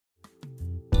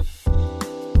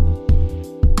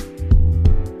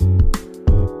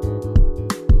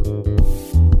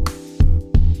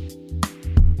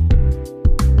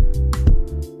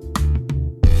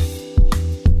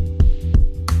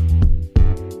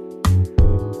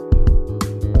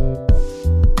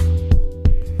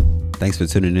Thanks for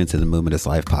tuning into the Movement is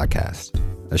Life podcast,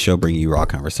 a show bringing you raw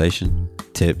conversation,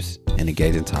 tips, and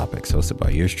engaging topics hosted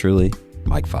by yours truly,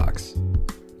 Mike Fox.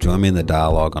 Join me in the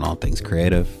dialogue on all things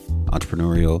creative,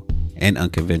 entrepreneurial, and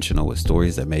unconventional with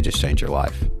stories that may just change your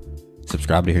life.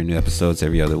 Subscribe to hear new episodes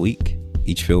every other week,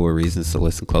 each filled with reasons to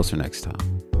listen closer next time.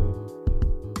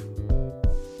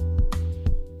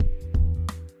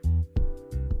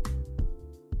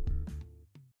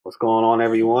 What's going on,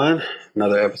 everyone?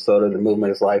 Another episode of the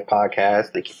Movement is Life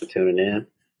podcast. Thank you for tuning in.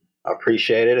 I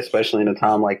appreciate it, especially in a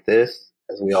time like this.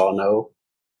 As we all know,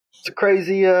 it's a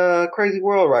crazy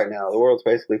world right now. The world's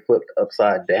basically flipped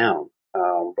upside down.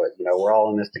 But we're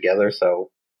all in this together.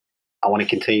 So I want to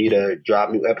continue to drop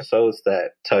new episodes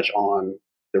that touch on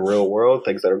the real world,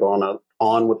 things that are going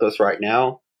on with us right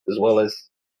now, as well as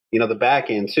the back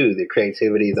end too, the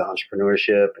creativity, the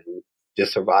entrepreneurship, and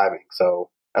just surviving. So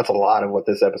that's a lot of what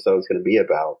this episode is going to be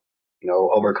about.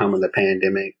 Overcoming the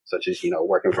pandemic, such as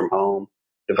working from home,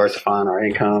 diversifying our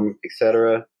income,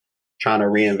 etc. Trying to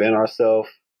reinvent ourselves.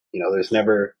 There's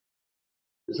never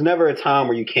a time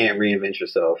where you can't reinvent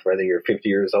yourself, whether you're 50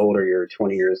 years old or you're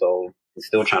 20 years old and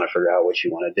still trying to figure out what you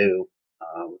want to do.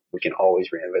 We can always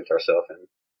reinvent ourselves and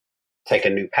take a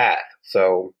new path.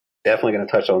 So definitely going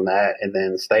to touch on that, and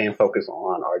then staying focused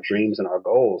on our dreams and our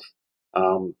goals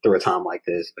through a time like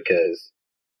this, because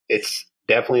it's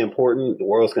definitely important. The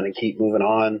world's going to keep moving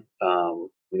on.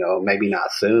 Maybe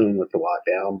not soon with the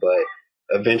lockdown, but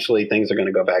eventually things are going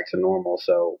to go back to normal.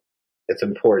 So it's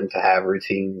important to have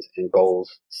routines and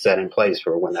goals set in place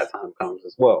for when that time comes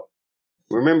as well.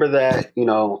 Remember that,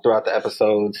 throughout the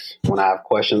episodes, when I have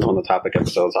questions on the topic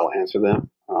episodes, I'll answer them.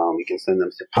 You can send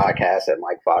them to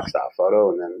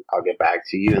podcast@mikefox.photo, and then I'll get back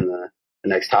to you in the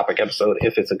next topic episode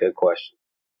if it's a good question.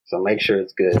 So make sure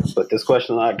it's good. But this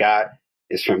question I got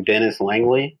is from Dennis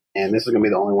Langley, and this is going to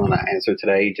be the only one I answer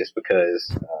today just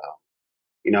because,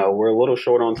 we're a little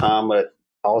short on time, but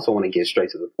I also want to get straight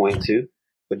to the point too.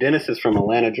 But Dennis is from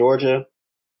Atlanta, Georgia.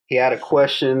 He had a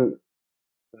question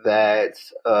that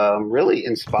really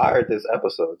inspired this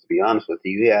episode, to be honest with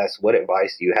you. He asked, what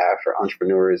advice do you have for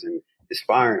entrepreneurs and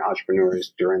aspiring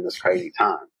entrepreneurs during this crazy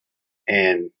time?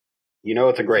 And,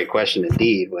 it's a great question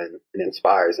indeed when it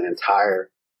inspires an entire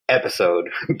episode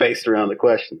based around the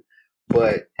question.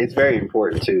 But it's very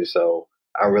important too. So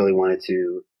I really wanted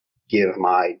to give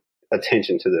my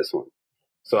attention to this one.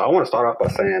 So I want to start off by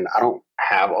saying I don't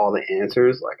have all the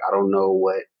answers. Like, I don't know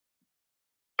what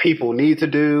people need to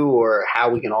do or how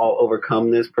we can all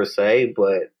overcome this per se,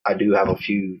 but I do have a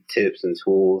few tips and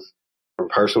tools from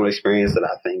personal experience that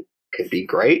I think could be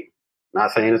great.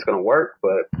 Not saying it's going to work,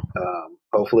 but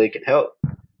hopefully it can help.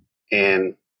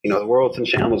 And, the world's in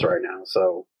shambles right now.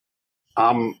 So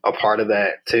I'm a part of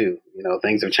that too.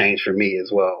 Things have changed for me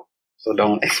as well. So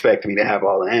don't expect me to have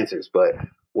all the answers. But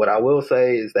what I will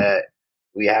say is that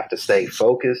we have to stay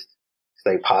focused,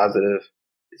 stay positive,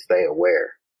 and stay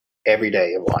aware every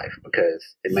day of life,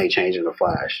 because it may change in a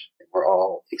flash. And we're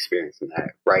all experiencing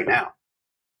that right now.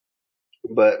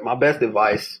 But my best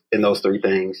advice in those three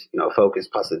things, focus,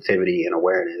 positivity, and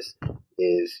awareness,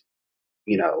 is,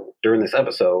 during this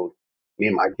episode, me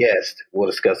and my guest will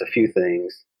discuss a few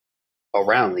things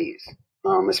around these,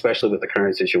 especially with the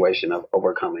current situation of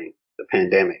overcoming the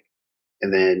pandemic.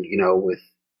 And then, with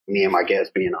me and my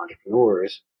guests being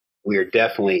entrepreneurs, we are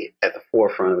definitely at the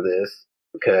forefront of this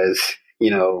because,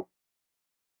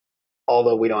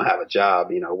 although we don't have a job,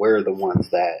 we're the ones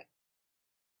that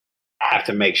have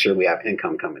to make sure we have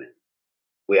income coming in.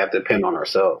 We have to depend on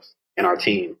ourselves and our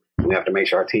team. And we have to make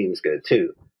sure our team is good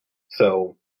too.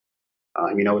 So,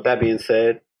 with that being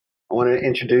said, I want to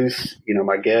introduce,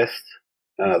 my guest,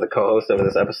 the co-host of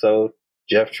this episode,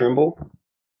 Jeff Trimble.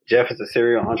 Jeff is a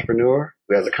serial entrepreneur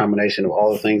who has a combination of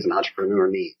all the things an entrepreneur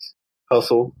needs: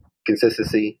 hustle,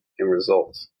 consistency, and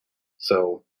results.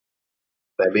 So,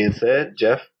 that being said,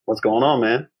 Jeff, what's going on,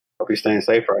 man? Hope you're staying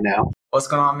safe right now. What's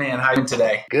going on, man? How are you doing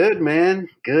today? Good, man.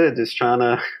 Good. Just trying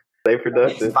to stay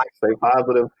productive, stay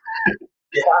positive.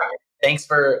 Yeah. Thanks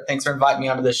for inviting me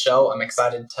onto this show. I'm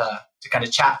excited to kind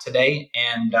of chat today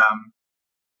and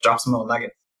drop some little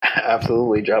nuggets.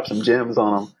 Absolutely. Drop some gems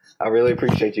on them. I really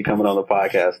appreciate you coming on the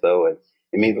podcast, though. It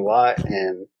means a lot,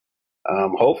 and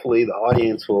hopefully the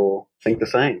audience will think the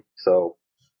same. So,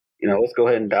 let's go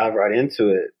ahead and dive right into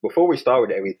it. Before we start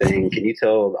with everything, can you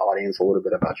tell the audience a little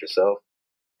bit about yourself?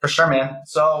 For sure, man.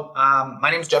 So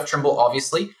my name is Jeff Trimble,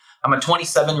 obviously. I'm a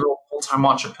 27-year-old full-time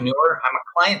entrepreneur. I'm a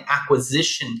client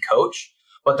acquisition coach.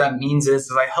 What that means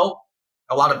is I help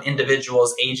a lot of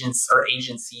individuals, agents, or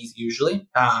agencies usually.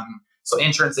 So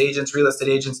insurance agents, real estate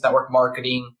agents, network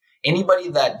marketing, anybody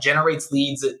that generates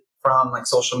leads from like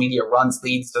social media, runs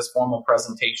leads, does formal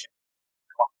presentation.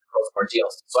 close more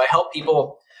deals. So I help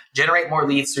people generate more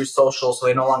leads through social so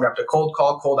they no longer have to cold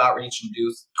call, cold outreach, and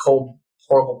do cold,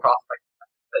 horrible prospects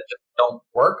that just don't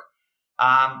work.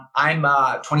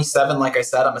 I'm 27, like I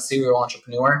said. I'm a serial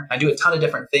entrepreneur. I do a ton of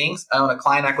different things. I own a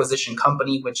client acquisition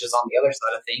company, which is on the other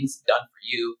side of things, done for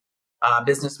you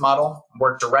business model.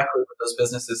 Work directly with those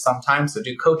businesses sometimes, so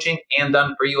do coaching and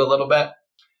done for you a little bit.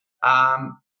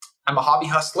 I'm a hobby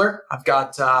hustler. I've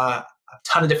got a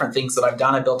ton of different things that I've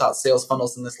done. I built out sales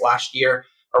funnels in this last year.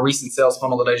 A recent sales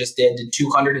funnel that I just did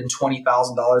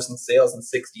 $220,000 in sales in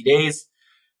 60 days.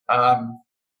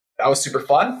 That was super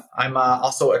fun. I'm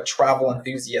also a travel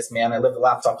enthusiast, man. I live the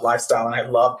laptop lifestyle and I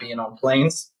love being on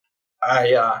planes.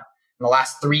 In the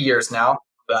last 3 years now,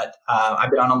 but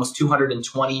I've been on almost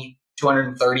 220,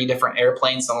 230 different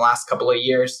airplanes in the last couple of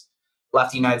years.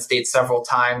 Left the United States several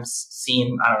times,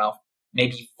 seen, I don't know,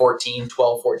 maybe 14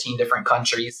 different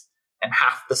countries and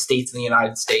half the states in the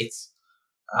United States.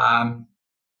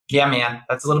 Yeah, man,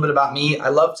 that's a little bit about me. I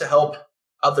love to help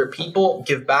other people,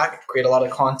 give back, create a lot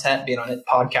of content, being on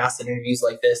podcasts and interviews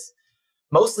like this,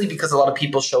 mostly because a lot of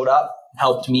people showed up and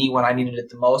helped me when I needed it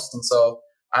the most. And so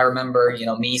I remember,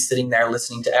 me sitting there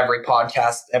listening to every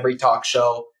podcast, every talk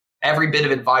show, every bit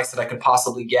of advice that I could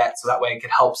possibly get, so that way I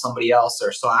could help somebody else,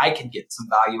 or so I could get some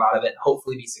value out of it,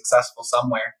 hopefully be successful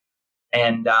somewhere.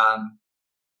 And I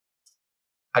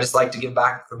just like to give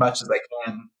back as much as I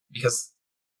can, because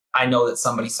I know that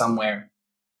somebody somewhere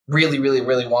really, really,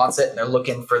 really wants it, and they're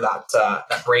looking for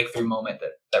that breakthrough moment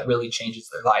that really changes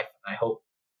their life. And I hope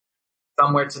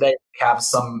somewhere today we have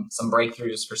some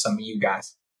breakthroughs for some of you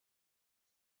guys.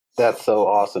 That's so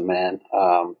awesome, man.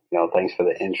 Thanks for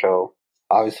the intro.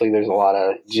 Obviously, there's a lot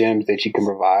of gems that you can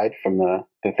provide from the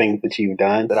things that you've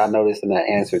done. That I noticed in that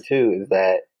answer too is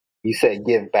that you said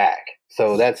give back.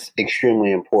 So that's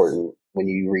extremely important when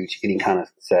you reach any kind of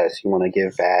success. You want to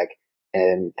give back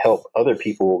and help other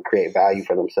people create value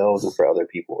for themselves and for other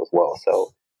people as well.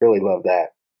 So really love that.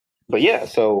 But yeah,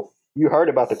 so you heard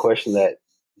about the question that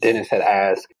Dennis had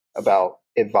asked about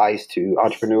advice to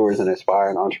entrepreneurs and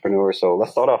aspiring entrepreneurs. So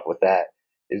let's start off with that.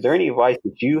 Is there any advice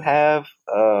that you have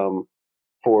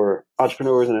for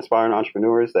entrepreneurs and aspiring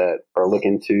entrepreneurs that are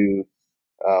looking to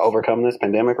overcome this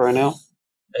pandemic right now?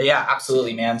 Yeah,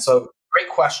 absolutely, man. So great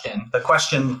question. The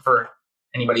question for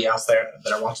anybody else there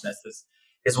that are watching this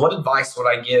is what advice would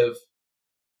I give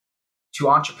to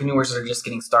entrepreneurs that are just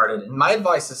getting started? And my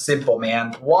advice is simple,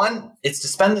 man. One, it's to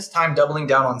spend this time doubling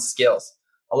down on skills.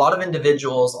 A lot of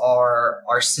individuals are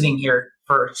sitting here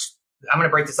first. I'm going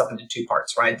to break this up into two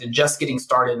parts, right? They're just getting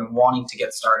started and wanting to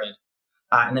get started.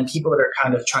 And then people that are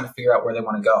kind of trying to figure out where they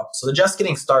want to go. So they're just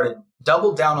getting started.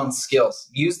 Double down on skills.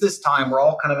 Use this time. We're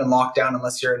all kind of in lockdown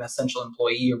unless you're an essential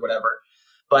employee or whatever.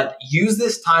 But use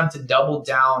this time to double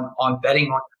down on betting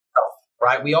on yourself,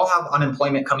 right? We all have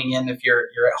unemployment coming in. If you're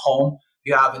at home,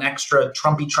 you have an extra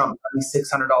Trump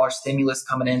 $600 stimulus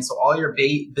coming in. So all your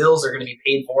bills are going to be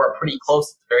paid for pretty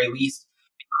close at the very least,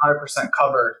 100%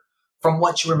 covered from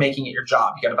what you were making at your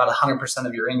job. You got about 100%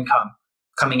 of your income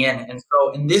coming in. And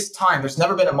so in this time, there's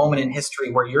never been a moment in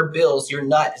history where your bills, your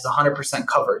nut is 100%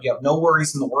 covered. You have no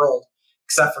worries in the world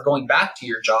except for going back to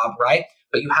your job, right?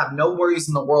 But you have no worries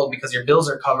in the world because your bills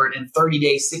are covered in 30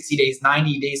 days, 60 days,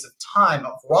 90 days of time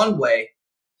of runway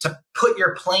to put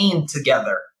your plane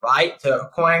together, right? To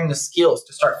acquiring the skills,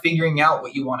 to start figuring out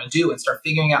what you want to do and start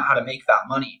figuring out how to make that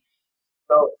money.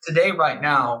 So today, right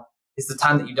now, is the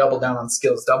time that you double down on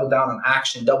skills, double down on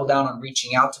action, double down on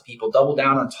reaching out to people, double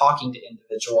down on talking to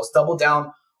individuals, double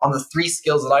down on the 3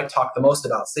 skills that I talk the most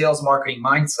about: sales, marketing,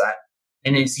 mindset.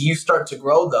 And as you start to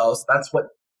grow those, that's what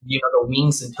the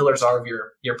wings and pillars are of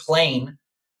your plane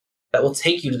that will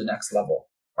take you to the next level,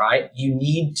 right? You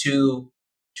need to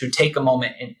take a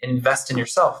moment and invest in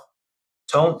yourself.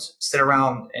 Don't sit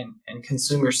around and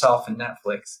consume yourself in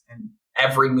Netflix and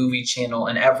every movie channel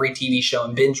and every TV show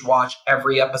and binge watch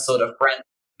every episode of Friends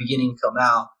beginning till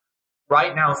now.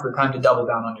 Right now is the time to double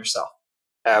down on yourself.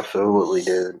 Absolutely,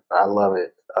 dude. I love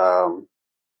it.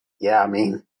 Yeah, I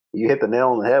mean, you hit the nail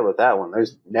on the head with that one.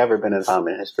 There's never been a time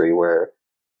in history where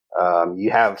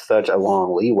you have such a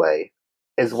long leeway,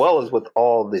 as well as with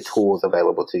all the tools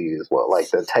available to you as well. Like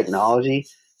the technology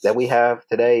that we have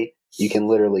today, you can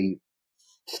literally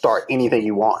start anything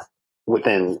you want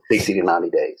within 60 to 90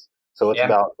 days. So it's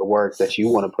about the work that you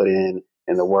want to put in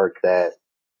and the work that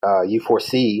you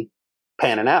foresee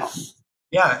panning out.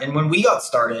 Yeah. And when we got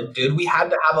started, dude, we had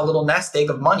to have a little nest egg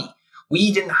of money.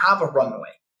 We didn't have a runway.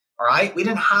 All right. We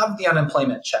didn't have the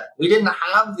unemployment check. We didn't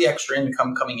have the extra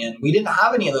income coming in. We didn't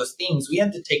have any of those things. We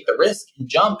had to take the risk and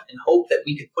jump and hope that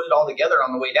we could put it all together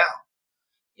on the way down.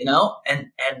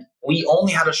 and we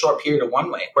only had a short period of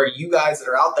one way, where you guys that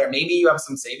are out there, maybe you have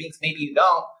some savings, maybe you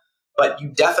don't, but you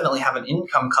definitely have an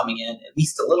income coming in, at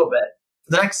least a little bit,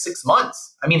 for the next 6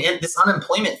 months. I mean, this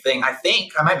unemployment thing, I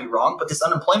think, I might be wrong, but this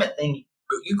unemployment thing,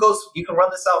 you can run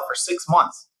this out for 6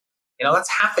 months. That's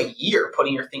half a year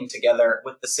putting your thing together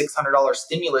with the $600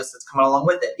 stimulus that's coming along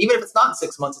with it. Even if it's not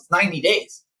 6 months, it's 90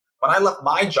 days. When I left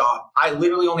my job, I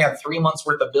literally only had 3 months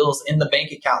worth of bills in the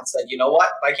bank account and said, you know what?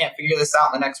 If I can't figure this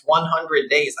out in the next 100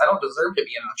 days, I don't deserve to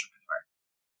be an entrepreneur.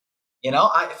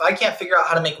 If I can't figure out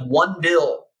how to make one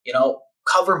bill,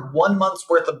 cover 1 month's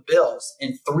worth of bills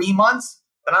in 3 months,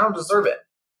 then I don't deserve it.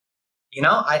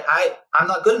 I'm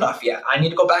not good enough yet. I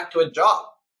need to go back to a job.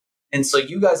 And so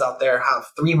you guys out there have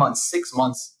 3 months, 6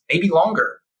 months, maybe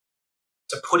longer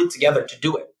to put it together to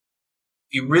do it.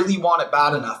 If you really want it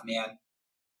bad enough, man,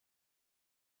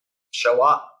 show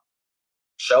up.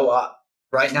 Show up.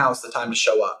 Right now is the time to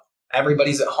show up.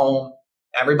 Everybody's at home.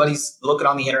 Everybody's looking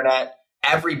on the internet.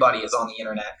 Everybody is on the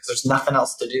internet because there's nothing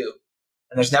else to do.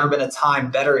 And there's never been a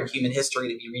time better in human history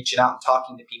to be reaching out and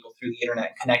talking to people through the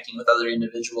internet, connecting with other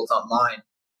individuals online,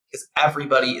 because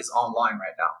everybody is online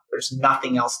right now. There's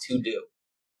nothing else to do.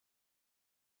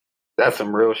 That's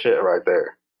some real shit right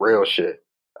there. Real shit.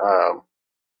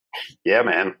 Yeah,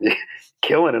 man.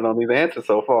 Killing it on these answers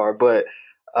so far. But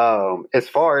as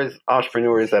far as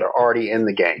entrepreneurs that are already in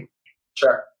the game,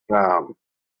 sure.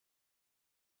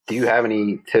 Do you have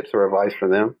any tips or advice for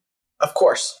them? Of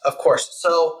course.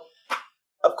 So,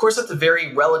 of course, it's a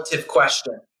very relative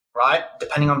question, right?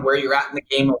 Depending on where you're at in the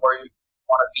game or where you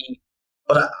want to be.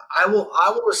 But I will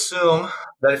assume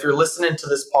that if you're listening to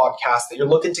this podcast, that you're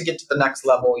looking to get to the next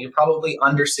level, you're probably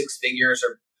under 6 figures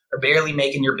or barely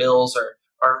making your bills or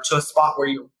to a spot where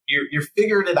you're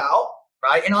figured it out,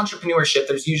 right? In entrepreneurship,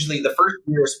 there's usually the first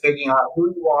year is figuring out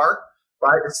who you are,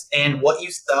 right? And what you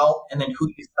sell, and then who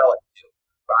you sell it to,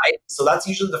 right? So that's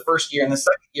usually the first year. And the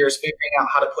second year is figuring out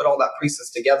how to put all that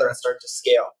process together and start to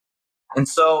scale. And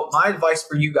so my advice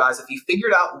for you guys, if you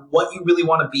figured out what you really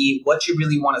want to be, what you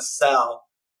really want to sell,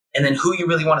 and then who you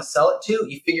really want to sell it to,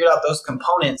 you figured out those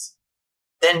components,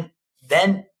 then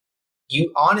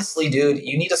you honestly, dude,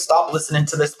 you need to stop listening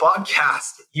to this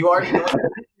podcast. You already know what to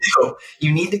do.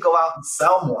 You need to go out and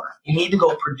sell more. You need to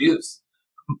go produce.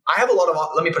 I have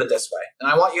let me put it this way,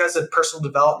 and I want you guys to personal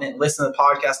development, listen to the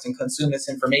podcast and consume this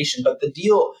information. But the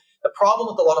problem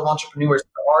with a lot of entrepreneurs that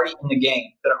are already in the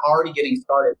game, that are already getting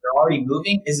started, they're already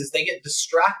moving, is they get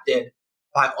distracted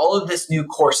by all of this new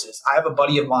courses. I have a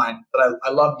buddy of mine that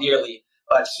I love dearly,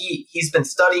 but he's been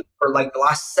studying for like the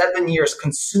last 7 years,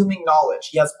 consuming knowledge.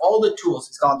 He has all the tools.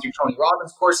 He's gone through Tony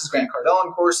Robbins courses, Grant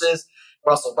Cardone courses,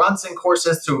 Russell Brunson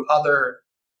courses, through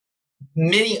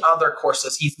many other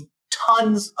courses. He's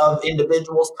tons of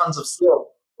individuals, tons of skills.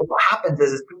 But what happens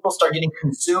is people start getting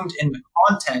consumed in the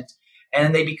content,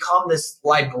 and they become this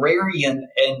librarian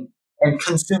and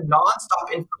consume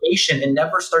nonstop information and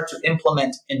never start to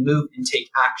implement and move and take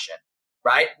action,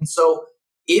 right? And so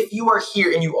if you are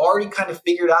here and you already kind of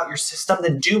figured out your system,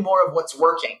 then do more of what's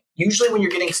working. Usually when you're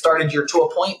getting started, you're to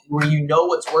a point where you know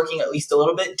what's working at least a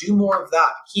little bit. Do more of that.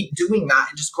 Keep doing that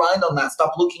and just grind on that.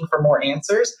 Stop looking for more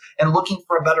answers and looking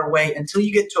for a better way until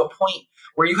you get to a point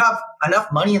where you have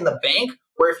enough money in the bank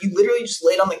where if you literally just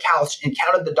laid on the couch and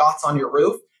counted the dots on your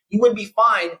roof, you would be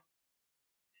fine.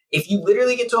 If you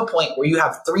literally get to a point where you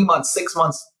have 3 months, 6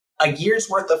 months, a year's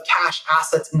worth of cash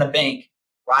assets in the bank,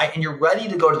 right? And you're ready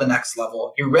to go to the next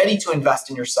level. You're ready to invest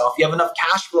in yourself. You have enough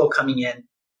cash flow coming in,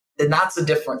 then that's a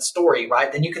different story,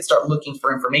 right? Then you can start looking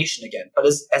for information again. But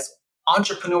as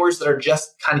entrepreneurs that are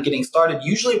just kind of getting started,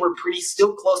 usually we're pretty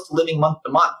still close to living month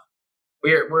to month.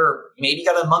 We're maybe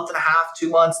got a month and a half, 2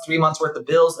 months, 3 months worth of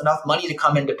bills, enough money to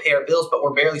come in to pay our bills, but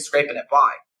we're barely scraping it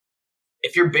by.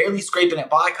 If you're barely scraping it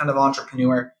by kind of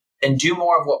entrepreneur, then do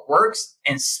more of what works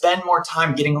and spend more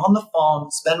time getting on the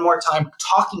phone, spend more time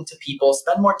talking to people,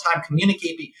 spend more time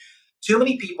communicating. Too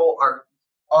many people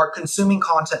are consuming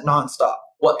content nonstop.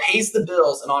 What pays the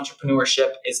bills in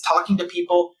entrepreneurship is talking to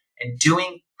people and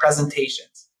doing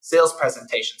presentations, sales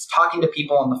presentations, talking to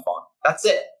people on the phone. That's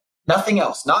it. Nothing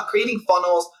else. Not creating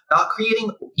funnels, not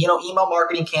creating, email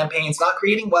marketing campaigns, not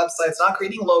creating websites, not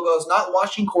creating logos, not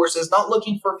watching courses, not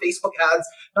looking for Facebook ads,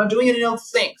 not doing any of those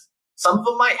things. Some of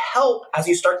them might help as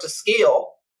you start to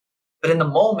scale, but in the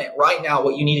moment right now,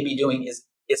 what you need to be doing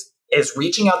is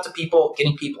reaching out to people,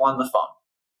 getting people on the phone,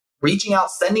 reaching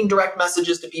out, sending direct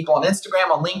messages to people on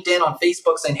Instagram, on LinkedIn, on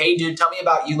Facebook, saying, hey, dude, tell me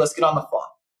about you. Let's get on the phone.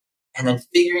 And then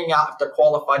figuring out if they're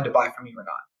qualified to buy from you or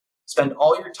not. Spend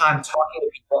all your time talking to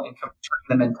people and turning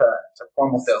them into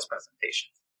formal sales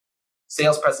presentations.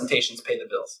 Sales presentations pay the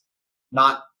bills,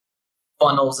 not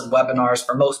funnels and webinars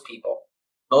for most people.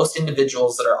 Most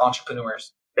individuals that are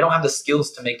entrepreneurs, they don't have the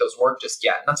skills to make those work just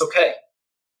yet. And that's okay.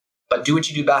 But do what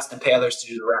you do best and pay others to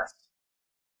do the rest.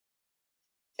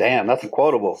 Damn, that's a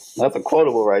quotable. That's a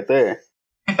quotable right there.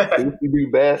 Do what you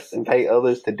do best and pay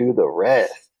others to do the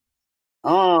rest.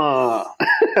 Oh,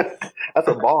 that's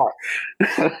a bar.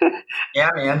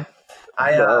 Yeah, man.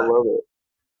 I love it.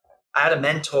 I had a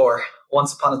mentor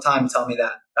once upon a time tell me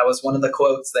that. That was one of the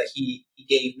quotes that he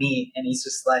gave me. And he's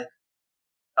just like,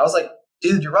 I was like,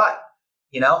 dude, you're right.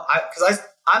 You know,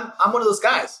 I'm one of those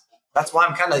guys. That's why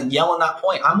I'm kind of yelling that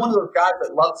point. I'm one of those guys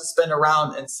that loves to spend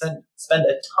around and spend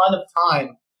a ton of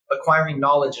time acquiring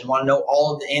knowledge and want to know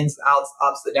all of the ins, outs,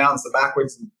 ups, the downs, the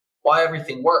backwards, and why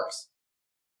everything works.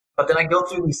 But then I go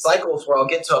through these cycles where I'll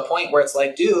get to a point where it's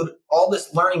like, dude, all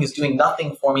this learning is doing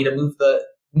nothing for me to move the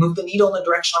needle in the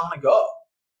direction I want to go.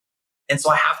 And so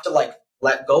I have to like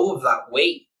let go of that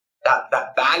weight,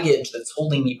 that baggage that's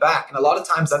holding me back. And a lot of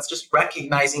times that's just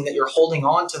recognizing that you're holding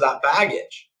on to that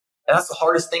baggage. And that's the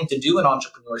hardest thing to do in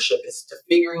entrepreneurship, is to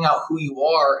figuring out who you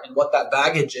are and what that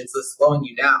baggage is that's slowing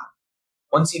you down.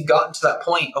 Once you've gotten to that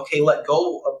point, okay, let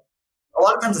go of, a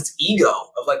lot of times it's ego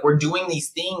of like, we're doing these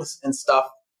things and stuff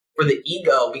for the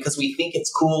ego because we think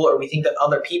it's cool, or we think that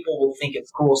other people will think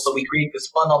it's cool. So we create this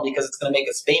funnel because it's going to make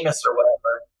us famous or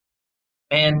whatever.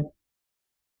 And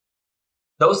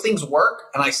those things work,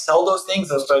 and I sell those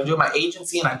things. I started doing my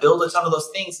agency and I build a ton of those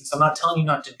things. And so I'm not telling you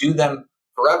not to do them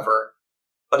forever,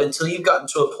 but until you've gotten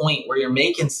to a point where you're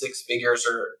making six figures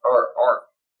or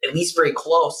at least very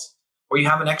close, where you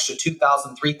have an extra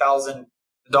 $2,000,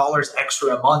 $3,000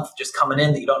 extra a month just coming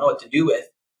in that you don't know what to do with,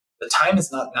 the time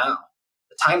is not now.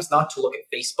 The time's not to look at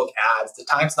Facebook ads. The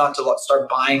time's not to start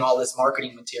buying all this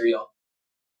marketing material,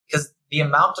 because the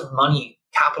amount of money,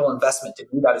 capital investment to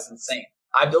do that is insane.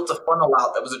 I built a funnel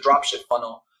out that was a dropship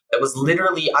funnel that was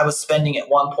literally, I was spending at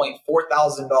one point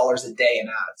 $4,000 a day in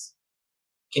ads.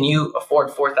 Can you afford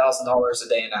 $4,000 a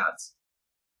day in ads?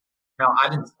 Now, I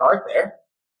didn't start there.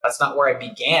 That's not where I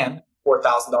began, $4,000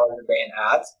 a day in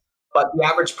ads. But the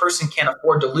average person can't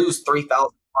afford to lose $3,000,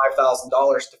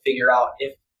 $5,000 to figure out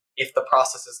if the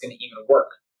process is going to even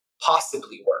work,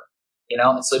 possibly work, you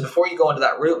know? And so before you go into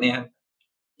that route, man,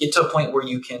 get to a point where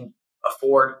you can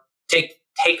afford, take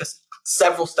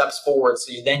several steps forward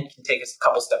so you then can take a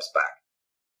couple steps back.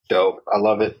 Dope. I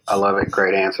love it.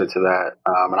 Great answer to that.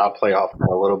 And I'll play off that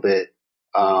a little bit.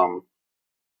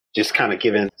 Just kind of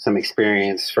giving some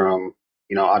experience from,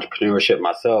 entrepreneurship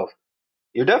myself.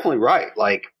 You're definitely right.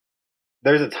 Like,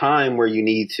 there's a time where you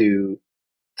need to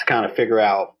kind of figure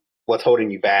out what's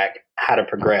holding you back, how to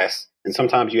progress. And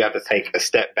sometimes you have to take a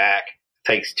step back,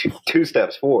 takes two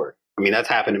steps forward. I mean, that's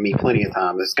happened to me plenty of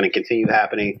times. It's going to continue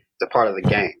happening. It's a part of the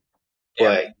game. Yeah.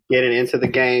 But getting into the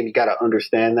game, you got to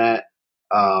understand that.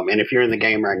 And if you're in the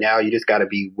game right now, you just got to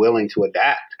be willing to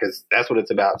adapt, because that's what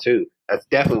it's about too. That's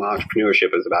definitely what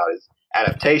entrepreneurship is about, is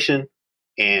adaptation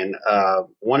and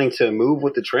wanting to move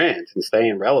with the trends and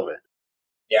staying relevant.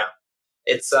 Yeah.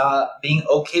 It's being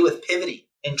okay with pivoting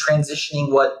and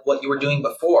transitioning what you were doing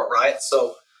before, right?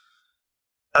 So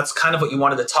that's kind of what you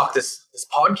wanted to talk this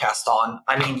podcast on.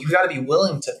 I mean, you've got to be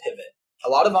willing to pivot. A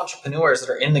lot of entrepreneurs that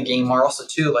are in the game are also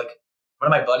too, like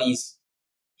one of my buddies,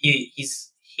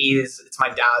 it's my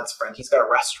dad's friend. He's got a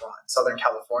restaurant in Southern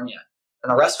California,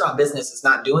 and the restaurant business is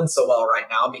not doing so well right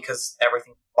now because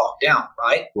everything's locked down,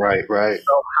 right? Right.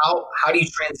 So how do you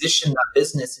transition that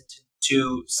business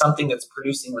into something that's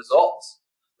producing results?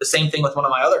 The same thing with one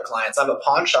of my other clients. I have a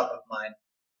pawn shop of mine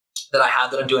that I had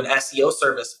that I'm doing SEO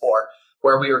service for,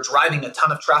 where we were driving a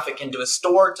ton of traffic into a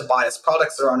store to buy his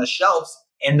products that are on his shelves.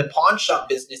 And the pawn shop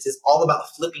business is all about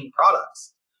flipping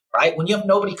products, right? When you have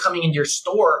nobody coming into your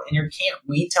store and you can't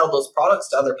retail those products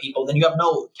to other people, then you have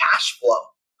no cash flow,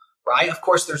 right? Of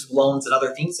course, there's loans and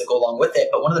other things that go along with it.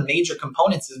 But one of the major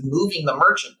components is moving the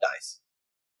merchandise.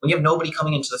 When you have nobody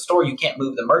coming into the store, you can't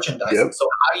move the merchandise. Yep. So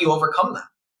how do you overcome that?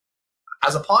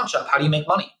 As a pawn shop, how do you make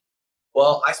money?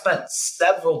 Well, I spent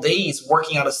several days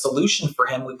working out a solution for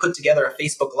him. We put together a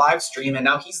Facebook live stream, and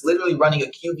now he's literally running a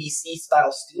QVC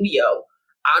style studio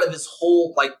out of his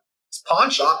whole pawn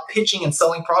shop, pitching and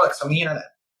selling products from the internet,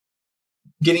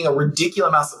 getting a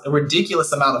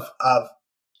ridiculous amount of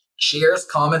shares,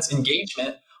 comments,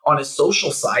 engagement on his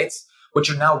social sites, which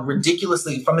are now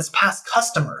ridiculously from his past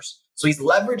customers. So he's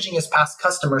leveraging his past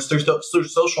customers through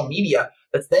social media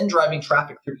that's then driving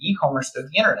traffic through e-commerce through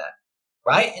the internet,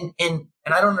 right? And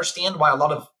I don't understand why a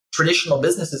lot of traditional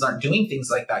businesses aren't doing things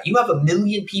like that. You have 1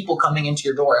 million people coming into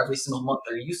your door every single month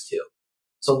they're used to.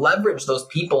 So leverage those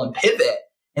people and pivot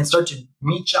and start to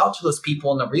reach out to those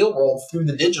people in the real world through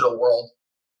the digital world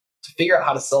to figure out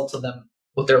how to sell to them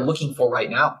what they're looking for right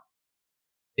now,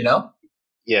 you know?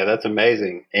 Yeah, that's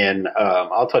amazing. And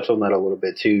I'll touch on that a little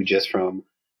bit too, just from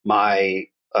my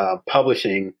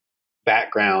publishing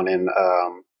background and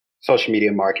social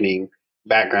media marketing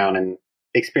background and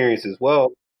experience as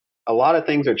well. A lot of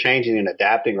things are changing and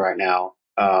adapting right now.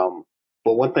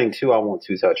 But one thing too I want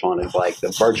to touch on is like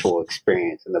the virtual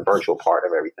experience and the virtual part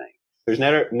of everything. There's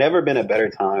never been a better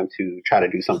time to try to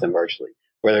do something virtually,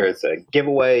 whether it's a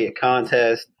giveaway, a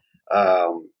contest,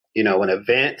 an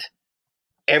event.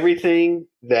 Everything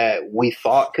that we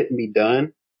thought couldn't be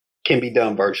done can be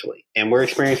done virtually. And we're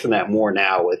experiencing that more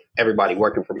now with everybody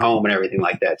working from home and everything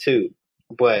like that too.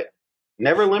 But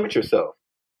never limit yourself.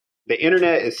 The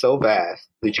internet is so vast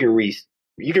that you can reach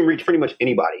pretty much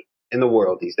anybody in the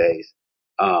world these days,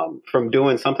 from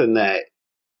doing something that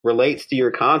relates to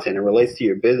your content and relates to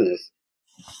your business,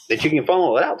 that you can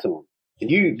funnel it out to them.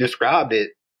 And you described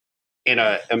it in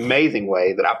an amazing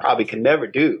way that I probably could never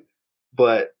do.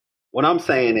 But what I'm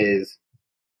saying is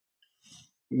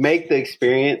make the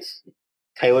experience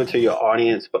tailored to your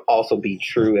audience, but also be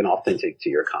true and authentic to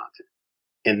your content.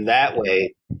 And that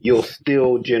way, you'll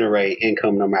still generate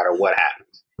income no matter what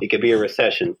happens. It could be a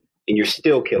recession, and you're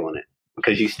still killing it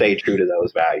because you stay true to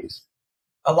those values.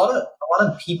 A lot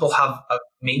of people have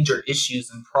major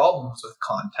issues and problems with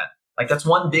content. Like that's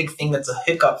one big thing that's a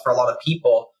hiccup for a lot of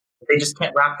people. They just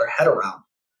can't wrap their head around.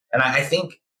 And I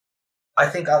think I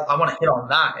want to hit on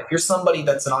that. If you're somebody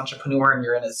that's an entrepreneur and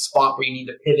you're in a spot where you need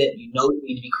to pivot and you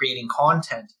need to be creating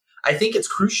content, I think it's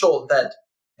crucial that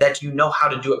you know how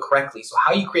to do it correctly. So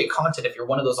how you create content, if you're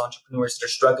one of those entrepreneurs that are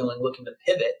struggling, looking to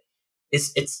pivot,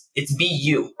 it's be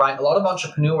you, right? A lot of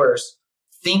entrepreneurs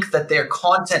think that their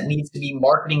content needs to be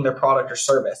marketing their product or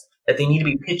service, that they need to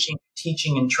be pitching,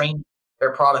 teaching, and training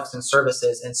their products and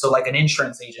services. And so like an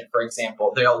insurance agent, for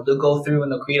example, they'll go through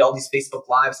and they'll create all these Facebook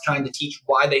Lives trying to teach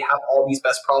why they have all these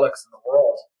best products in the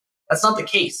world. That's not the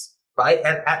case, right?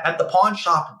 At the pawn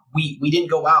shop, we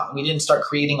didn't go out and we didn't start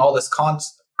creating all this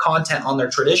content on their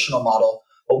traditional model.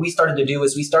 What we started to do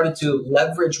is we started to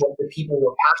leverage what the people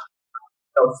were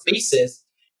passionate about faces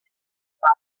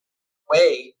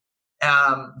way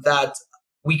that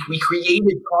we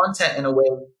created content in a way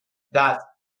that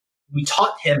we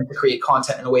taught him to create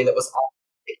content in a way that was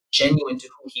genuine to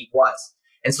who he was.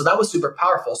 And so that was super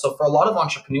powerful. So for a lot of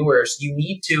entrepreneurs, you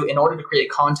need to, in order to create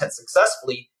content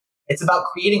successfully, it's about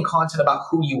creating content about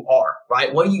who you are,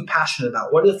 right? What are you passionate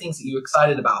about? What are the things that you're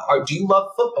excited about? Do you love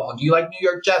football? Do you like New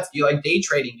York Jets? Do you like day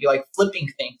trading? Do you like flipping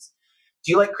things?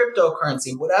 Do you like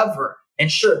cryptocurrency? Whatever. And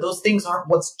sure, those things aren't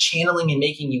what's channeling and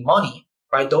making you money,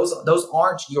 right? Those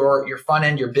aren't your front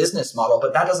end, your business model,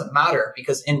 but that doesn't matter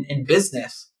because in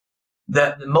business,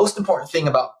 the most important thing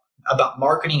about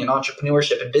marketing and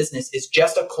entrepreneurship and business is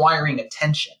just acquiring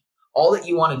attention. All that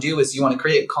you want to do is you want to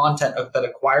create content that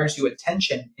acquires you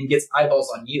attention and gets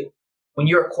eyeballs on you. When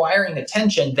you're acquiring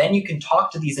attention, then you can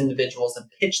talk to these individuals and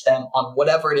pitch them on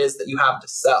whatever it is that you have to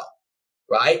sell,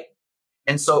 right?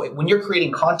 And so when you're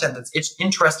creating content it's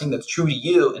interesting, that's true to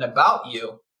you and about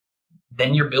you,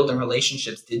 then you're building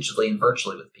relationships digitally and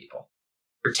virtually with people.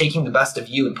 You're taking the best of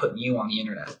you and putting you on the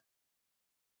internet.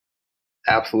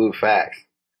 Absolute facts.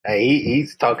 Hey,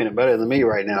 he's talking it better than me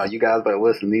right now. You guys better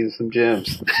listen. These are some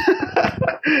gems.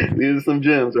 These are some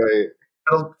gems right here.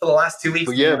 For the last 2 weeks,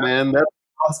 well, yeah, man, that's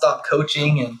nonstop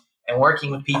coaching and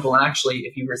working with people. And actually,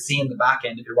 if you were seeing the back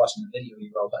end, if you're watching the video,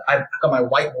 you will. But I've got my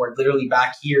whiteboard literally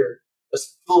back here,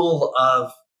 was full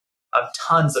of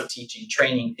tons of teaching,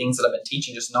 training, things that I've been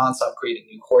teaching, just nonstop creating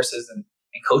new courses and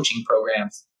coaching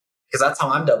programs. Because that's how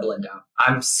I'm doubling down.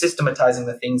 I'm systematizing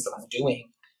the things that I'm doing,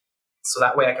 so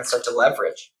that way I can start to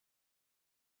leverage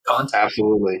content.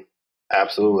 Absolutely.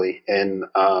 And,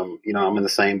 I'm in the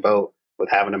same boat with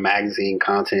having a magazine.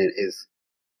 Content is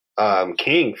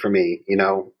king for me.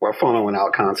 We're funneling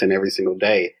out content every single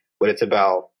day, but it's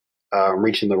about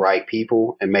reaching the right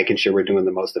people and making sure we're doing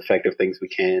the most effective things we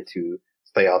can to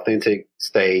stay authentic,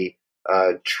 stay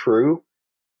true,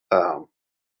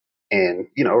 and,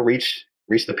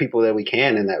 reach the people that we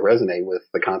can and that resonate with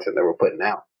the content that we're putting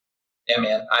out. Yeah,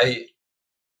 man. I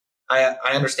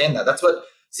understand that.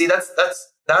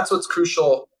 That's what's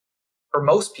crucial for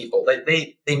most people.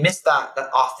 They miss that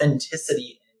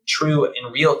authenticity and true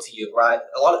and real to you, right?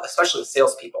 Especially with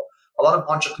salespeople. A lot of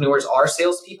entrepreneurs are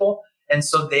salespeople, and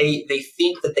so they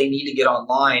think that they need to get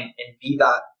online and be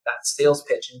that sales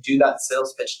pitch and do that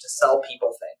sales pitch to sell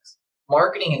people things.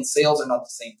 Marketing and sales are not the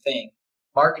same thing.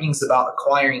 Marketing is about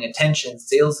acquiring attention.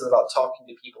 Sales is about talking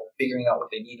to people, figuring out what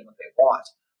they need and what they want.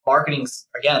 Marketing's,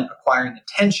 again, acquiring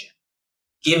attention,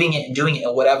 giving it and doing it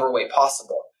in whatever way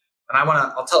possible. And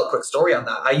I'll tell a quick story on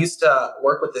that. I used to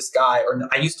work with this guy, or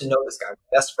I used to know this guy.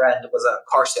 My best friend was a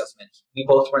car salesman. We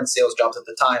both were in sales jobs at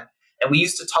the time. And we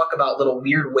used to talk about little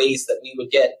weird ways that we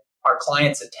would get our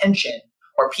clients' attention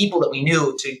or people that we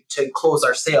knew to close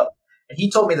our sale. And he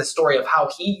told me the story of how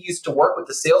he used to work with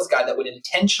the sales guy that would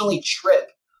intentionally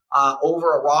trip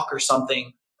over a rock or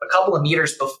something a couple of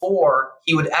meters before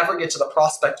he would ever get to the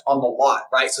prospect on the lot,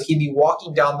 right? So he'd be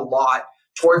walking down the lot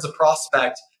towards a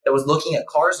prospect that was looking at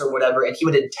cars or whatever, and he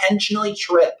would intentionally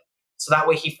trip. So that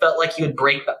way he felt like he would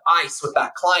break the ice with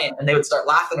that client and they would start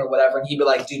laughing or whatever. And he'd be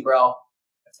like, dude, bro,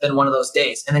 it's been one of those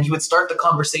days. And then he would start the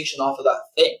conversation off of that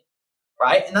thing,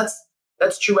 right? And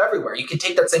that's true everywhere. You can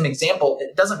take that same example.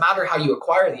 It doesn't matter how you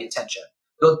acquire the attention.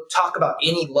 You'll talk about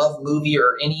any love movie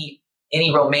or any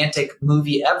romantic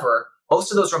movie ever. Most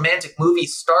of those romantic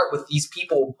movies start with these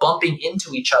people bumping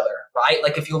into each other, right?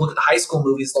 Like if you look at the high school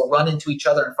movies, they'll run into each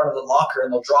other in front of the locker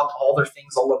and they'll drop all their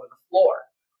things all over the floor,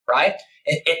 right?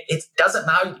 It doesn't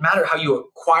matter how you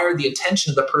acquire the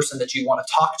attention of the person that you want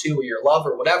to talk to or your love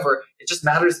or whatever. It just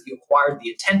matters that you acquired the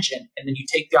attention and then you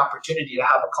take the opportunity to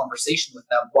have a conversation with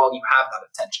them while you have that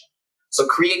attention. So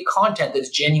create content that's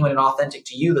genuine and authentic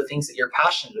to you, the things that you're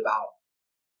passionate about.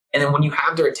 And then when you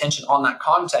have their attention on that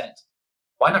content,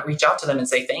 why not reach out to them and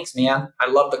say, thanks, man. I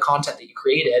love the content that you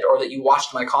created or that you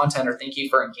watched my content, or thank you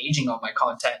for engaging on my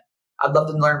content. I'd love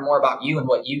to learn more about you and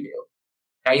what you do.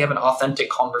 Now you have an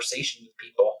authentic conversation with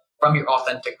people from your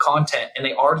authentic content and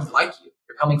they already like you.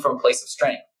 You're coming from a place of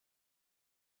strength.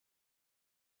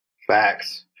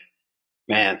 Facts.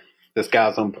 Man, this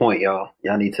guy's on point, y'all.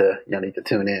 Y'all need to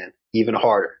tune in even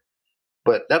harder.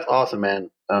 But that's awesome, man.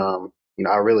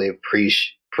 I really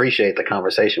appreciate the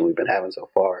conversation we've been having so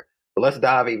far. But let's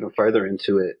dive even further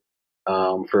into it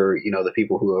for the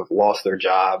people who have lost their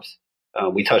jobs.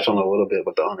 We touched on it a little bit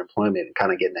with the unemployment and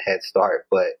kind of getting a head start,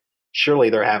 but surely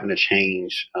they're having to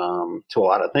change to a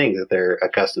lot of things that they're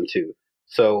accustomed to.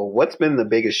 So what's been the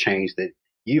biggest change that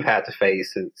you've had to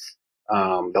face since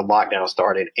the lockdown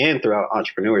started and throughout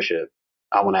entrepreneurship?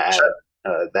 I want to add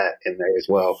that in there as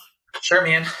well. Sure,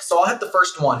 man. So I'll hit the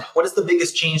first one. What is the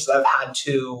biggest change that I've had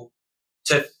to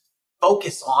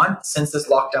focus on since this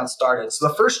lockdown started? So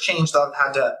the first change that I've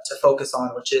had to focus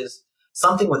on, which is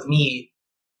something with me,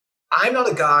 I'm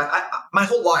not a guy, my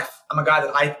whole life, I'm a guy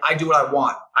that I do what I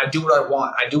want. I do what I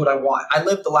want. I do what I want. I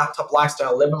live the laptop lifestyle.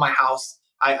 I live in my house.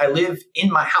 I live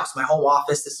in my house, my home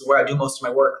office. This is where I do most of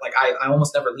my work. Like I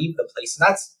almost never leave the place. And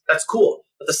that's cool.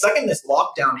 But the second this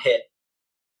lockdown hit,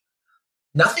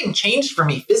 nothing changed for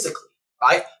me physically,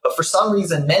 right? But for some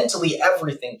reason, mentally,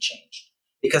 everything changed.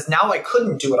 Because now I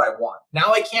couldn't do what I want.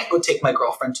 Now I can't go take my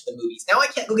girlfriend to the movies. Now I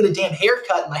can't go get a damn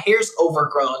haircut and my hair's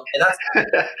overgrown. And that's, just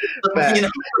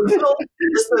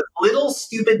the little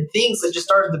stupid things that just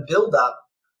started to build up,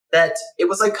 that it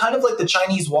was like kind of like the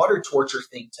Chinese water torture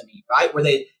thing to me, right? Where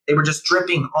they were just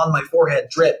dripping on my forehead,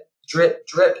 drip, drip,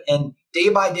 drip. And day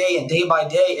by day,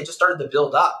 it just started to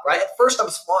build up, right? At first I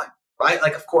was fine. Right?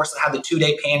 Like, of course, I had the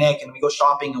 2-day panic and we go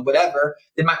shopping and whatever.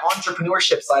 Then my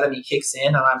entrepreneurship side of me kicks in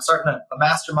and I'm starting a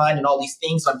mastermind and all these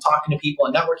things. And I'm talking to people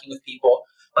and networking with people.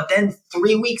 But then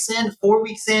 3 weeks in, 4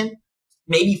 weeks in,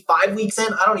 maybe 5 weeks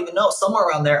in, I don't even know, somewhere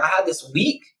around there, I had this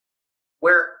week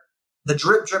where the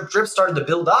drip, drip, drip started to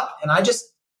build up. And I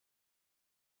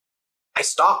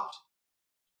stopped.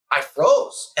 I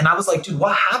froze. And I was like, dude,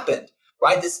 what happened?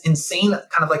 Right? This insane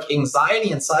kind of like anxiety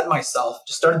inside myself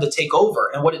just started to take over.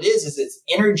 And what it is it's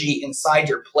energy inside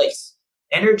your place.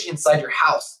 Energy inside your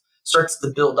house starts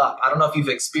to build up. I don't know if you've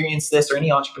experienced this or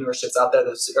any entrepreneurships out there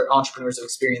or entrepreneurs have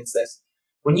experienced this.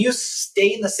 When you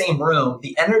stay in the same room,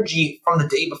 the energy from the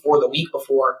day before, the week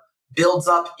before, builds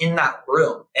up in that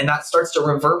room. And that starts to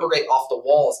reverberate off the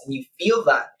walls. And you feel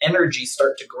that energy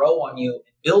start to grow on you and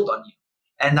build on you.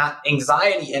 And that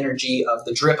anxiety energy of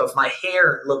the drip of my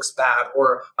hair looks bad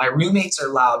or my roommates are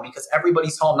loud because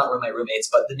everybody's home, not really my roommates,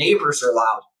 but the neighbors are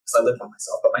loud because I live by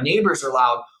myself, but my neighbors are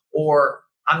loud, or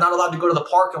I'm not allowed to go to the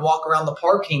park and walk around the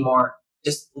park anymore.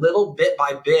 Just little bit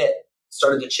by bit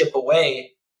started to chip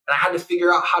away. And I had to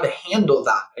figure out how to handle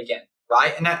that again,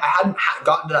 right? And I hadn't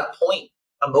gotten to that point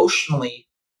emotionally,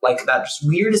 like that just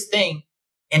weirdest thing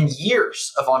in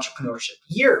years of entrepreneurship,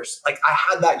 years. Like I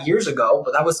had that years ago,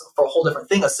 but that was for a whole different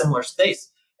thing, a similar space.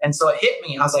 And so it hit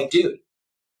me. I was like, dude,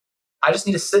 I just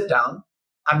need to sit down.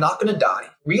 I'm not going to die.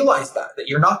 Realize that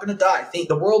you're not going to die. Think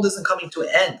the world isn't coming to an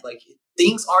end. Like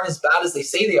things aren't as bad as they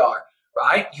say they are,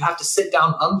 right? You have to sit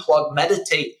down, unplug,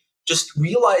 meditate, just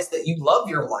realize that you love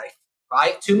your life,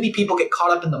 right? Too many people get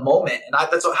caught up in the moment. And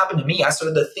that's what happened to me. I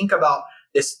started to think about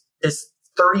this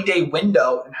 30-day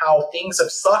window and how things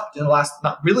have sucked in the last,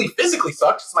 not really physically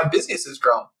sucked because my business has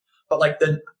grown, but like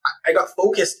I got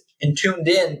focused and tuned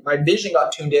in. My vision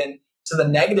got tuned in to the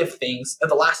negative things of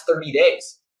the last 30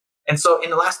 days. And so in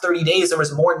the last 30 days, there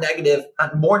was more negative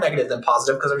than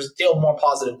positive, because there was still more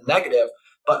positive than negative,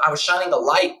 but I was shining the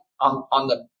light on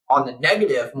the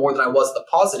negative more than I was the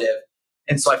positive.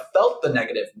 And so I felt the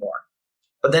negative more.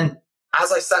 But then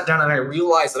as I sat down and I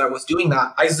realized that I was doing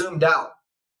that, I zoomed out.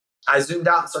 And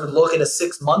started looking at a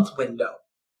 6-month window.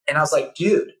 And I was like,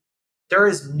 dude, there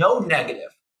is no negative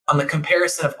on the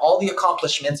comparison of all the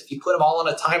accomplishments, if you put them all on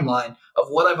a timeline of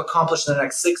what I've accomplished in the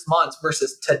next 6 months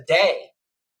versus today.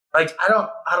 Like, I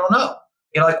don't know,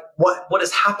 like what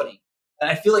is happening? And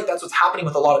I feel like that's what's happening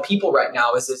with a lot of people right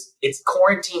now is it's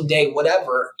quarantine day,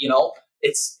 whatever,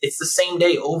 it's the same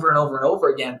day over and over and over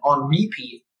again on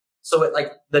repeat. So it,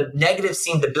 like, the negatives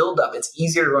seem to build up. It's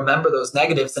easier to remember those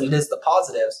negatives than it is the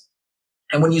positives.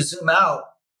 And when you zoom out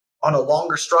on a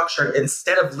longer structure,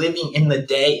 instead of living in the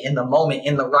day, in the moment,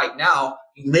 in the right now,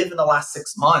 you live in the last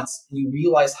 6 months and you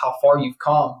realize how far you've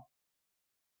come.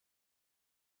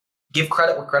 Give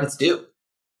credit where credit's due.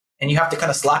 And you have to kind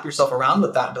of slap yourself around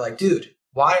with that and be like, dude,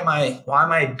 why am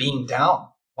I being down?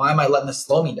 Why am I letting this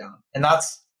slow me down? And that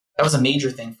was a major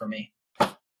thing for me.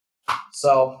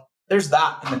 So there's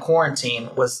that in the quarantine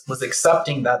was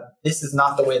accepting that this is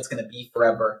not the way it's going to be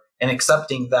forever, and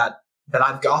accepting that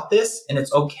I've got this, and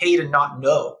it's okay to not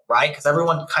know, right? Because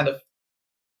everyone kind of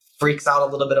freaks out a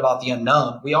little bit about the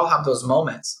unknown. We all have those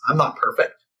moments. I'm not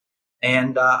perfect.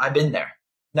 And I've been there.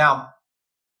 Now,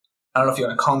 I don't know if you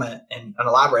want to comment and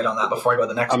elaborate on that before I go to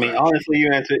the next one. Honestly,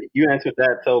 you answered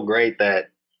that so great that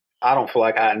I don't feel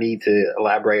like I need to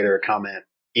elaborate or comment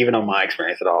even on my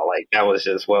experience at all. Like, that was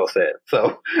just well said.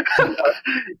 So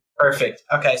perfect.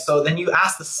 Okay. So then you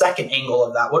asked the second angle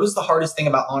of that. What is the hardest thing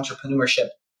about entrepreneurship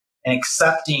and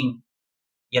accepting,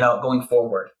 going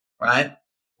forward, right?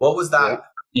 What was that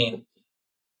mean?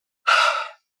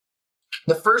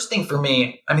 The first thing for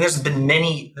me, there's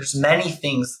many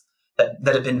things that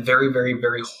have been very, very,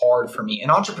 very hard for me. In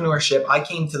entrepreneurship, I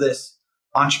came to this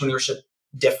entrepreneurship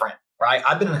different, right?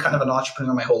 I've been kind of an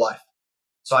entrepreneur my whole life.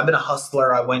 So I've been a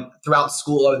hustler. I went throughout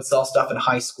school. I would sell stuff in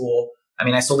high school.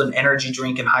 I sold an energy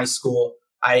drink in high school.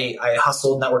 I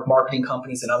hustled network marketing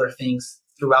companies and other things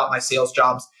throughout my sales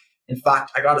jobs. In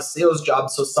fact, I got a sales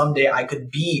job so someday I could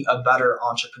be a better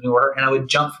entrepreneur, and I would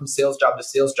jump from sales job to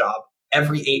sales job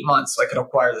every 8 months so I could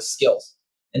acquire the skills.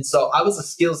 And so I was a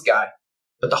skills guy.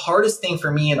 But the hardest thing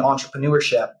for me in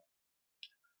entrepreneurship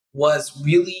was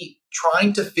really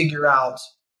trying to figure out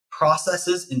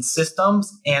processes and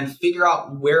systems and figure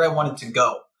out where I wanted to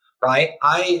go, right?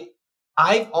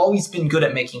 I've always been good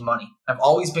at making money. I've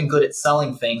always been good at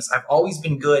selling things. I've always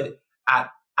been good at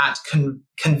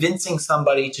convincing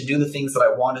somebody to do the things that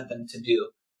I wanted them to do.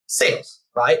 Sales,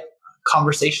 right?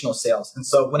 Conversational sales. And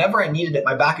so whenever I needed it,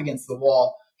 my back against the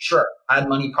wall, sure, I had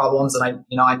money problems, and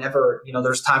I never,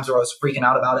 there's times where I was freaking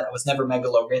out about it. I was never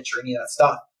megalo rich or any of that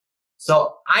stuff.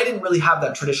 So I didn't really have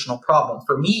that traditional problem.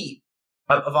 For me,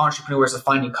 of entrepreneurs, of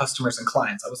finding customers and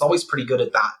clients, I was always pretty good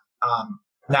at that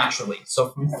naturally.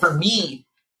 So for me,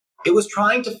 it was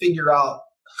trying to figure out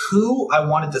who I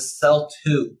wanted to sell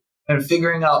to and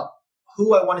figuring out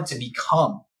who I wanted to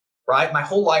become, right? My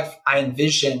whole life, I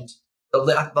envisioned the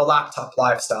laptop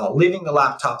lifestyle, living the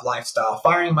laptop lifestyle,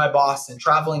 firing my boss and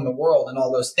traveling the world and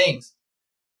all those things.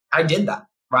 I did that,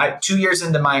 right? 2 years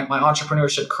into my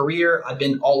entrepreneurship career, I've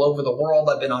been all over the world.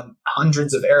 I've been on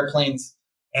hundreds of airplanes,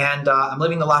 and I'm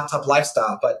living the laptop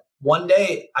lifestyle. But one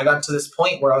day I got to this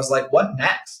point where I was like, what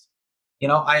next?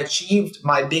 I achieved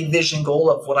my big vision goal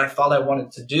of what I thought I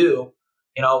wanted to do.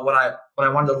 When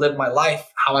I wanted to live my life,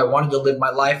 how I wanted to live my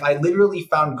life. I literally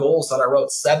found goals that I wrote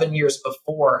 7 years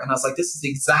before. And I was like, this is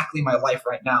exactly my life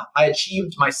right now. I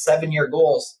achieved my 7-year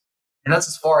goals, and that's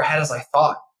as far ahead as I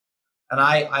thought. And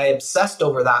I obsessed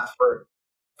over that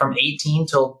from 18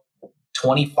 till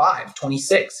 25,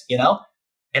 26,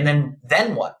 and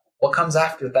then what? What comes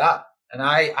after that? And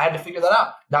I had to figure that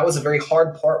out. That was a very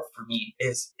hard part for me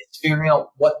is figuring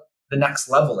out what the next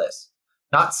level is.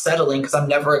 Not settling, because I'm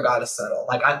never a guy to settle.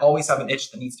 Like, I always have an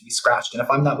itch that needs to be scratched. And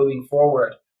if I'm not moving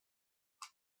forward,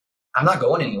 I'm not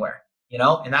going anywhere,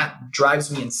 and that drives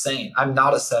me insane. I'm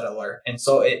not a settler. And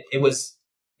so it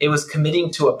was committing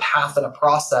to a path and a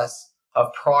process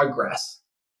of progress,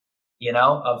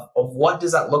 of what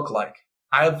does that look like?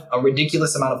 I have a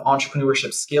ridiculous amount of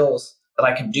entrepreneurship skills that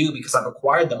I can do because I've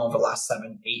acquired them over the last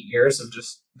 7-8 years of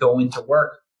just going to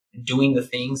work and doing the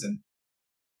things.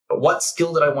 But what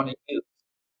skill did I want to do?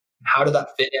 How did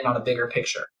that fit in on a bigger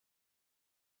picture?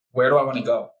 Where do I want to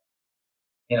go?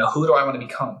 Who do I want to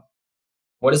become?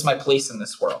 What is my place in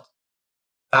this world?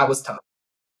 That was tough.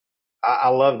 I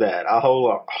love that. I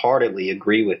wholeheartedly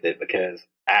agree with it because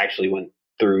I actually went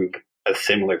through a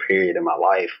similar period in my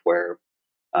life where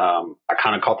I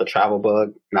kind of caught the travel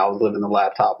bug and I was living the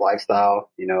laptop lifestyle.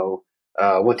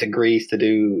 Went to Greece to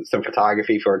do some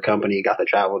photography for a company, got to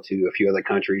travel to a few other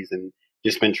countries and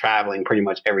just been traveling pretty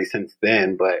much ever since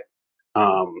then. But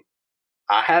um,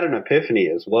 I had an epiphany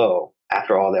as well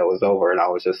after all that was over. And I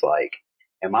was just like,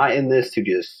 am I in this to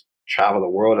just travel the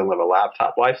world and live a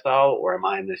laptop lifestyle? Or am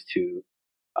I in this to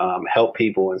help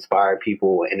people, inspire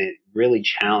people? And it really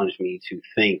challenged me to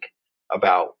think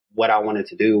about what I wanted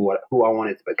to do, who I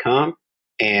wanted to become,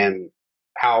 and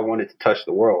how I wanted to touch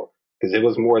the world. Because it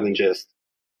was more than just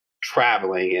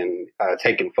traveling and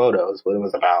taking photos, but it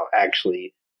was about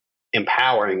actually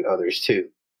empowering others too.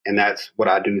 And that's what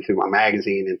I do through my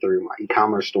magazine and through my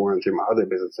e-commerce store and through my other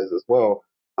businesses as well.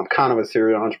 I'm kind of a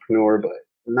serial entrepreneur, but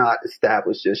not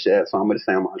established just yet. So I'm going to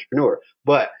say I'm an entrepreneur.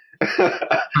 But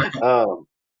um,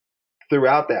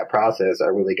 throughout that process, I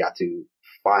really got to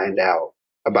find out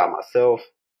about myself,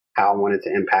 how I wanted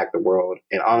to impact the world.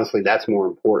 And honestly, that's more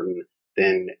important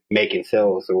than making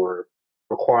sales or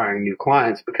acquiring new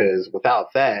clients, because without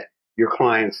that, your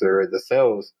clients or the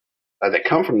sales that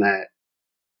come from that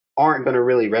aren't going to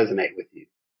really resonate with you.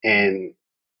 And,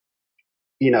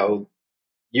 you know,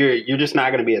 you're just not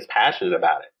going to be as passionate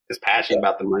about it, as passionate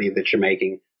about the money that you're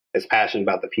making, as passionate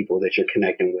about the people that you're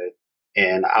connecting with.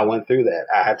 And I went through that.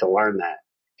 I had to learn that.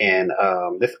 And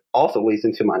this also leads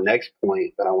into my next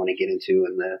point that I want to get into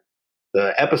in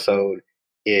the episode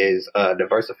is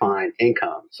diversifying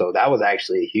income. So that was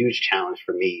actually a huge challenge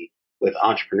for me with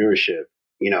entrepreneurship.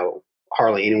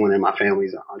 Hardly anyone in my family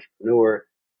is an entrepreneur,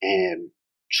 and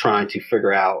trying to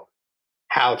figure out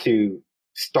how to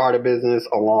start a business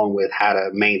along with how to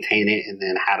maintain it and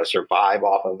then how to survive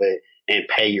off of it and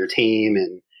pay your team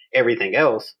and everything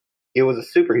else. It was a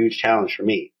super huge challenge for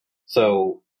me.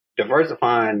 So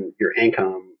diversifying your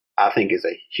income, I think, is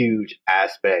a huge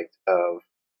aspect of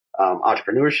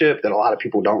entrepreneurship that a lot of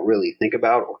people don't really think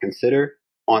about or consider,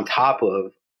 on top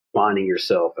of finding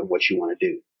yourself and what you want to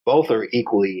do. Both are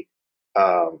equally,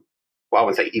 I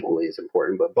wouldn't say equally as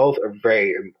important, but both are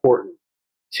very important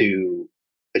to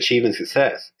achieving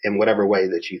success in whatever way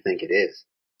that you think it is.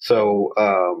 So,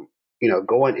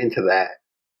 going into that,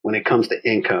 when it comes to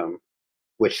income,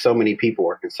 which so many people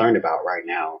are concerned about right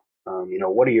now,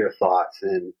 what are your thoughts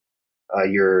and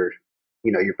your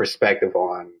perspective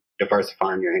on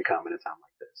diversifying your income in a time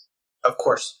like this? Of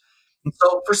course. And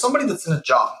so for somebody that's in a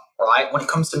job, right, when it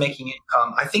comes to making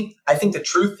income, I think the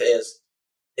truth is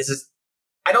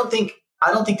I don't think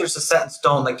there's a set in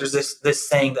stone. Like there's this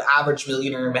saying, the average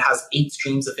millionaire has 8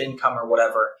 streams of income or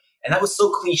whatever. And that was so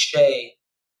cliche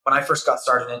when I first got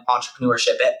started in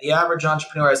entrepreneurship. The average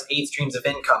entrepreneur has 8 streams of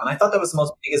income. And I thought that was the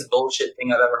most biggest bullshit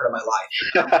thing I've ever heard in my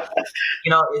life.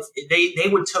 They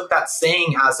would took that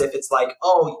saying as if it's like,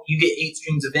 oh, you get 8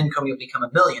 streams of income, you'll become a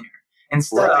millionaire.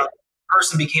 Instead of, the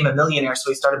person became a millionaire,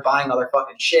 so he started buying other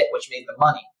fucking shit, which made the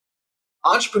money.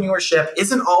 Entrepreneurship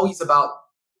isn't always about,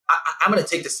 I'm going to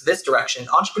take this direction.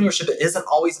 Entrepreneurship isn't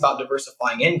always about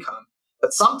diversifying income,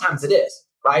 but sometimes it is,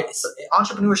 right?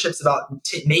 Entrepreneurship is about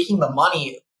making the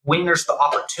money when there's the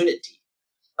opportunity.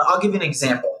 I'll give you an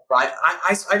example, right?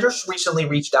 I just recently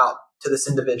reached out to this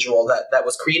individual that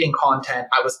was creating content.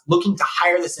 I was looking to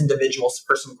hire this individual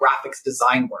for some graphics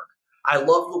design work. I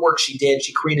love the work she did.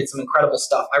 She created some incredible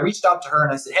stuff. I reached out to her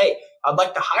and I said, hey, I'd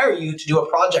like to hire you to do a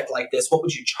project like this. What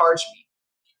would you charge me?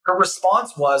 Her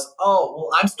response was, oh,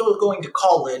 well, I'm still going to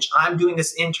college. I'm doing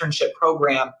this internship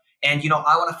program. And,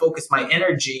 I want to focus my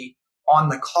energy on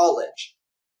the college.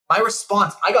 My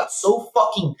response, I got so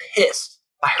fucking pissed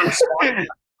by her response.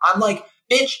 I'm like,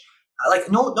 bitch,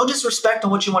 like, no disrespect on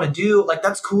what you want to do. Like,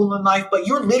 that's cool in life, but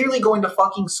you're literally going to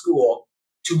fucking school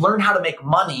to learn how to make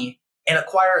money and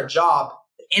acquire a job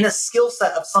in a skill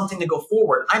set of something to go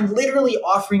forward. I'm literally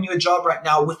offering you a job right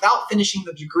now without finishing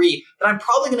the degree that I'm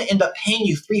probably going to end up paying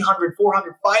you $300,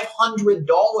 $400,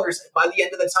 $500 by the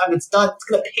end of the time it's done. It's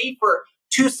going to pay for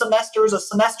 2 semesters, a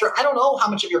semester. I don't know how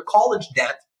much of your college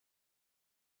debt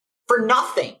for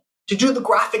nothing, to do the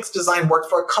graphics design work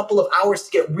for a couple of hours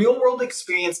to get real world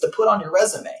experience to put on your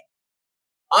resume.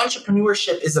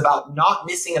 Entrepreneurship is about not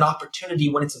missing an opportunity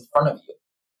when it's in front of you.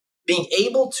 Being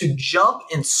able to jump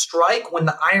and strike when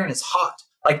the iron is hot.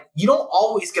 Like, you don't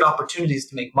always get opportunities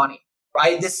to make money,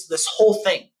 right? This whole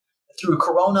thing through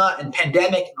Corona and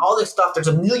pandemic and all this stuff, there's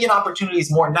a million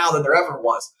opportunities more now than there ever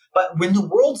was. But when the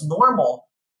world's normal,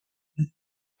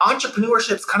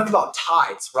 entrepreneurship is kind of about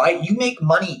tides, right? You make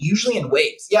money usually in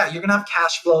waves. Yeah, you're going to have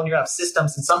cash flow and you're going to have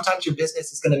systems, and sometimes your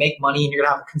business is going to make money and you're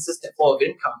going to have a consistent flow of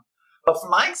income. But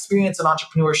from my experience in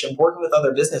entrepreneurship, working with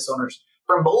other business owners,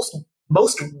 for most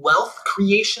wealth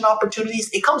creation opportunities,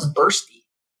 it comes bursty.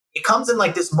 It comes in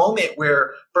like this moment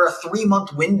where for a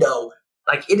 3-month window,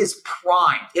 like it is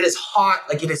primed, it is hot,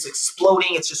 like it is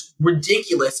exploding, it's just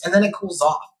ridiculous, and then it cools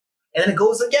off, and then it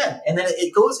goes again, and then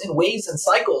it goes in waves and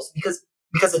cycles because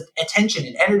attention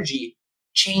and energy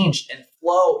change and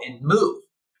flow and move.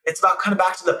 It's about kind of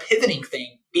back to the pivoting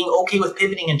thing, being okay with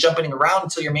pivoting and jumping around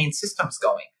until your main system's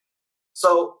going.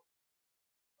 So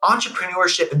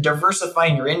entrepreneurship and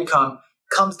diversifying your income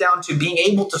comes down to being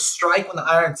able to strike when the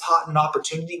iron's hot in an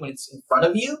opportunity when it's in front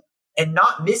of you, and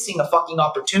not missing a fucking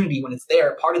opportunity when it's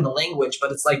there. Pardon the language,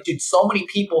 but it's like, dude, so many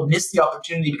people miss the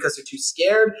opportunity because they're too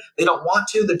scared. They don't want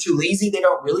to. They're too lazy. They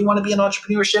don't really want to be in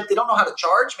entrepreneurship. They don't know how to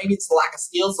charge. Maybe it's the lack of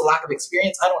skills, the lack of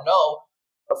experience. I don't know.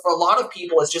 But for a lot of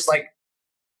people, it's just like,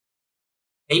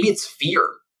 maybe it's fear.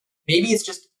 Maybe it's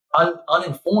just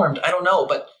uninformed. I don't know.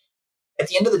 But at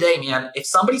the end of the day, man, if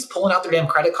somebody's pulling out their damn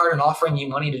credit card and offering you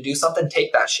money to do something,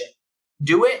 take that shit.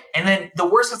 Do it. And then the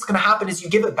worst that's going to happen is you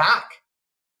give it back.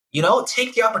 You know,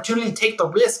 take the opportunity, take the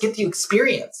risk, get the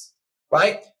experience,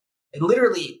 right? And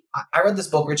literally, I read this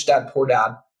book, Rich Dad, Poor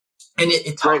Dad, and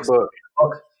it talks Great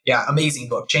book. Yeah, amazing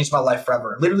book. Changed my life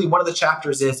forever. Literally, one of the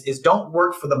chapters is don't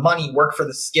work for the money, work for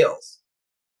the skills.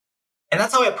 And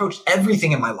that's how I approached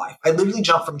everything in my life. I literally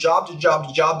jumped from job to job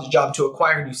to job to job to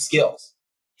acquire new skills,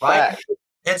 right?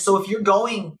 And so if you're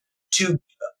going to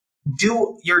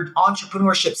do your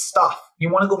entrepreneurship stuff, you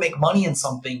want to go make money in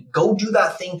something, go do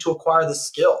that thing to acquire the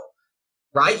skill,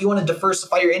 right? You want to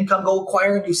diversify your income, go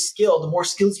acquire a new skill. The more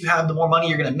skills you have, the more money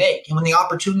you're going to make. And when the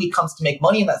opportunity comes to make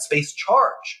money in that space,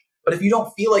 charge. But if you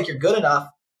don't feel like you're good enough,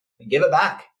 then give it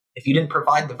back if you didn't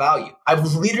provide the value.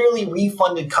 I've literally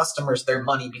refunded customers their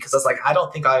money because I was like, I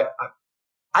don't think I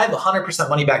have 100%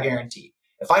 money back guarantee.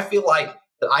 If I feel like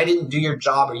that I didn't do your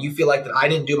job, or you feel like that I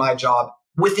didn't do my job,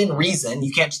 within reason,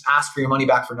 you can't just ask for your money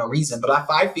back for no reason. But if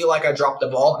I feel like I dropped the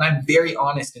ball, and I'm very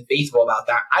honest and faithful about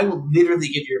that, I will literally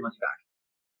give you your money back.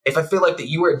 If I feel like that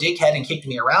you were a dickhead and kicked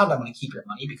me around, I'm going to keep your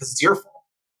money because it's your fault,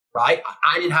 right?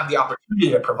 I didn't have the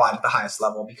opportunity to provide at the highest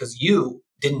level because you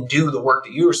didn't do the work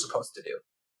that you were supposed to do.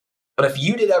 But if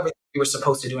you did everything you were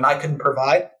supposed to do and I couldn't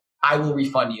provide, I will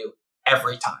refund you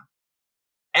every time.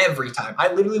 Every time.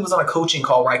 I literally was on a coaching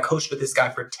call where I coached with this guy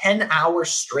for 10 hours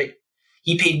straight.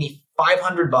 He paid me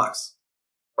 $500,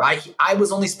 right? I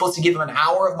was only supposed to give him an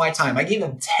hour of my time. I gave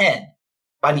him 10.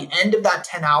 By the end of that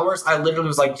 10 hours, I literally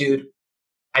was like, dude,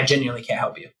 I genuinely can't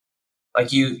help you.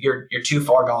 Like you're too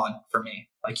far gone for me.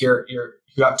 Like you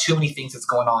got too many things that's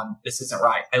going on. This isn't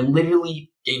right. I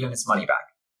literally gave him his money back.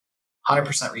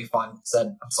 100% refund.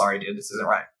 Said, I'm sorry, dude, this isn't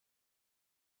right.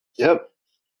 Yep.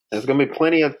 There's going to be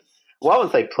plenty of, well, I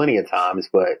wouldn't say plenty of times,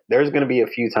 but there's going to be a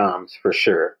few times for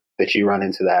sure that you run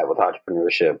into that with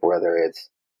entrepreneurship, whether it's,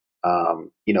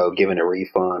 giving a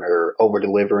refund or over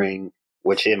delivering,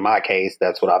 which in my case,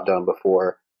 that's what I've done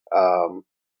before,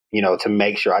 to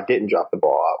make sure I didn't drop the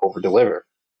ball, I over deliver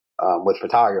with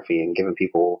photography and giving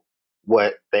people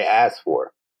what they asked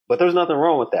for. But there's nothing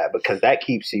wrong with that because that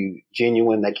keeps you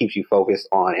genuine. That keeps you focused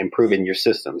on improving your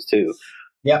systems too.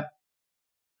 Yeah.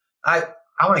 I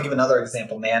want to give another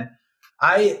example, man.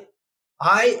 I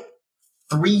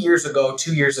 2 years ago,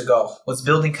 was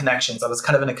building connections. I was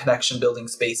kind of in a connection building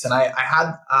space. And I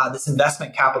had this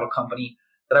investment capital company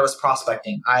that I was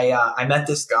prospecting. I met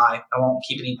this guy. I'll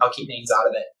keep names out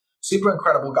of it. Super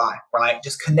incredible guy, right?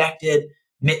 Just connected,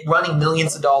 running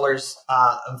millions of dollars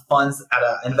of funds at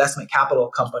an investment capital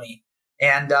company.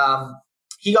 And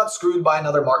he got screwed by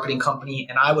another marketing company.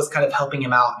 And I was kind of helping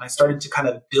him out. And I started to kind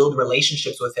of build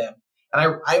relationships with him.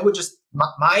 And I would just,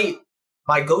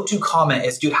 my go-to comment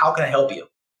is, dude, how can I help you?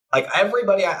 Like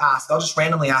everybody I ask, I'll just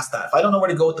randomly ask that. If I don't know where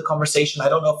to go with the conversation,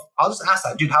 I'll just ask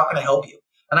that, dude, how can I help you?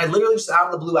 And I literally just out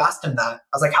of the blue asked him that.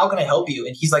 I was like, how can I help you?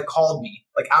 And he's like, called me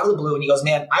like out of the blue. And he goes,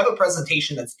 man, I have a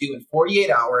presentation that's due in 48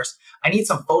 hours. I need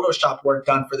some Photoshop work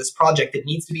done for this project. It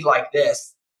needs to be like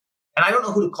this. And I don't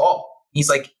know who to call. He's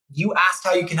like, you asked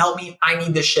how you can help me. I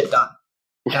need this shit done.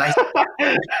 And I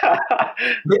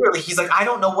literally, he's like, I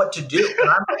don't know what to do. And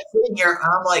I'm like sitting here and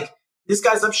I'm like, this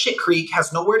guy's up shit creek,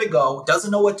 has nowhere to go,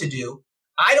 doesn't know what to do.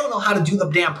 I don't know how to do the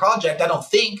damn project, I don't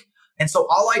think. And so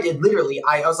all I did, literally,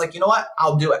 I was like, you know what?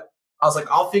 I'll do it. I was like,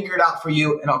 I'll figure it out for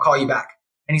you and I'll call you back.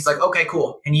 And he's like, okay,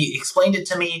 cool. And he explained it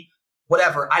to me,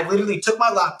 whatever. I literally took my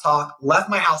laptop, left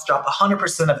my house, dropped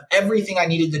 100% of everything I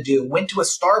needed to do, went to a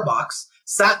Starbucks,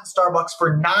 sat in Starbucks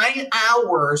for 9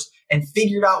 hours and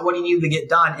figured out what he needed to get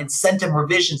done and sent him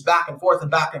revisions back and forth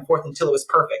until it was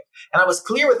perfect. And I was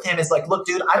clear with him. It's like, look,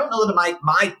 dude, I don't know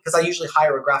that because I usually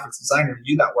hire a graphics designer to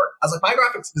do that work. I was like, my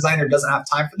graphics designer doesn't have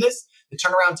time for this. The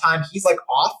turnaround time, he's like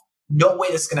off. No way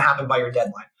this is going to happen by your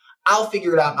deadline. I'll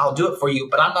figure it out and I'll do it for you,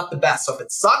 but I'm not the best. So if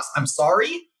it sucks, I'm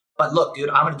sorry. But look, dude,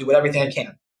 I'm going to do everything I can.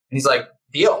 And he's like,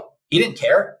 deal. He didn't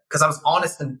care because I was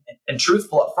honest and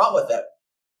truthful up front with it.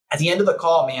 At the end of the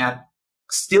call, man,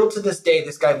 still to this day,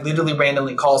 this guy literally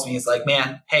randomly calls me. He's like,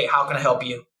 man, hey, how can I help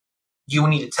you? Do you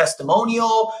need a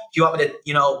testimonial? Do you want me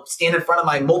to, stand in front of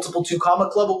my multiple 2 Comma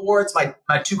Club awards? My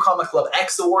 2 Comma Club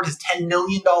X award, his $10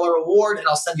 million award, and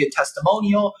I'll send you a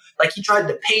testimonial. Like, he tried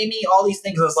to pay me, all these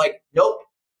things. I was like, nope,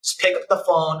 just pick up the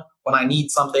phone when I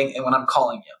need something and when I'm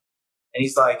calling you. And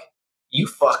he's like, you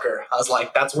fucker. I was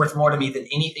like, that's worth more to me than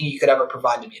anything you could ever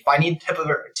provide to me. If I need tip,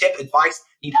 advice,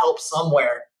 need help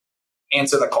somewhere,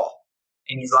 answer the call.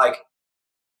 And he's like,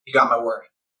 you got my word.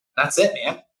 That's it,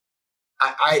 man.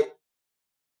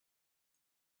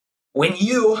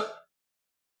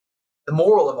 The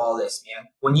moral of all this, man,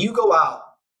 when you go out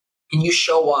and you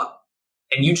show up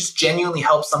and you just genuinely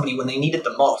help somebody when they need it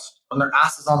the most, when their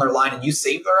ass is on their line and you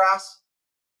save their ass,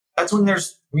 that's when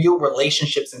there's real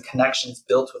relationships and connections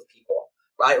built with people,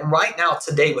 right? And right now,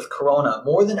 today with Corona,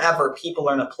 more than ever, people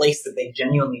are in a place that they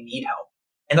genuinely need help.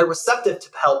 And they're receptive to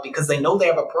help because they know they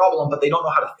have a problem, but they don't know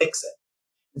how to fix it.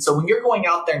 And so when you're going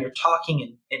out there and you're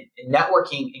talking and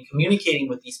networking and communicating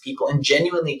with these people and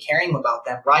genuinely caring about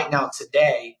them right now,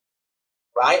 today,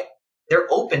 right?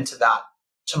 They're open to that.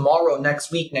 Tomorrow,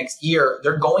 next week, next year,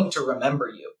 they're going to remember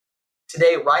you.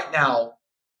 Today, right now,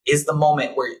 is the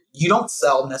moment where you don't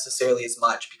sell necessarily as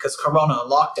much because Corona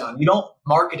and lockdown. You don't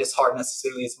market as hard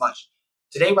necessarily as much.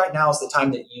 Today, right now, is the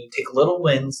time that you take little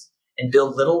wins and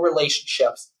build little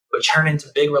relationships, but turn into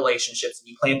big relationships, and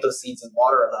you plant those seeds and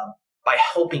water them by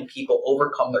helping people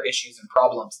overcome their issues and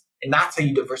problems. And that's how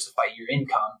you diversify your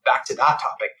income. Back to that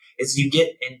topic, is you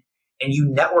get in and you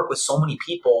network with so many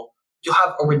people, you'll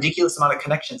have a ridiculous amount of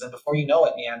connections. And before you know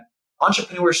it, man,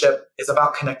 entrepreneurship is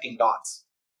about connecting dots.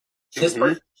 This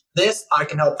person, this, I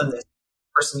can help them. This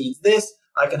person needs this,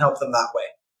 I can help them that way.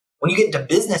 When you get into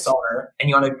business owner and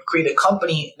you want to create a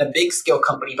company, a big scale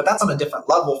company, but that's on a different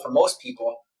level for most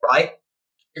people, right?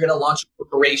 You're going to launch a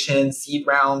corporation, seed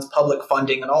rounds, public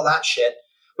funding, and all that shit,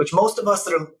 which most of us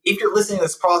if you're listening to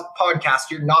this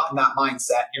podcast, you're not in that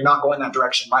mindset. You're not going that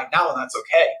direction right now, and that's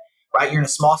okay, right? You're in a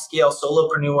small scale,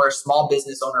 solopreneur, small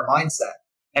business owner mindset.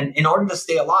 And in order to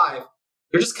stay alive,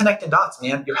 you're just connecting dots,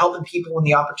 man. You're helping people when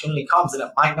the opportunity comes, and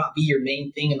it might not be your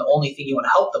main thing and the only thing you want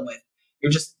to help them with.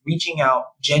 You're just reaching out,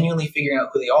 genuinely figuring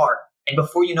out who they are. And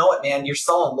before you know it, man, you're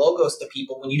selling logos to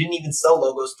people when you didn't even sell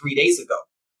logos 3 days ago.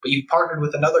 But you partnered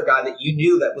with another guy that you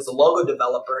knew that was a logo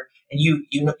developer, and you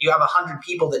have 100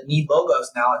 people that need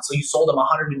logos now, and so you sold them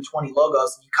 120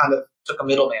 logos, and you kind of took a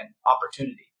middleman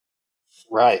opportunity.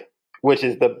 Right, which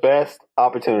is the best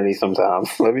opportunity sometimes,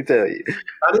 let me tell you.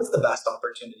 That is the best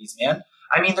opportunities, man.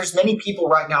 I mean, there's many people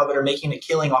right now that are making a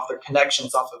killing off their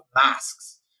connections off of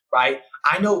masks, right?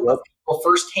 I know people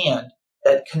firsthand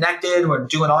that connected or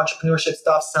doing entrepreneurship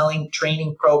stuff, selling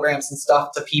training programs and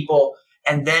stuff to people.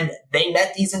 And then they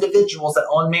met these individuals that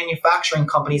own manufacturing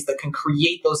companies that can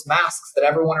create those masks that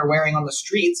everyone are wearing on the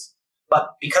streets.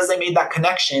 But because they made that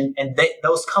connection and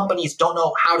those companies don't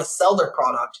know how to sell their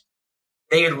product,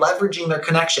 they are leveraging their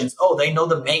connections. Oh, they know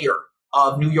the mayor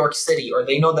of New York City, or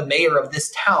they know the mayor of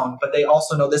this town, but they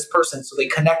also know this person. So they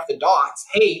connect the dots.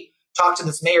 Hey, talk to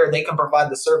this mayor. They can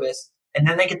provide the service. And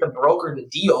then they get to broker the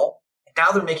deal. And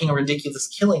now they're making a ridiculous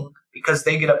killing because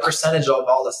they get a percentage of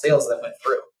all the sales that went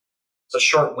through. It's a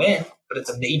short win, but it's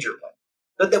a major win.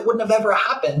 But that wouldn't have ever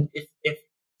happened if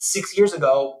 6 years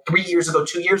ago, 3 years ago,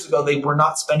 2 years ago, they were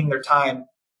not spending their time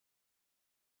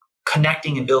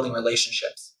connecting and building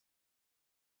relationships.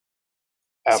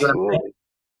 Absolutely. See what I'm saying?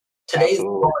 Today's the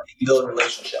moment that you build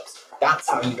relationships. That's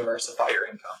how you diversify your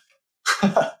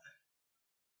income.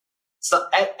 So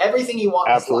everything you want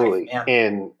in this life, man,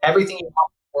 and everything you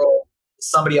want in the world,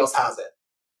 somebody else has it.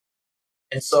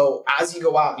 And so as you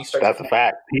go out and you start... That's a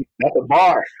fact. That's a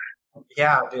bar.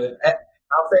 Yeah, dude.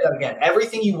 I'll say that again.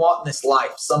 Everything you want in this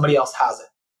life, somebody else has it.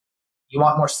 You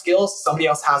want more skills? Somebody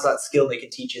else has that skill. They can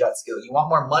teach you that skill. You want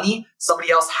more money? Somebody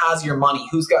else has your money.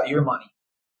 Who's got your money?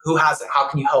 Who has it? How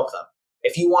can you help them?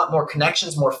 If you want more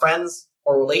connections, more friends,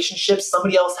 or relationships,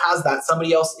 somebody else has that.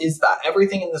 Somebody else is that.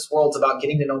 Everything in this world is about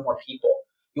getting to know more people.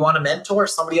 You want a mentor?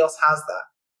 Somebody else has that.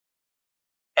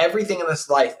 Everything in this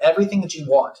life, everything that you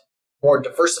want, more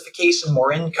diversification,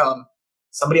 more income,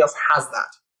 somebody else has that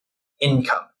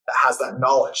income, that has that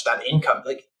knowledge, that income.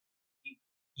 Like,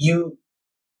 you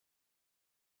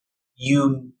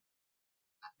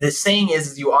the saying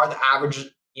is you are the average,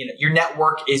 your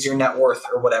network is your net worth,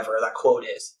 or whatever that quote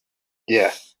is.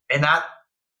 Yeah. And that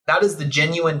is the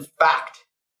genuine fact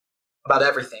about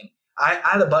everything. I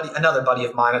had another buddy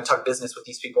of mine. I talk business with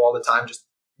these people all the time, just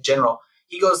in general.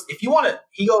 He goes, if you wanted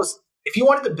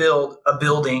to build a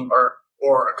building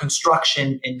or a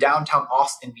construction in downtown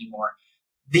Austin anymore,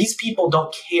 these people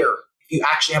don't care if you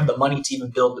actually have the money to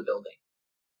even build the building,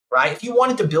 right? If you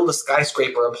wanted to build a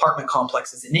skyscraper, apartment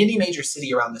complexes in any major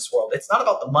city around this world, it's not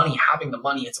about the money, having the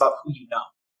money. It's about who you know.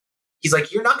 He's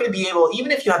like, you're not going to be able,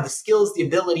 even if you have the skills, the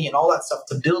ability, and all that stuff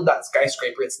to build that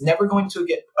skyscraper, it's never going to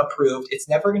get approved. It's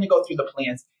never going to go through the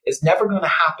plans. It's never going to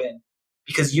happen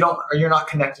because you're not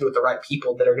connected with the right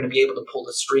people that are going to be able to pull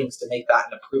the strings to make that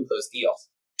and approve those deals.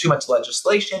 Too much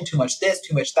legislation, too much this,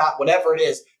 too much that, whatever it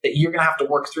is that you're going to have to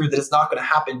work through, that is not going to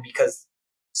happen because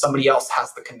somebody else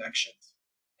has the connections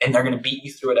and they're going to beat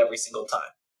you through it every single time.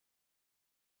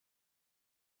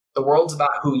 The world's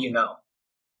about who you know.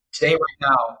 Today, right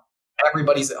now,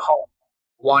 everybody's at home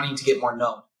wanting to get more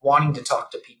known, wanting to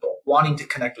talk to people, wanting to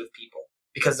connect with people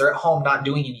because they're at home not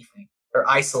doing anything. They're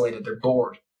isolated. They're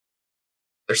bored.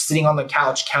 They're sitting on the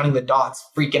couch, counting the dots,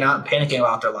 freaking out and panicking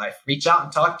about their life. Reach out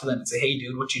and talk to them and say, hey,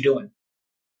 dude, what you doing?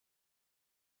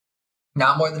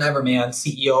 Now more than ever, man,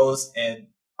 CEOs and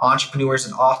entrepreneurs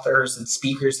and authors and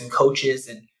speakers and coaches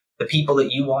and the people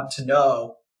that you want to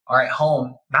know are at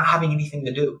home not having anything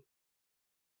to do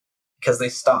because they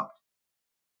stopped.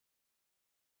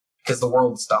 Because the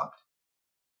world stopped.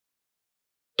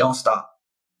 Don't stop.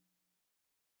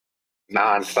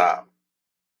 Non-stop.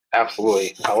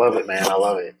 Absolutely. I love it, man. I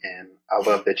love it. And I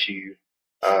love that you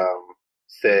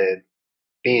said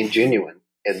being genuine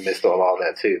in the midst of all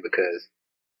that too, because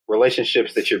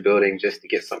relationships that you're building just to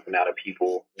get something out of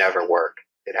people never work.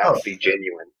 It has to be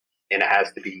genuine and it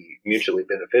has to be mutually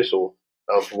beneficial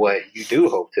of what you do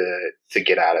hope to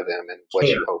get out of them and what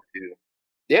you hope to.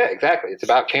 Yeah, exactly. It's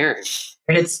about caring.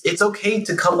 And it's okay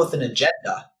to come with an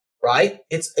agenda, right?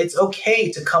 It's okay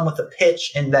to come with a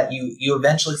pitch and that you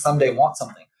eventually someday want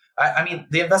something. I mean,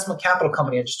 the investment capital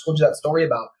company I just told you that story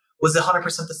about was 100%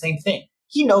 the same thing.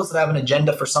 He knows that I have an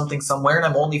agenda for something somewhere and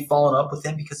I'm only following up with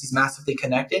him because he's massively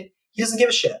connected. He doesn't give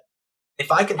a shit.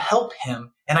 If I can help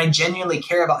him and I genuinely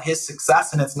care about his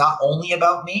success and it's not only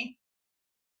about me,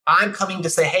 I'm coming to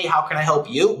say, hey, how can I help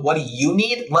you? What do you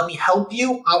need? Let me help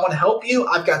you. I want to help you.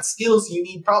 I've got skills.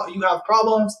 You have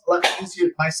problems. Let me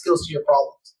use my skills to your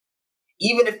problems.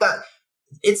 Even if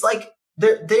it's like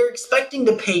they're expecting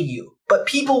to pay you, but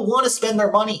people want to spend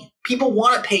their money. People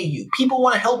want to pay you. People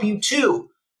want to help you too,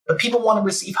 but people want to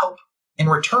receive help in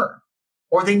return,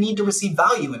 or they need to receive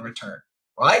value in return,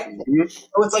 right? Mm-hmm.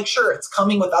 So it's like, sure, it's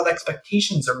coming without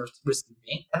expectations of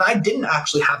receiving, and I didn't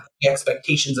actually have any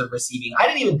expectations of receiving. I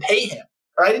didn't even pay him,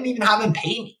 or I didn't even have him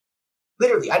pay me.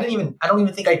 Literally, I don't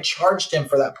even think I charged him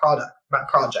for that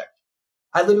project.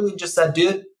 I literally just said,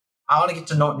 dude, I want to get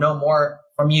to know more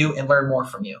from you and learn more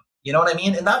from you. You know what I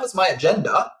mean? And that was my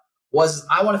agenda, was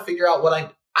I want to figure out what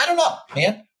I don't know,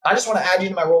 man. I just want to add you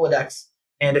to my Rolodex.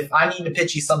 And if I need to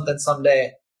pitch you something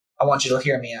someday, I want you to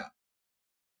hear me out.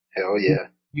 Hell yeah.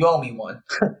 You owe me one.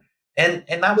 and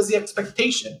that was the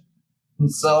expectation.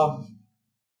 And so.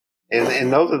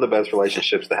 And those are the best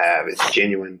relationships to have. It's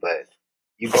genuine, but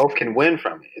you both can win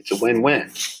from it. It's a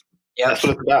win-win. Yeah. That's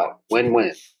what it's about.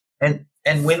 Win-win.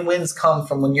 And win-wins come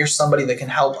from when you're somebody that can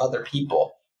help other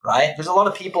people, right? There's a lot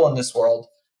of people in this world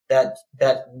that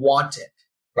want it,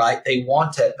 right? They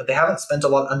want it, but they haven't spent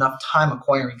enough time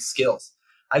acquiring skills.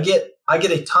 I get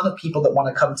a ton of people that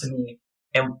want to come to me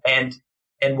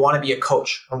and want to be a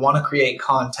coach or want to create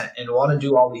content and want to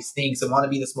do all these things and want to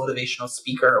be this motivational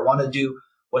speaker or want to do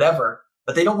whatever,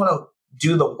 but they don't want to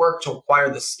do the work to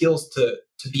acquire the skills to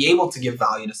be able to give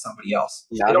value to somebody else.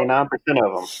 99%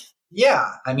 of them.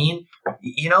 Yeah. I mean,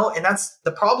 and that's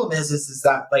the problem is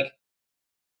that like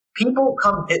people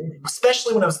come,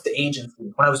 especially when I was at the agency,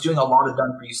 when I was doing a lot of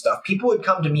done for you stuff, people would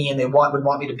come to me and they would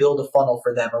want me to build a funnel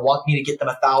for them or want me to get them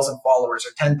 1,000 followers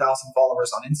or 10,000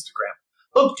 followers on Instagram.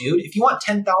 Look, dude, if you want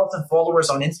 10,000 followers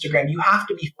on Instagram, you have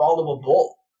to be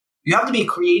followable. You have to be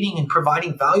creating and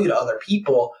providing value to other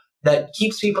people that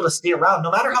keeps people to stay around.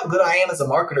 No matter how good I am as a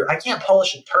marketer, I can't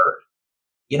polish a turd.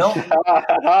 No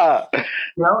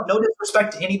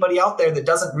disrespect to anybody out there that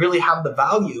doesn't really have the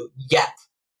value yet.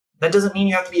 That doesn't mean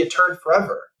you have to be a turd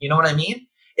forever. You know what I mean?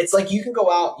 It's like you can go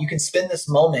out, you can spend this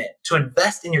moment to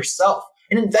invest in yourself.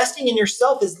 And investing in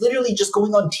yourself is literally just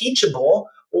going on Teachable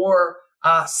or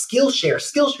Skillshare.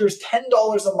 Skillshare is $10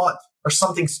 a month. or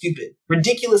something stupid,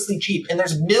 ridiculously cheap. And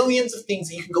there's millions of things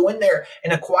that you can go in there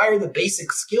and acquire the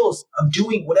basic skills of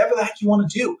doing whatever the heck you want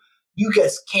to do. You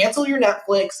guys cancel your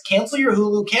Netflix, cancel your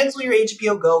Hulu, cancel your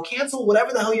HBO Go, cancel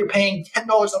whatever the hell you're paying $10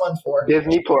 a month for.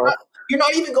 Disney Plus. You're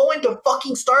not even going to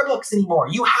fucking Starbucks anymore.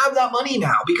 You have that money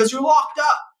now because you're locked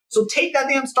up. So take that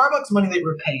damn Starbucks money that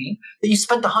you're paying, that you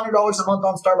spent $100 a month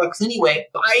on Starbucks anyway,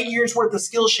 buy a year's worth of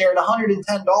Skillshare at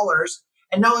 $110,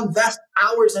 and now invest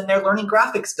hours in there learning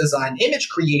graphics design, image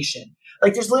creation.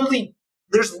 Like there's literally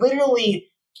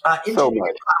So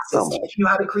much. classes teaching you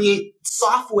how to create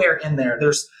software in there.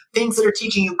 There's things that are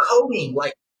teaching you coding.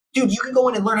 Like, dude, you can go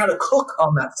in and learn how to cook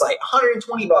on that site.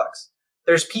 $120.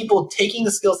 There's people taking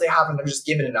the skills they have and they're just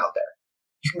giving it out there.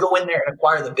 You can go in there and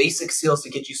acquire the basic skills to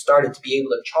get you started to be able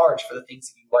to charge for the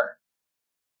things that you learn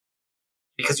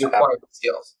because you acquired the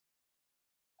skills.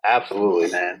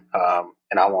 Absolutely, man.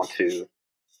 And I want to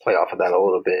play off of that a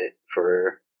little bit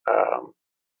for,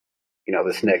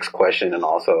 this next question and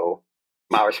also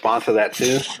my response to that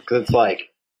too. Because it's like,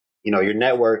 your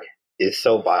network is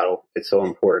so vital. It's so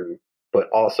important. But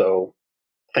also,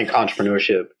 I think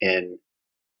entrepreneurship and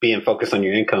being focused on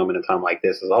your income in a time like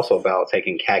this is also about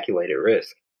taking calculated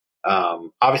risk.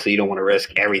 Obviously, you don't want to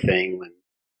risk everything when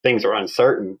things are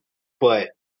uncertain, but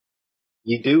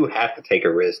you do have to take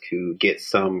a risk to get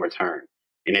some return.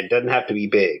 And it doesn't have to be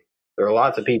big. There are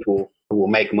lots of people who will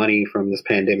make money from this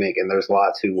pandemic, and there's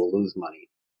lots who will lose money.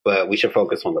 But we should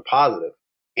focus on the positive.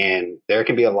 And there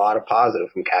can be a lot of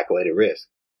positive from calculated risk,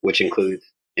 which includes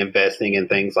investing in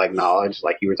things like knowledge,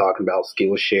 like you were talking about,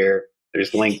 Skillshare.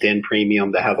 There's LinkedIn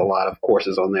Premium that has a lot of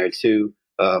courses on there too.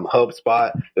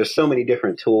 HubSpot. There's so many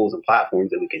different tools and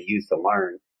platforms that we can use to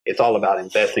learn. It's all about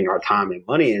investing our time and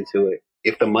money into it.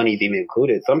 If the money's even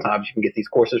included, sometimes you can get these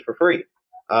courses for free.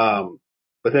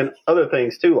 But then other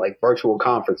things too, like virtual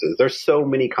conferences. There's so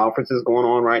many conferences going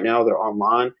on right now. They're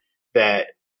online that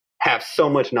have so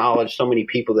much knowledge, so many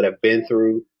people that have been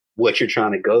through what you're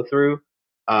trying to go through.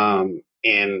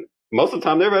 And most of the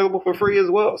time they're available for free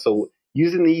as well. So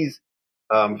using these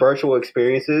virtual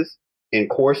experiences and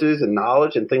courses and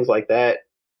knowledge and things like that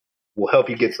will help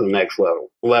you get to the next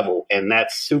level. And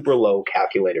that's super low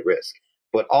calculated risk.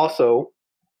 But also,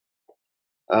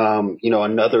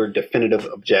 another definitive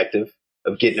objective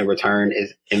of getting a return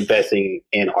is investing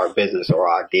in our business or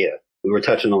our idea. We were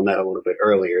touching on that a little bit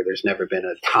earlier. There's never been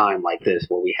a time like this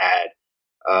where we had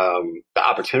the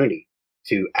opportunity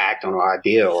to act on our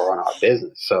idea or on our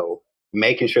business. So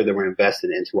making sure that we're invested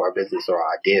into our business or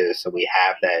our ideas so we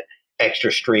have that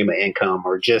extra stream of income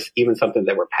or just even something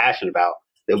that we're passionate about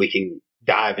that we can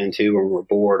dive into when we're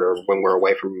bored or when we're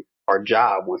away from our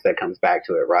job once that comes back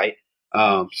to it, right?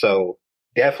 So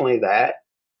definitely that.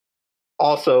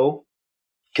 Also,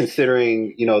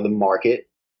 considering, the market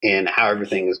and how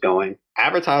everything is going,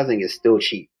 advertising is still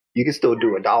cheap. You can still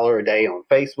do $1 a day on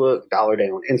Facebook, $1 a day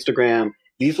on Instagram.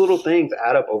 These little things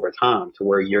add up over time to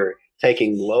where you're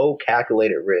taking low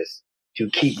calculated risks to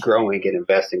keep growing and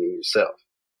investing in yourself,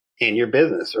 in your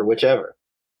business or whichever.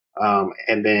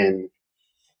 And then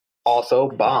also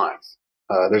bonds.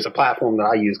 There's a platform that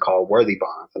I use called Worthy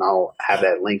Bonds, and I'll have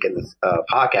that link in this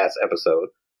podcast episode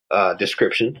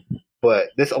description. But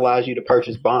this allows you to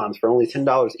purchase bonds for only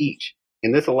 $10 each.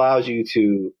 And this allows you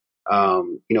to,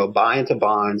 buy into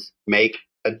bonds, make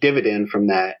a dividend from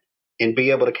that, and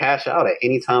be able to cash out at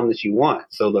any time that you want.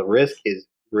 So the risk is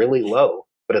really low,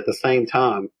 but at the same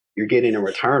time, you're getting a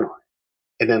return on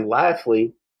it. And then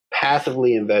lastly,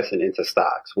 passively investing into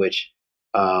stocks, which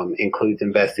includes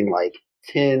investing like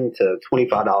 $10 to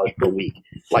 $25 per week.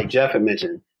 Like Jeff had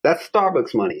mentioned, that's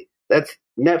Starbucks money. That's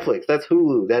Netflix. That's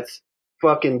Hulu. That's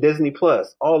fucking Disney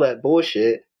Plus. All that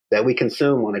bullshit that we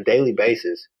consume on a daily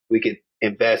basis, we could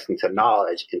invest into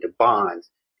knowledge, into bonds,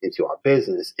 into our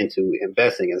business, into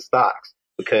investing in stocks,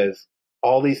 because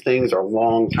all these things are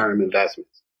long-term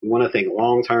investments. We want to think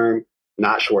long-term,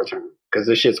 not short-term, because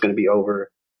this shit's going to be over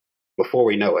before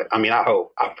we know it. I mean, I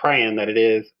hope. I'm praying that it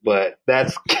is, but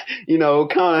that's,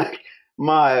 kind of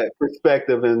my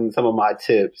perspective and some of my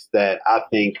tips that I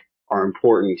think are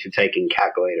important to taking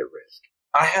calculated risk.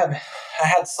 I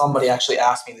had somebody actually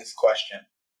ask me this question.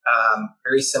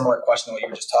 Very similar question to what you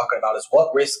were just talking about is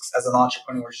what risks as an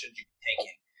entrepreneur should you be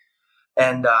taking?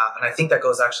 And I think that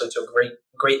goes actually to a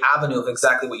great avenue of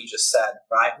exactly what you just said,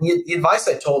 right? The advice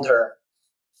I told her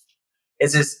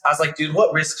is I was like, dude,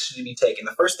 what risks should you be taking?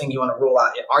 The first thing you want to rule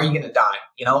out, are you going to die?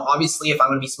 Obviously, if I'm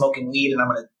going to be smoking weed and I'm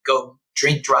going to go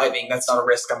drink driving, that's not a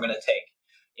risk I'm going to take.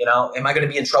 Am I going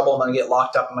to be in trouble? Am I going to get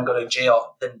locked up? Am I going to go to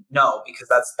jail? Then no, because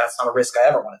that's not a risk I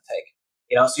ever want to take.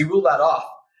 So you rule that off.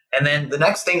 And then the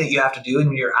next thing that you have to do,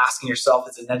 and you're asking yourself,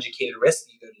 it's an educated risk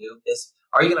that you go do, is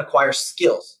Are you going to acquire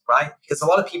skills, right? Because a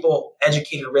lot of people,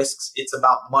 educated risks, it's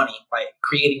about money, right?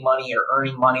 Creating money or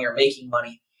earning money or making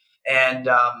money. And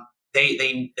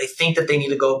they think that they need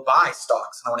to go buy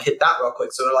stocks. And I want to hit that real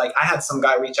quick. So they're like, I had some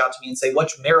guy reach out to me and say,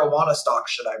 which marijuana stock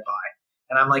should I buy?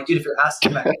 And I'm like, dude, if you're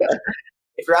asking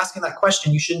that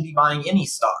question, you shouldn't be buying any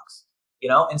stocks,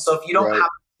 And so if you don't have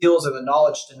the skills or the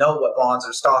knowledge to know what bonds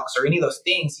or stocks or any of those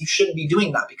things, you shouldn't be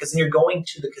doing that, because then you're going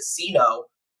to the casino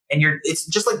and it's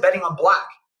just like betting on black,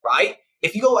 right?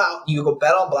 If you go out, you go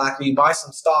bet on black, or you buy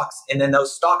some stocks and then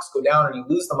those stocks go down, or you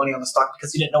lose the money on the stock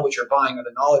because you didn't know what you're buying, or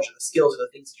the knowledge or the skills or the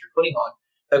things that you're putting on,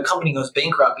 the company goes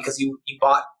bankrupt because you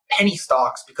bought penny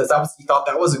stocks because obviously you thought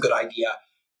that was a good idea,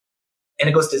 and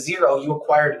it goes to zero. You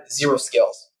acquired zero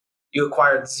skills. You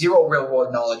acquired zero real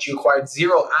world knowledge. You acquired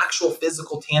zero actual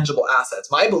physical, tangible assets.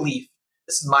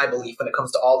 This is my belief when it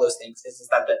comes to all those things, is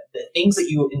that the things that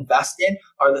you invest in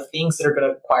are the things that are going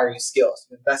to acquire you skills.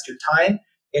 You invest your time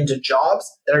into jobs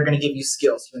that are going to give you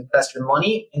skills. You invest your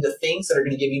money into things that are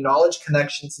going to give you knowledge,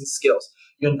 connections, and skills.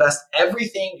 You invest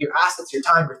everything, your assets, your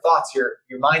time, your thoughts, your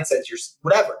mindsets, your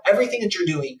whatever, everything that you're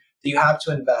doing that you have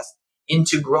to invest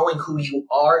into growing who you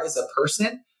are as a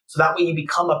person. So that way you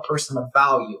become a person of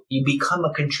value. You become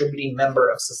a contributing member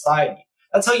of society.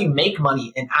 That's how you make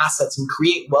money and assets and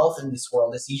create wealth in this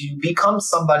world, is you become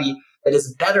somebody that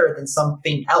is better than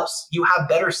something else. You have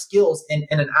better skills in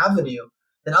an avenue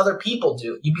than other people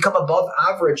do. You become above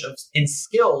average in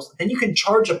skills, then you can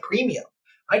charge a premium.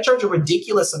 I charge a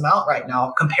ridiculous amount right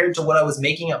now compared to what I was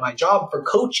making at my job for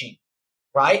coaching,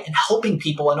 right? And helping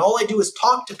people. And all I do is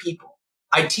talk to people.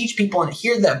 I teach people and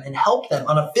hear them and help them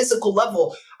on a physical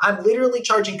level. I'm literally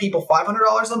charging people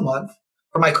 $500 a month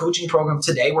for my coaching program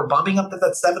today. We're bumping up to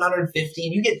that $750,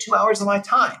 and you get 2 hours of my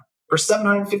time for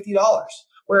 $750.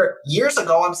 Where years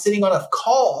ago, I'm sitting on a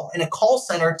call in a call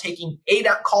center taking 8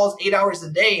 calls, 8 hours a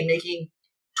day, and making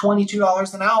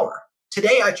 $22 an hour.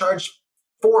 Today, I charge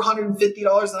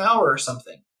 $450 an hour or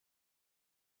something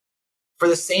for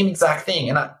the same exact thing.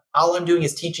 And all I'm doing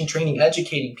is teaching, training,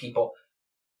 educating people,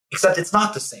 except it's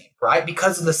not the same, right?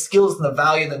 Because of the skills and the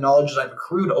value and the knowledge that I've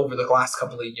accrued over the last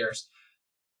couple of years.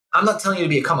 I'm not telling you to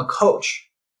become a coach,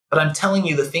 but I'm telling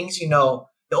you the things you know.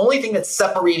 The only thing that's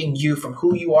separating you from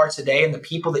who you are today and the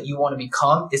people that you want to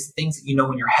become is the things that you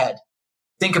know in your head.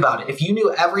 Think about it. If you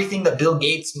knew everything that Bill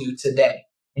Gates knew today,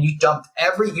 and you dumped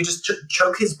you just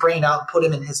choke his brain out and put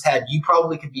him in his head, you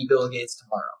probably could be Bill Gates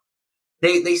tomorrow.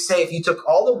 They say if you took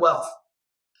all the wealth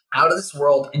out of this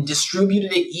world and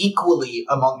distributed it equally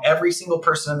among every single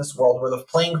person in this world, where the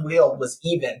playing field was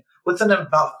even, within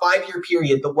about a 5-year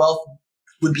period, the wealth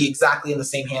would be exactly in the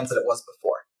same hands that it was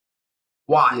before.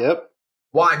 Why? Yep.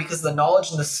 Why? Because of the knowledge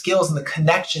and the skills and the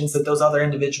connections that those other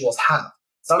individuals have.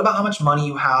 It's not about how much money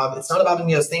you have. It's not about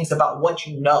any of those things. It's about what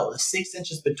you know, the 6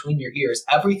 inches between your ears.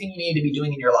 Everything you need to be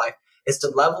doing in your life is to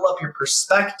level up your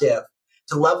perspective,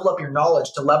 to level up your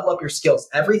knowledge, to level up your skills.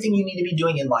 Everything you need to be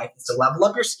doing in life is to level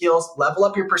up your skills, level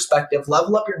up your perspective,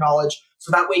 level up your knowledge,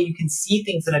 so that way you can see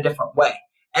things in a different way.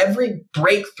 Every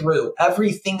breakthrough,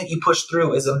 everything that you push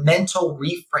through is a mental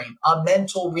reframe,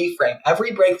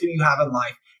 Every breakthrough you have in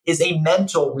life is a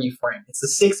mental reframe. It's the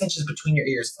 6 inches between your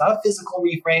ears. It's not a physical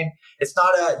reframe. It's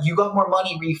not a you got more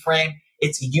money reframe.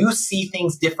 It's you see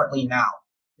things differently now.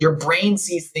 Your brain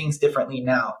sees things differently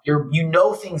now. You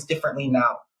know things differently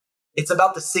now. It's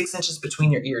about the 6 inches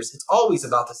between your ears. It's always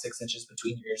about the 6 inches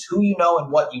between your ears. Who you know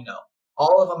and what you know.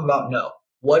 All of them about know.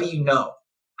 What do you know?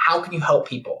 How can you help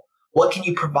people? What can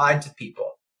you provide to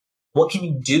people? What can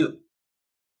you do?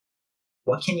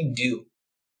 What can you do?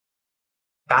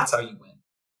 That's how you win.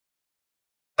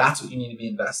 That's what you need to be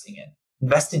investing in.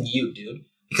 Invest in you, dude.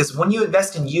 Because when you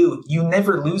invest in you, you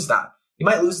never lose that. You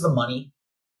might lose the money.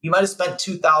 You might have spent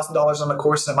 $2,000 on a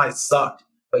course and it might have sucked.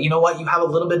 But you know what? You have a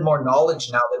little bit more knowledge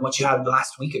now than what you had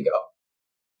last week ago.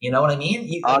 You know what I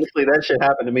mean? Honestly, that shit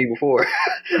happened to me before.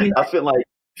 I spent like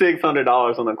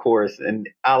 $600 on a course and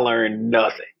I learned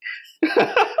nothing.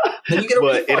 Then you get a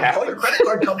refund. Call your credit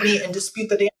card company and dispute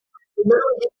the damn.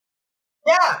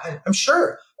 Yeah, I'm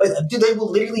sure. But dude, they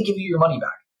will literally give you your money back.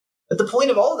 But the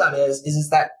point of all of that is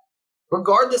that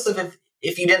regardless of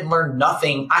if you didn't learn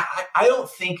nothing, I don't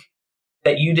think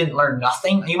that you didn't learn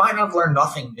nothing. You might not have learned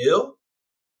nothing new,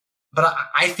 but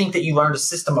I think that you learned a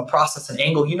system, a process, an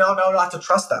angle. You now know not to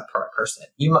trust that person.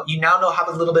 You now know have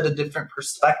a little bit of different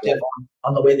perspective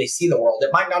on the way they see the world. It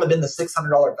might not have been the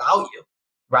 $600 value,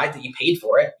 right, that you paid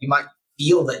for it. You might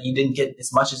feel that you didn't get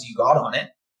as much as you got on it,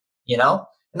 you know?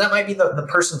 And that might be the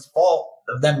person's fault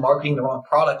of them marketing the wrong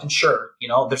product. And sure, you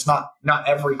know, there's not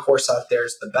every course out there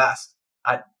is the best.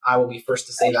 I will be first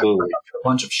to say Absolutely. That a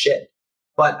bunch of shit.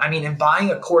 But I mean, in buying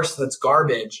a course that's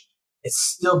garbage it's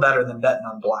still better than betting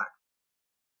on black.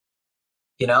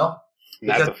 You know?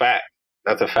 That's a fact.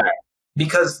 That's a fact.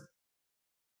 Because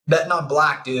betting on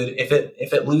black, dude, if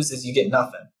it loses, you get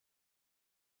nothing.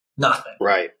 Nothing.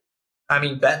 Right. I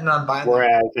mean, betting on buying.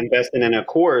 Whereas investing in a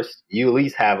course, you at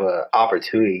least have an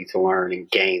opportunity to learn and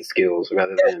gain skills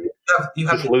rather than you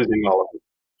have just losing all of it.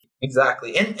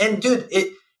 Exactly. And dude,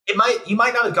 you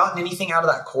might not have gotten anything out of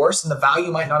that course, and the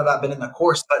value might not have been in the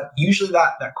course, but usually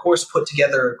that course put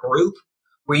together a group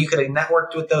where you could have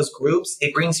networked with those groups.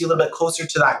 It brings you a little bit closer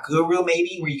to that guru,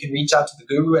 maybe, where you can reach out to the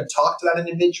guru and talk to that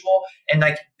individual and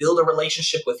like build a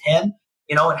relationship with him,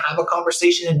 you know, and have a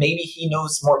conversation. And maybe he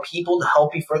knows more people to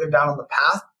help you further down on the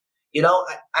path. You know,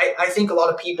 I think a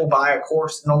lot of people buy a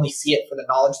course and only see it for the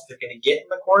knowledge that they're going to get in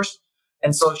the course.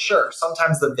 And so, sure,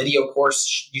 sometimes the video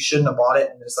course, you shouldn't have bought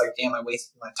it. And it's like, damn, I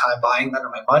wasted my time buying that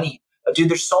or my money. But dude,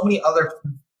 there's so many other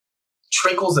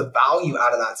trickles of value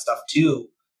out of that stuff too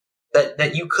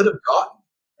that you could have gotten,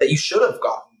 that you should have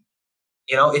gotten,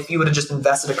 you know, if you would have just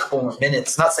invested a couple more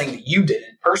minutes. Not saying that you did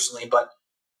it personally, but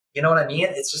you know what I mean?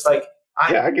 It's just like,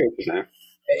 I get what you're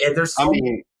saying. There's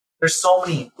so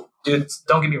many, dude,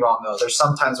 don't get me wrong though. There's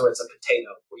sometimes where it's a potato,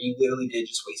 where you literally did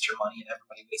just waste your money, and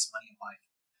everybody wastes money in life.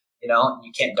 You know, and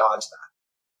you can't dodge that.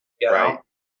 You know? Right.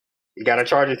 You got to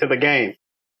charge it to the game.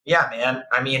 Yeah, man.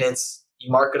 I mean,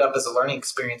 you mark it up as a learning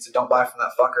experience and don't buy from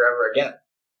that fucker ever again.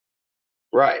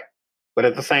 Right. But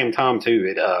at the same time,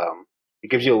 too,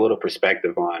 it gives you a little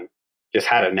perspective on just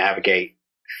how to navigate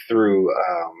through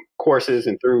courses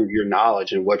and through your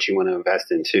knowledge and what you want to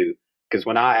invest into. Because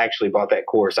when I actually bought that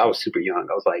course, I was super young.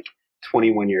 I was like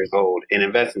 21 years old, and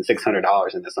investing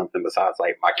 $600 into something besides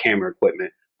like my camera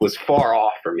equipment was far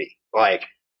off for me. Like,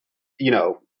 you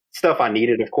know, stuff I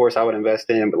needed, of course, I would invest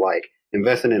in, but like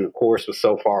investing in the course was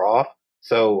so far off.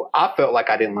 So I felt like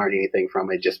I didn't learn anything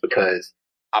from it just because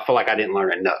I felt like I didn't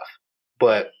learn enough.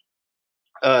 But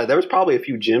there was probably a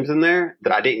few gems in there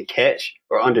that I didn't catch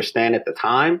or understand at the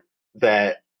time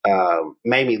that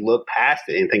made me look past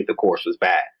it and think the course was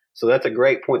bad. So that's a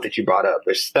great point that you brought up.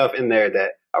 There's stuff in there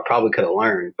that I probably could have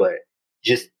learned, but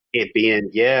just it being,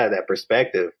 that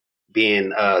perspective,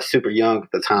 being super young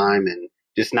at the time and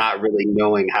just not really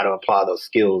knowing how to apply those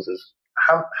skills is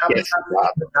how many times have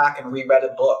you went back and reread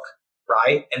a book,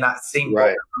 right? And that same book,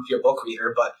 if you're a book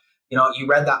reader, but you know, you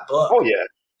read that book. Oh yeah.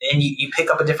 And you pick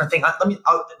up a different thing.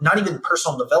 Not even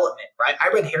personal development, right? I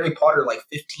read Harry Potter like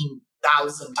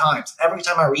 15,000 times. Every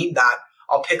time I read that,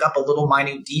 I'll pick up a little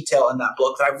minute detail in that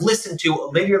book that I've listened to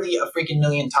literally a freaking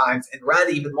million times and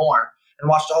read even more and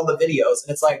watched all the videos.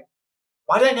 And it's like,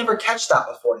 why did I never catch that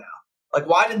before now? Like,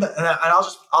 why did and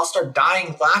I'll start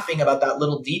dying laughing about that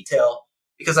little detail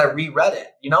because I reread it,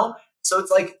 you know? So it's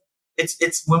like,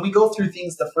 it's when we go through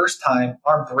things the first time,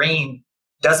 our brain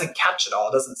doesn't catch it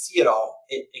all, doesn't see it all.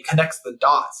 It connects the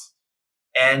dots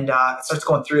and it starts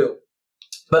going through.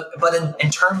 But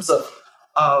in terms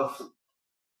of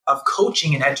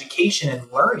coaching and education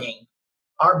and learning,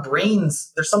 our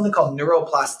brains, there's something called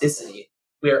neuroplasticity,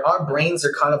 where our brains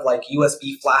are kind of like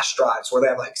USB flash drives where they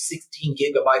have like 16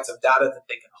 gigabytes of data that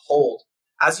they can hold.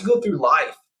 As you go through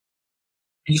life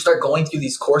and you start going through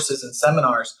these courses and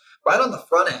seminars, right on the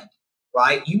front end,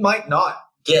 right, you might not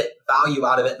get value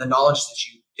out of it and the knowledge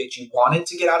that you wanted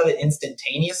to get out of it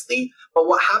instantaneously. But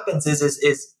what happens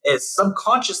is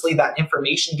subconsciously that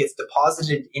information gets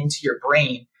deposited into your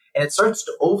brain and it starts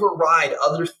to override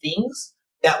other things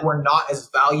that were not as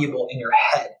valuable in your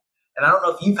head. And I don't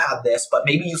know if you've had this, but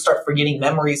maybe you start forgetting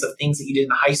memories of things that you did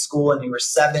in high school and you were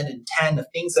 7 and 10, of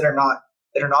things that are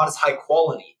not as high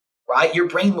quality, right? Your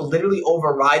brain will literally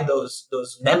override those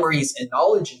memories and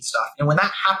knowledge and stuff. And when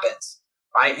that happens,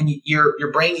 right, and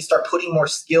your brain, you start putting more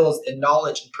skills and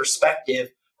knowledge and perspective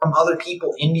from other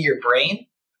people into your brain,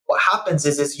 what happens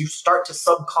is you start to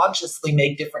subconsciously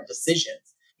make different decisions.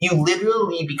 You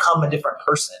literally become a different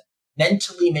person.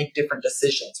 Mentally make different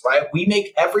decisions, right? We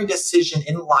make every decision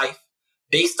in life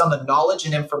based on the knowledge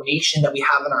and information that we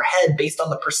have in our head, based on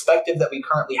the perspective that we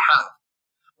currently have.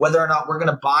 Whether or not we're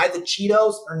going to buy the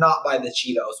Cheetos or not buy the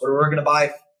Cheetos, whether we're going to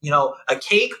buy, a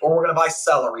cake or we're going to buy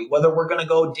celery, whether we're going to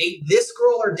go date this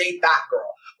girl or date that girl,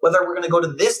 whether we're going to go to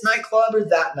this nightclub or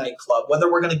that nightclub,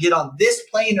 whether we're going to get on this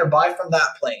plane or buy from that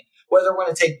plane, whether we're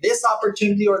going to take this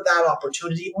opportunity or that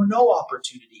opportunity or no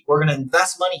opportunity. We're going to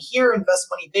invest money here, invest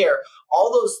money there.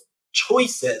 All those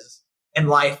choices in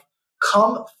life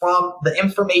come from the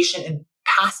information and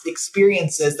past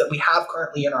experiences that we have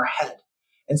currently in our head.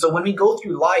 And so when we go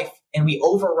through life and we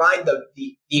override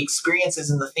the experiences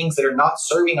and the things that are not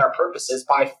serving our purposes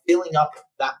by filling up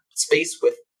that space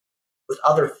with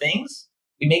other things,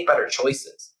 we make better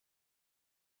choices.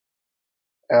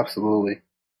 Absolutely.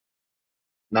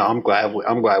 No, I'm glad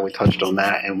we touched on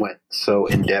that and went so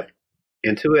in depth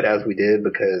into it as we did,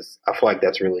 because I feel like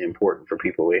that's really important for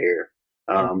people to hear.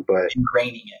 But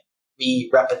Ingraining it, be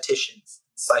repetitions,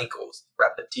 cycles,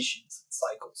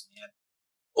 man.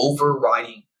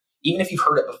 Overriding, even if you've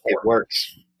heard it before. It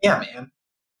works. Yeah, man.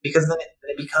 Because then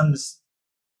it becomes,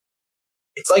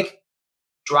 it's like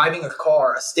driving a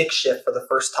car, a stick shift for the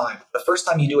first time. The first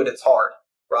time you do it, it's hard,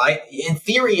 right? In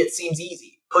theory, it seems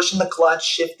easy. Pushing the clutch,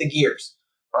 shift the gears,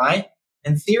 right?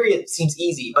 In theory, it seems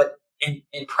easy, but in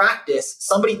practice,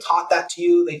 somebody taught that to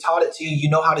you. They taught it to you. You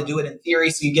know how to do it in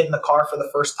theory. So you get in the car for the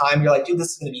first time. You're like, dude,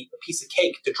 this is going to be a piece of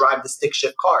cake to drive the stick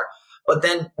shift car. But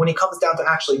then when it comes down to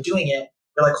actually doing it,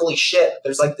 you're like, holy shit,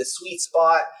 there's like this sweet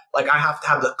spot. Like I have to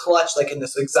have the clutch like in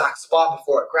this exact spot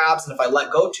before it grabs. And if I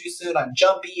let go too soon, I'm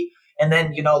jumpy. And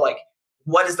then, like,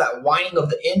 what does that whining of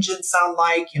the engine sound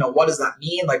like? What does that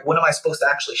mean? Like, when am I supposed to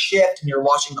actually shift? And you're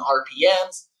watching the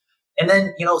RPMs. And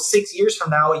then, 6 years from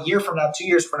now, a year from now, 2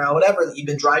 years from now, whatever, that you've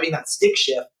been driving that stick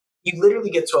shift, you literally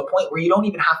get to a point where you don't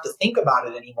even have to think about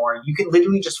it anymore. You can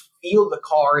literally just feel the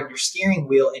car in your steering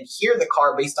wheel and hear the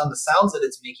car based on the sounds that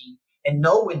it's making and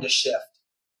know when to shift,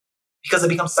 because it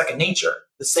becomes second nature.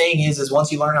 The saying is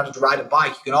once you learn how to ride a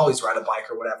bike, you can always ride a bike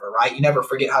or whatever, right? You never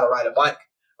forget how to ride a bike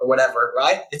or whatever,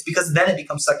 right? It's because then it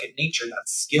becomes second nature. That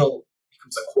skill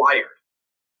becomes acquired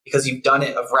because you've done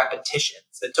it of repetitions.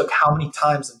 It took how many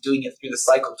times of doing it through the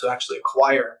cycle to actually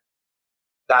acquire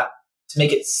that, to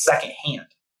make it second hand.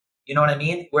 You know what I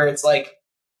mean? Where it's like,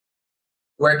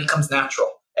 where it becomes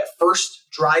natural. At first,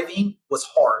 driving was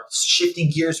hard.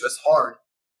 Shifting gears was hard.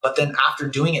 But then after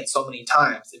doing it so many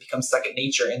times, it becomes second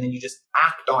nature. And then you just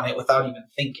act on it without even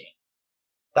thinking.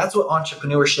 That's what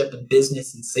entrepreneurship and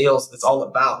business and sales is all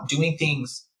about. Doing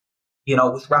things,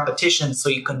 with repetition, so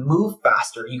you can move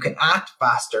faster, you can act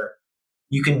faster,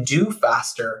 you can do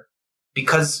faster,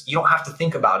 because you don't have to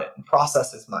think about it and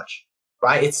process as much,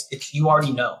 right? It's you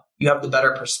already know. You have the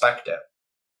better perspective.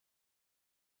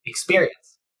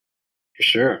 Experience. For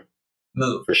sure.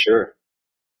 Move. For sure.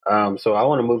 So I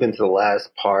want to move into the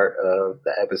last part of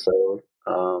the episode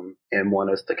and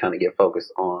want us to kind of get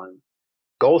focused on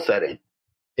goal setting.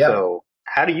 Yeah. So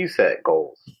how do you set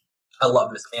goals? I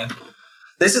love this, man.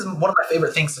 This is one of my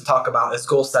favorite things to talk about is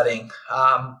goal setting.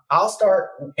 I'll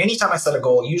start, anytime I set a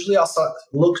goal, usually I'll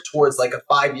look towards like a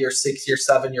 5-year, 6-year,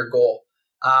 7-year goal.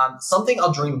 Something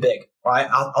I'll dream big, right?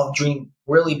 I'll dream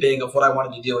really big of what I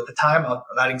wanted to do at the time of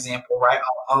that example, right?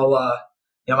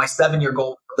 My 7-year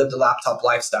goal, live the laptop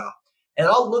lifestyle. And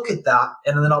I'll look at that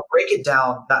and then I'll break it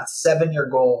down, that 7-year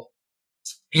goal,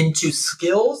 into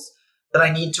skills that I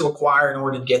need to acquire in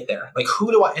order to get there. Like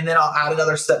and then I'll add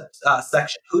another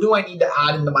section. Who do I need to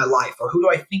add into my life? Or who do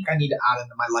I think I need to add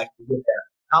into my life to get there?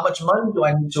 How much money do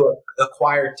I need to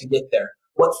acquire to get there?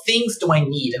 What things do I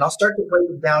need? And I'll start to break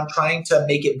it down, trying to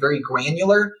make it very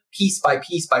granular, piece by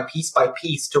piece by piece by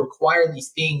piece, to acquire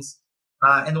these things.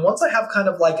 And once I have kind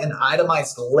of like an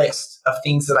itemized list of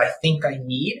things that I think I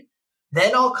need,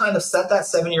 then I'll kind of set that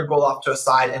 7-year goal off to a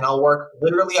side and I'll work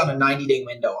literally on a 90-day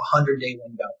window, a 100-day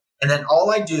window. And then all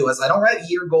I do is I don't write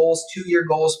year goals, 2-year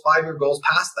goals, 5-year goals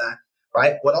past that,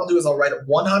 right? What I'll do is I'll write a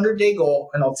 100-day goal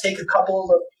and I'll take a couple of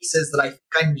those pieces that I think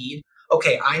I need.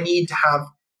 Okay, I need to have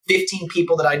 15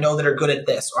 people that I know that are good at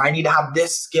this, or I need to have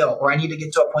this skill, or I need to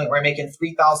get to a point where I'm making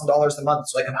 $3,000 a month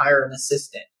so I can hire an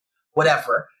assistant,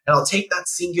 whatever. And I'll take that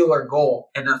singular goal,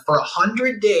 and then for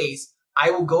 100 days, I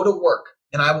will go to work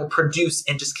and I will produce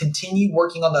and just continue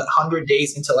working on that 100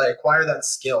 days until I acquire that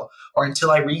skill or until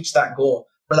I reach that goal.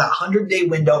 For that 100-day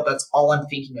window, that's all I'm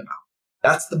thinking about.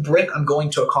 That's the brick I'm going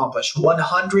to accomplish.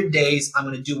 100 days, I'm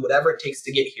going to do whatever it takes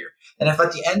to get here. And if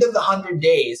at the end of the 100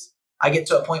 days, I get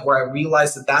to a point where I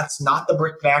realize that that's not the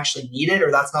brick that I actually needed,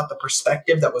 or that's not the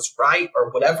perspective that was right, or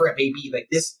whatever it may be, like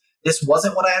this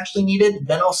wasn't what I actually needed,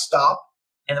 then I'll stop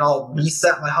and I'll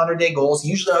reset my 100-day goals.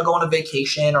 Usually I'll go on a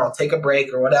vacation or I'll take a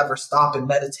break or whatever, stop and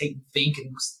meditate and think,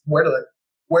 and where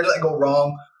did I go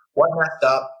wrong? What messed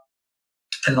up?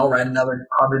 And I'll write another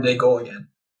 100-day goal again,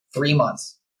 3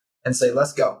 months, and say,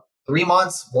 let's go. 3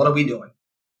 months, what are we doing?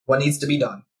 What needs to be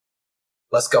done?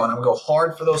 Let's go. And I'm going to go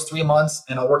hard for those 3 months,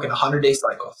 and I'll work in 100-day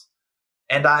cycles.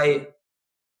 And I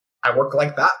work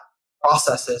like that,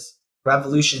 processes,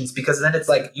 revolutions, because then it's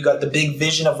like you got the big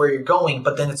vision of where you're going,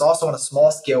 but then it's also on a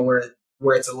small scale where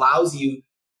it allows you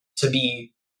to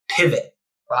be pivot,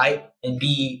 right? And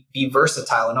be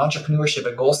versatile. In entrepreneurship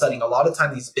and goal setting, a lot of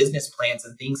time these business plans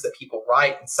and things that people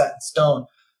write and set in stone,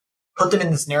 put them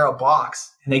in this narrow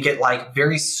box, and they get like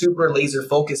very super laser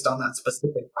focused on that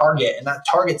specific target. And that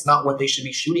target's not what they should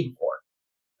be shooting for.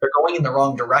 They're going in the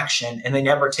wrong direction, and they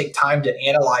never take time to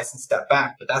analyze and step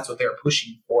back, but that's what they're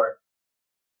pushing for.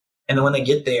 And then when they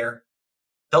get there,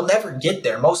 they'll never get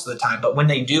there most of the time. But when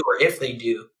they do, or if they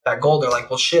do that goal, they're like,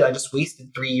 well, shit, I just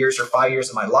wasted 3 years or 5 years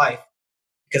of my life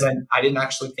because I didn't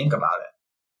actually think about it.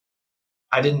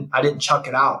 I didn't chuck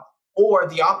it out. Or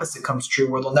the opposite comes true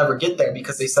where they'll never get there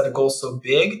because they set a goal so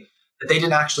big that they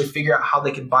didn't actually figure out how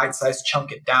they could bite-size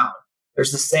chunk it down.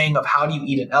 There's the saying of how do you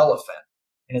eat an elephant?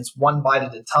 And it's one bite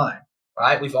at a time,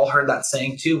 right? We've all heard that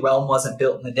saying too. Rome wasn't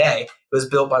built in a day. It was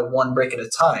built by one brick at a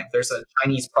time. There's a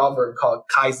Chinese proverb called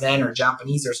Kaizen, or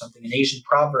Japanese or something, an Asian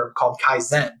proverb called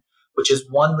Kaizen, which is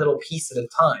one little piece at a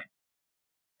time.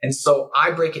 And so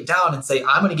I break it down and say,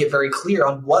 I'm going to get very clear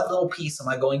on what little piece am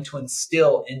I going to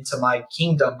instill into my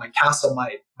kingdom, my castle,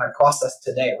 my process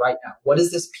today, right now. What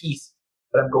is this piece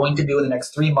that I'm going to do in the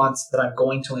next 3 months that I'm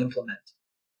going to implement?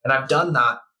 And I've done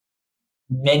that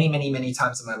many, many, many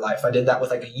times in my life. I did that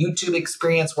with like a YouTube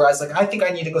experience where I was like, I think I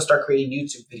need to go start creating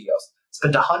YouTube videos.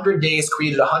 Spent 100 days,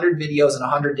 created 100 videos in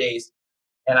 100 days.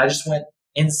 And I just went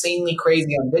insanely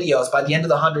crazy on videos. By the end of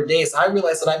the 100 days, I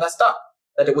realized that I messed up,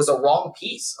 that it was a wrong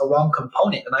piece, a wrong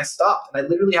component. And I stopped. And I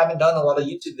literally haven't done a lot of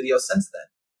YouTube videos since then.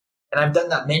 And I've done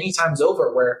that many times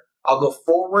over where I'll go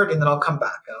forward and then I'll come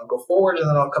back. And I'll go forward and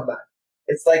then I'll come back.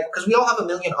 It's like, because we all have a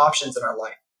million options in our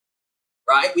life,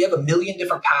 right? We have a million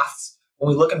different paths when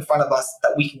we look in front of us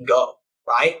that we can go,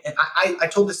 right? And I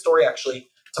told this story actually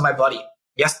to my buddy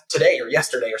today or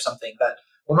yesterday or something, that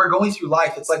when we're going through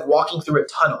life, it's like walking through a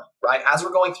tunnel, right? As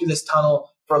we're going through this tunnel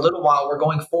for a little while, we're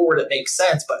going forward, it makes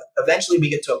sense, but eventually we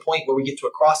get to a point where we get to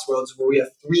a crossroads where we have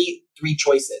three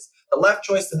choices: the left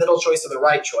choice, the middle choice, or the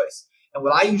right choice. And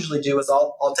what I usually do is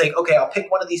I'll pick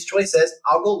one of these choices,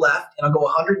 I'll go left and I'll go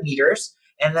 100 meters,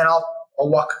 and then I'll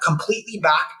walk completely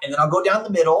back, and then I'll go down the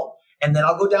middle, and then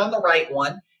I'll go down the right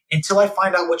one until I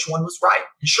find out which one was right.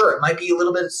 And sure, it might be a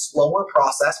little bit slower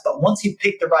process, but once you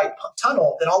pick the right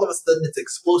tunnel, then all of a sudden it's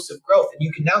explosive growth, and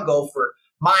you can now go for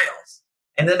miles.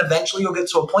 And then eventually you'll get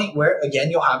to a point where,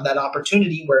 again, you'll have that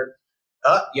opportunity where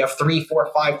you have 3,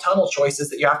 4, 5 tunnel choices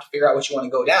that you have to figure out which you want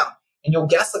to go down. And you'll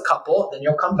guess a couple, then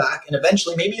you'll come back, and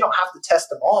eventually maybe you don't have to test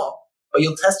them all, but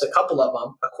you'll test a couple of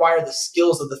them, acquire the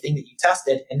skills of the thing that you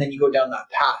tested, and then you go down that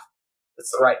path.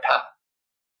 That's the right path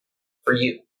for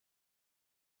you.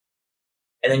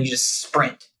 And then you just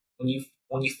sprint. When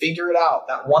you figure it out,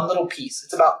 that one little piece,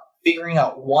 it's about figuring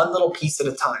out one little piece at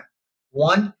a time.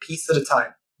 One piece at a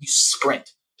time. You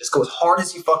sprint. Just go as hard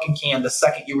as you fucking can the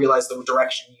second you realize the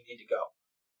direction you need to go.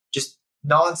 Just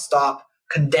nonstop,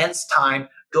 condense time,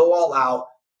 go all out.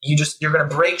 You're going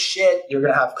to break shit. You're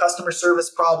going to have customer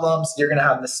service problems. You're going to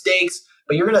have mistakes,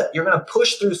 but you're going to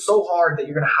push through so hard that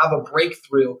you're going to have a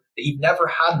breakthrough that you've never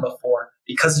had before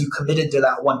because you committed to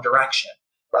that one direction,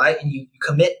 right? And you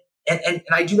commit, and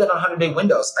I do that on 100-day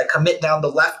windows. I commit down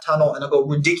the left tunnel and I'll go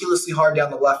ridiculously hard down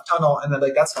the left tunnel, and then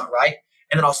like, that's not right.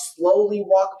 And then I'll slowly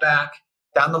walk back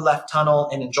down the left tunnel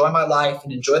and enjoy my life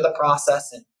and enjoy the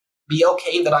process and be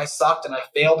okay that I sucked and I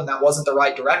failed and that wasn't the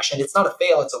right direction. It's not a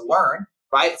fail, it's a learn.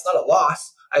 Right? It's not a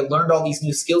loss. I learned all these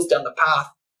new skills down the path,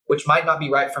 which might not be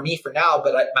right for me for now,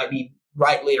 but it might be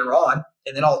right later on.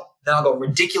 And then I'll go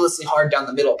ridiculously hard down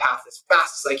the middle path as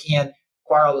fast as I can,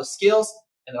 acquire all those skills,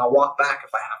 and then I'll walk back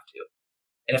if I have to.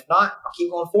 And if not, I'll keep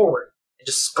going forward and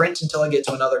just sprint until I get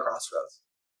to another crossroads.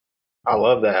 I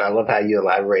love that. I love how you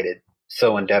elaborated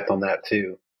so in depth on that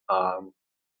too.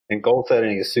 And goal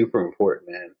setting is super important,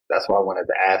 man. That's why I wanted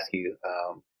to ask you.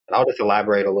 And I'll just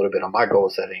elaborate a little bit on my goal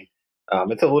setting.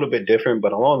 It's a little bit different,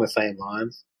 but along the same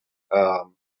lines.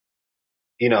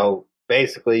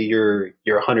 Basically your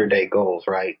 100-day goals,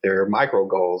 right? They're micro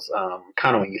goals,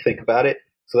 kind of when you think about it.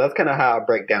 So that's kind of how I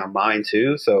break down mine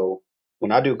too. So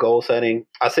when I do goal setting,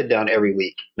 I sit down every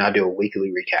week and I do a weekly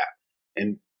recap.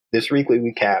 And this weekly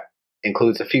recap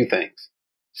includes a few things.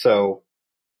 So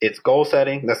it's goal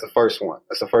setting. That's the first one.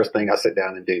 That's the first thing I sit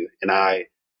down and do. And I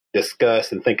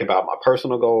discuss and think about my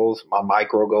personal goals, my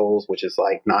micro goals, which is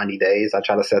like 90 days. I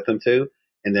try to set them to,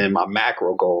 and then my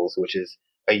macro goals, which is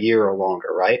a year or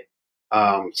longer, right?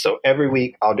 So every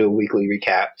week I'll do a weekly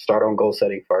recap, start on goal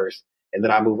setting first, and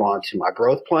then I move on to my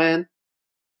growth plan.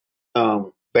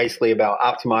 Basically about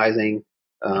optimizing,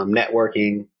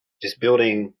 networking, just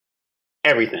building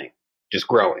everything, just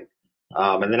growing.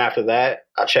 And then after that,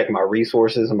 I check my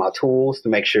resources and my tools to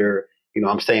make sure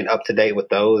I'm staying up to date with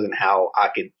those and how I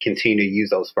could continue to use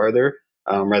those further.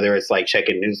 Whether it's like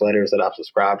checking newsletters that I've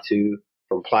subscribed to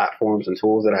from platforms and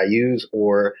tools that I use,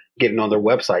 or getting on their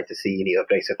website to see any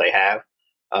updates that they have.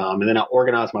 And then I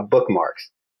organize my bookmarks.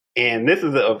 And this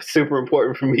is super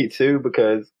important for me too,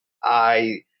 because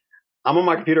I'm on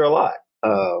my computer a lot,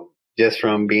 just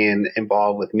from being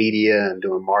involved with media and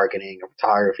doing marketing and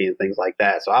photography and things like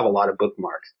that. So I have a lot of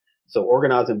bookmarks. So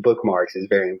organizing bookmarks is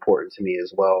very important to me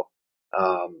as well.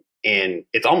 And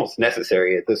it's almost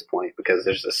necessary at this point because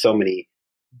there's just so many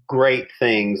great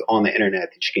things on the internet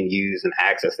that you can use and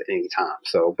access at any time.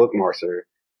 So bookmarks are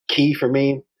key for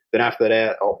me. Then after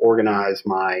that, I'll organize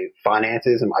my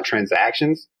finances and my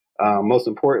transactions, most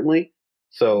importantly.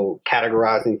 So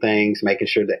categorizing things, making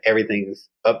sure that everything's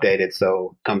updated.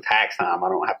 So come tax time, I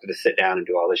don't have to just sit down and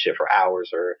do all this shit for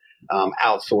hours or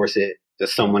outsource it to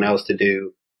someone else to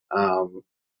do.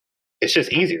 It's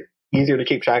just easier to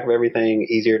keep track of everything,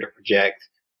 easier to project,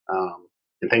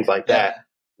 and things like that.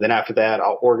 Then after that,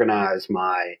 I'll organize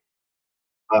my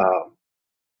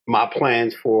my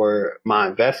plans for my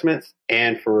investments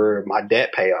and for my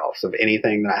debt payoffs of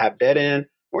anything that I have debt in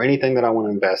or anything that I want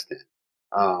to invest in.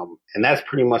 And that's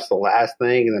pretty much the last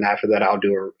thing. And then after that, I'll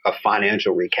do a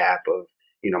financial recap of,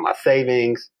 my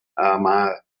savings,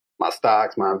 my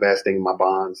stocks, my investing, my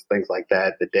bonds, things like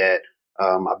that, the debt,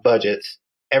 my budgets,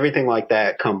 everything like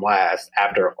that come last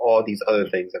after all these other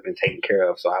things have been taken care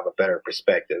of. So I have a better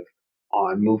perspective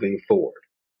on moving forward.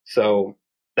 So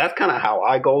that's kind of how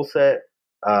I goal set.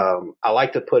 I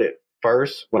like to put it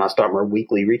first when I start my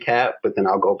weekly recap, but then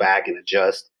I'll go back and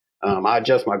adjust. I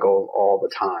adjust my goals all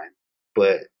the time,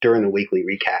 but during the weekly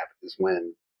recap is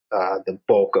when the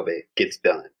bulk of it gets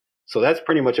done. So that's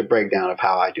pretty much a breakdown of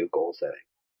how I do goal setting.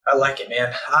 I like it,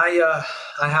 man. I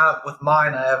have with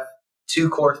mine. I have two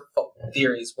core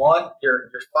theories. One, your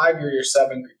 5-year, your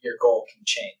 7-year goal can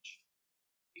change.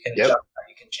 You can adjust that.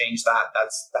 You can change that.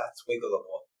 That's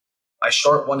wiggleable. My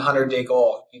short 100-day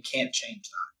goal, you can't change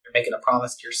that. You're making a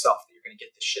promise to yourself that you're going to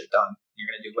get this shit done. You're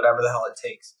going to do whatever the hell it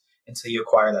takes until you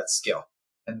acquire that skill.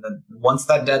 And then once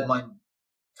that deadline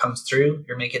comes through,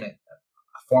 you're making a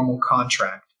formal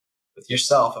contract with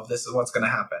yourself of this is what's going to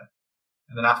happen.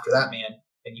 And then after that, man,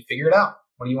 then you figure it out.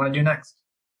 What do you want to do next?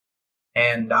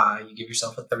 And you give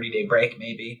yourself a 30-day break,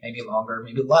 maybe longer,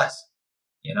 maybe less.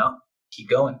 Keep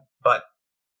going. But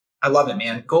I love it,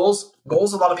 man. Goals, a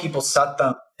lot of people set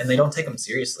them and they don't take them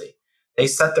seriously. They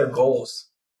set their goals.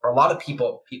 For a lot of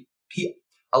people,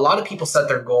 set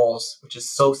their goals, which is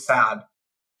so sad,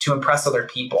 to impress other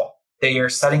people. They are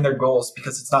setting their goals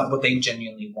because it's not what they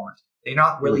genuinely want. They're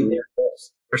not really their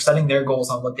goals. They're setting their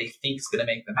goals on what they think is going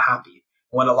to make them happy.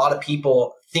 What a lot of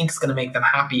people think is going to make them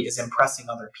happy is impressing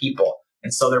other people.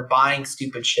 And so they're buying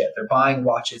stupid shit. They're buying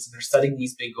watches and they're setting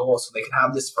these big goals so they can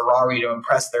have this Ferrari to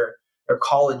impress their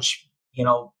college,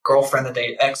 girlfriend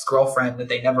ex-girlfriend that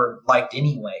they never liked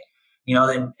anyway.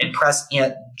 Then impress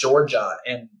Aunt Georgia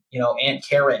and, Aunt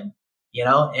Karen,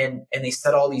 and they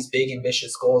set all these big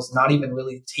ambitious goals, not even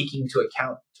really taking into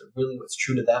account to really what's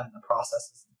true to them and the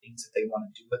processes and things that they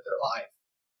want to do with their life.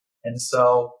 And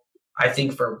so I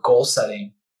think for goal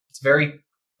setting, it's very,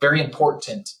 very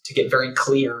important to get very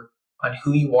clear on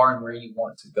who you are and where you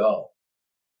want to go.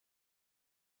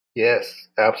 Yes,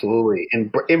 absolutely.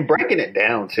 And breaking it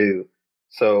down too.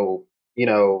 So,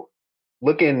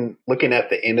 looking at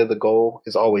the end of the goal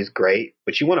is always great,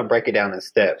 but you want to break it down in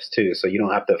steps too. So you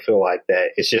don't have to feel like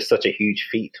that it's just such a huge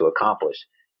feat to accomplish.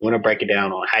 You want to break it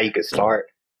down on how you can start,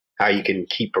 how you can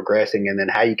keep progressing, and then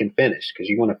how you can finish, because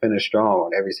you want to finish strong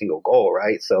on every single goal,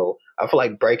 right? So I feel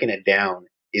like breaking it down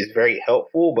is very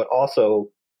helpful, but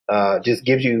also just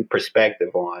gives you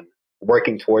perspective on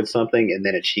working towards something and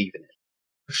then achieving it.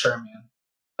 For sure, man.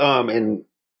 And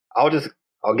I'll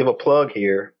give a plug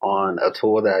here on a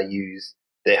tool that I use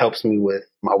that helps me with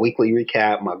my weekly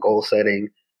recap, my goal setting,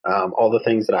 all the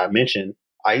things that I mentioned.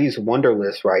 I use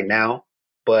Wunderlist right now,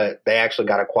 but they actually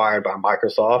got acquired by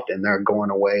Microsoft and they're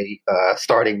going away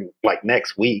starting like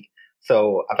next week.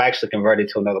 So I've actually converted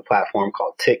to another platform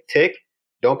called TickTick.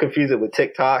 Don't confuse it with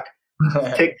TikTok.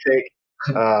 TickTick.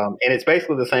 And it's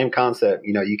basically the same concept.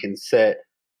 You can set,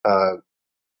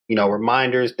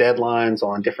 reminders, deadlines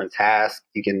on different tasks.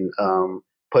 You can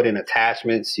put in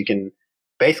attachments. You can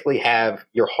basically have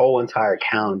your whole entire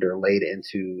calendar laid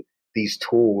into these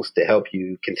tools to help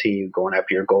you continue going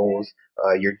after your goals,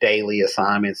 your daily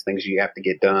assignments, things you have to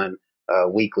get done,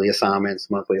 weekly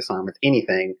assignments, monthly assignments,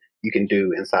 anything you can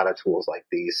do inside of tools like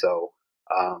these. So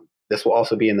this will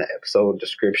also be in the episode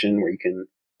description where you can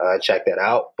check that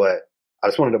out. But I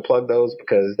just wanted to plug those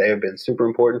because they have been super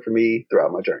important for me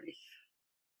throughout my journey.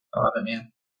 I love it,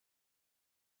 man.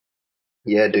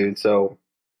 Yeah, dude. So,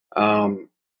 how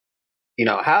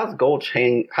has goal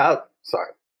setting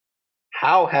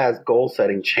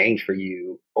changed for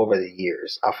you over the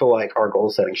years? I feel like our goal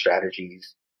setting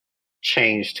strategies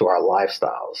changed to our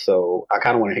lifestyles. So I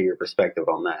kind of want to hear your perspective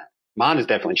on that. Mine has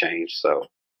definitely changed. So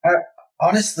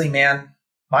honestly, man,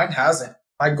 mine hasn't.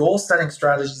 My goal setting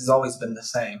strategy has always been the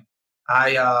same.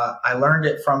 I learned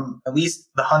it from at least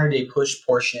the 100-day push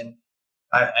portion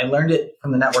I learned it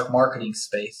from the network marketing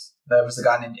space. There was a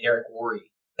guy named Eric Worre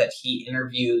that he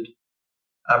interviewed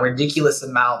a ridiculous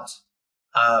amount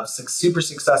of super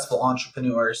successful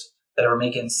entrepreneurs that are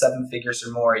making 7 figures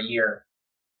or more a year.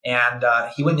 And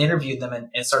he went and interviewed them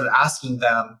and started asking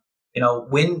them,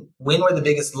 when were the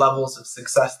biggest levels of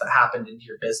success that happened into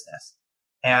your business?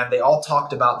 And they all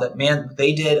talked about that, man,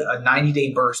 they did a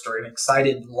 90-day burst or an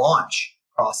excited launch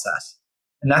process.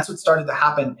 And that's what started to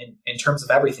happen in terms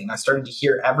of everything. I started to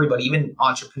hear everybody, even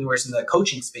entrepreneurs in the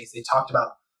coaching space, they talked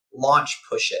about launch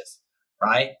pushes,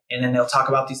 right? And then they'll talk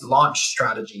about these launch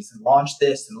strategies and launch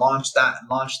this and launch that and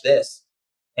launch this.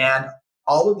 And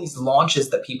all of these launches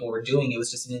that people were doing, it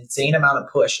was just an insane amount of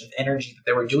push of energy that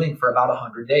they were doing for about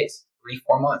 100 days,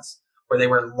 3-4 months, where they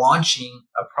were launching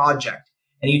a project.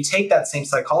 And you take that same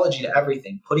psychology to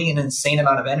everything, putting an insane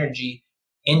amount of energy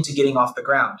into getting off the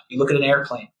ground. You look at an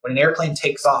airplane. When an airplane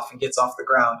takes off and gets off the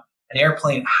ground, an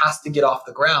airplane has to get off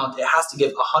the ground. It has to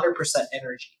give 100%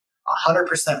 energy,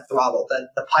 100% throttle. Then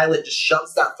the pilot just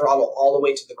shoves that throttle all the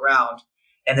way to the ground.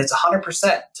 And it's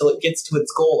 100% till it gets to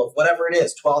its goal of whatever it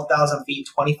is, 12,000 feet,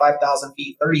 25,000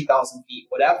 feet, 30,000 feet,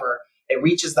 whatever. It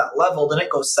reaches that level, then it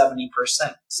goes 70%,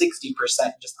 60%,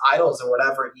 just idles or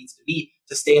whatever it needs to be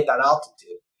to stay at that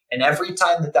altitude. And every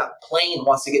time that plane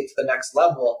wants to get to the next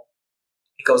level,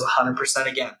 it goes 100%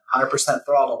 again, 100%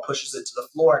 throttle, pushes it to the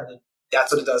floor, and then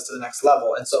that's what it does to the next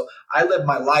level. And so I live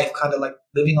my life kind of like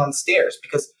living on stairs,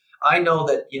 because I know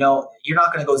that, you're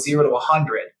not going to go 0 to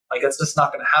 100. Like, that's just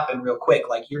not going to happen real quick.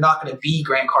 Like, you're not going to be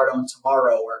Grant Cardone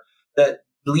tomorrow or the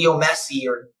Leo Messi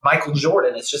or Michael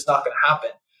Jordan. It's just not going to happen.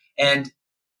 And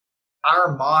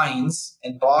our minds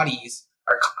and bodies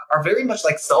are very much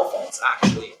like cell phones,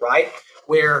 actually, right?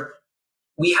 Where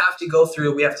we have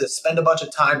to spend a bunch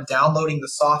of time downloading the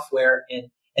software and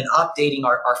updating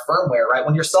our firmware, right?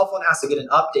 When your cell phone has to get an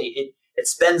update, it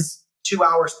spends 2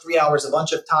 hours, 3 hours, a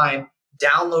bunch of time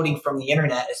downloading from the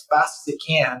internet as fast as it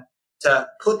can to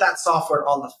put that software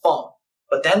on the phone.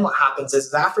 But then what happens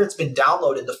is after it's been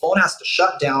downloaded, the phone has to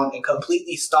shut down and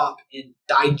completely stop and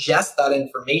digest that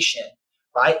information,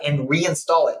 right? And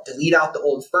reinstall it, delete out the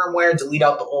old firmware, delete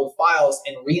out the old files,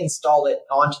 and reinstall it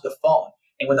onto the phone.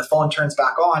 And when the phone turns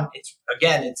back on, it's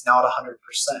now at 100%.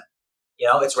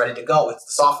 It's ready to go. The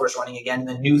software's running again, and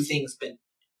the new thing's been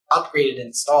upgraded and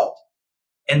installed.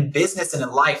 In business and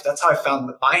in life, that's how I found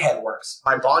that my head works,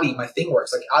 my body, my thing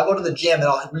works. Like, I'll go to the gym and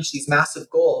I'll reach these massive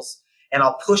goals, and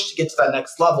I'll push to get to that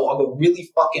next level. I'll go really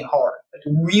fucking hard, like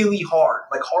really hard,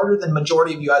 like harder than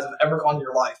majority of you guys have ever gone in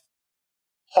your life.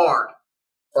 Hard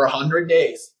for 100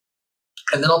 days.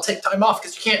 And then I'll take time off,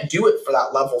 because you can't do it for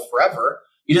that level forever.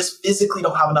 You just physically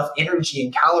don't have enough energy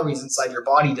and calories inside your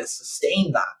body to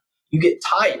sustain that. You get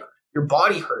tired. Your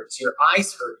body hurts. Your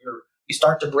eyes hurt. You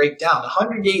start to break down.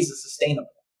 100 days is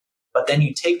sustainable. But then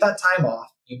you take that time off.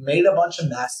 You've made a bunch of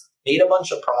mess, made a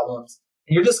bunch of problems,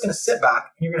 and you're just going to sit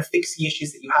back and you're going to fix the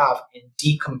issues that you have and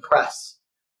decompress.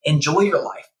 Enjoy your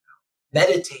life.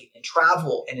 Meditate and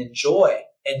travel and enjoy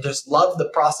and just love the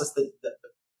process,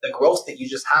 the growth that you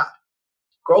just had.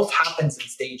 Growth happens in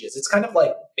stages. It's kind of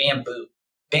like bamboo.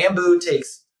 Bamboo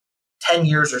takes 10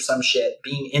 years or some shit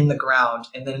being in the ground,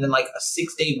 and then in like a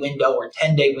 6-day window or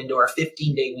 10-day window or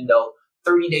 15-day window,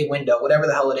 30-day window, whatever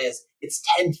the hell it is, it's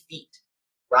 10 feet,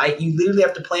 right? You literally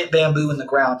have to plant bamboo in the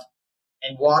ground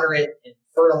and water it and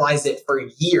fertilize it for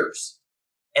years.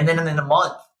 And then in a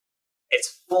month,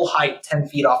 it's full height, 10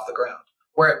 feet off the ground.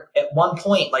 Where at one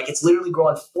point, like, it's literally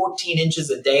growing 14 inches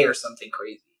a day or something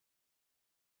crazy.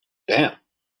 Damn.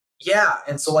 Yeah.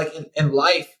 And so like in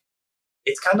life,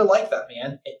 it's kind of like that,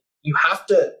 man. You have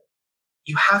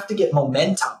to get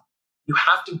momentum. You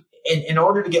have to, in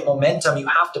order to get momentum, you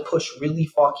have to push really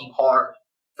fucking hard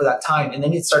for that time. And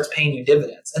then it starts paying you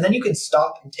dividends. And then you can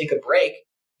stop and take a break,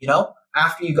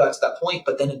 after you got to that point.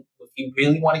 But then if you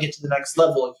really want to get to the next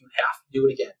level, you have to do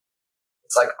it again.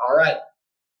 It's like, all right,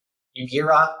 you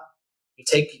gear up, you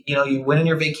take, you went on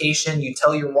your vacation, you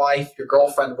tell your wife, your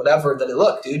girlfriend, whatever, that,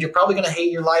 look, dude, you're probably going to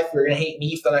hate your life. You're going to hate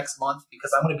me for the next month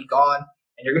because I'm going to be gone.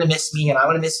 And you're going to miss me and I'm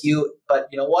going to miss you. But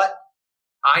you know what?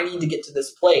 I need to get to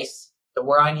this place to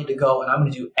where I need to go. And I'm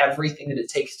going to do everything that it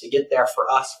takes to get there for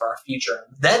us, for our future.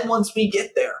 Then once we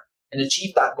get there and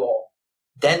achieve that goal,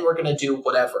 then we're going to do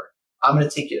whatever. I'm going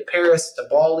to take you to Paris, to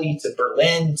Bali, to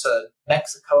Berlin, to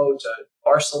Mexico, to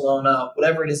Barcelona,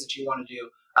 whatever it is that you want to do.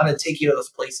 I'm going to take you to those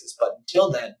places. But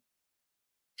until then,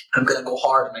 I'm going to go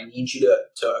hard, and I need you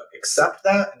to accept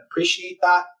that and appreciate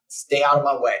that. Stay out of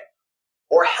my way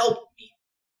or help me.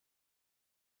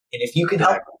 And if you can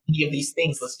help any of these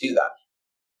things, let's do that.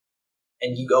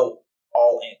 And you go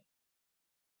all in.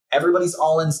 Everybody's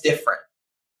all in's different.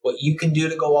 What you can do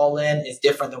to go all in is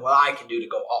different than what I can do to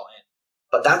go all in.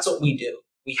 But that's what we do.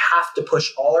 We have to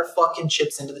push all our fucking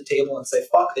chips into the table and say,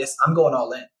 fuck this, I'm going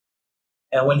all in.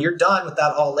 And when you're done with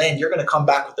that all in, you're going to come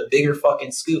back with a bigger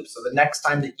fucking scoop. So the next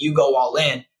time that you go all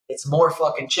in, it's more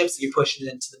fucking chips that you're pushing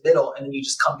into the middle, and then you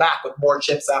just come back with more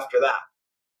chips after that.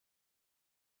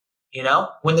 You know,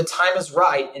 when the time is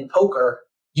right in poker,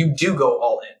 you do go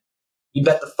all in. You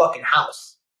bet the fucking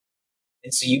house.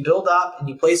 And so you build up and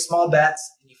you play small bets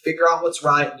and you figure out what's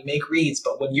right and you make reads.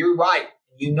 But when you're right,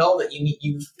 you know that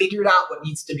you've figured out what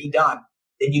needs to be done,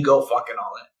 then you go fucking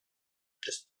all in.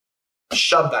 Just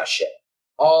shove that shit.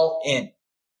 All in.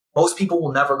 Most people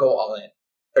will never go all in.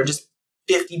 They're just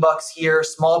 $50 here,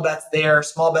 small bets there,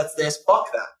 small bets this.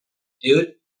 Fuck that,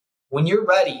 dude. When you're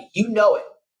ready, you know it.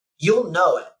 You'll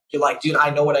know it. You're like, dude, I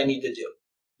know what I need to do.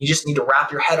 You just need to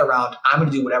wrap your head around, I'm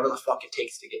going to do whatever the fuck it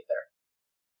takes to get there.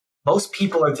 Most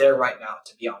people are there right now,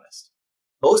 to be honest.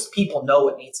 Most people know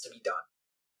what needs to be done.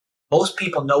 Most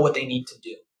people know what they need to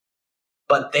do.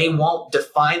 But they won't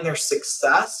define their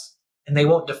success, and they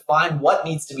won't define what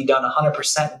needs to be done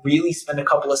 100%, really spend a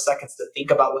couple of seconds to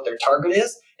think about what their target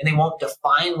is, and they won't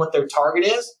define what their target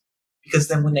is, because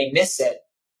then when they miss it,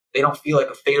 they don't feel like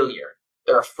a failure.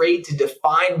 They're afraid to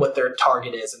define what their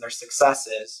target is and their success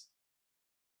is,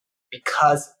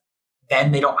 because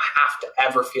then they don't have to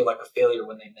ever feel like a failure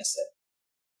when they miss it.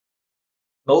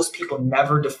 Most people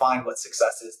never define what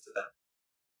success is to them.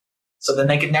 So then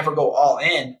they can never go all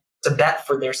in to bet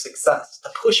for their success, to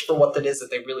push for what it is that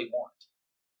they really want.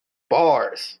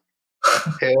 Bars.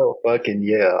 Hell fucking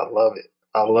yeah. I love it.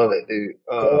 I love it, dude.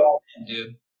 All in,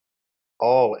 dude.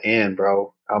 All in,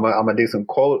 bro. I'm gonna do some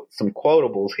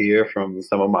quotables here from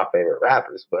some of my favorite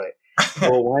rappers, but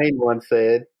Lil Wayne once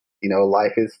said, you know,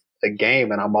 life is a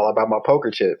game and I'm all about my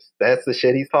poker chips. That's the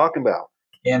shit he's talking about.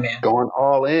 Yeah, man. Going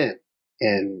all in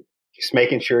and just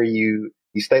making sure you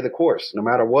stay the course no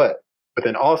matter what. But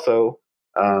then also,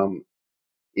 you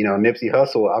know, Nipsey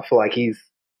Hussle, I feel like he's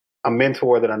a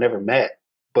mentor that I never met,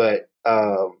 but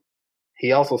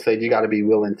he also said you got to be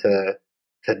willing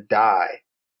to die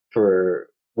for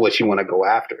what you want to go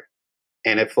after.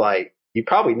 And it's like, you're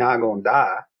probably not going to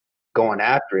die going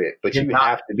after it, but you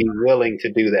have to be willing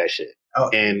to do that shit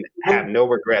and have no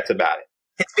regrets about it.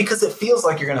 It's because it feels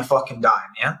like you're going to fucking die,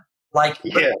 man. Like,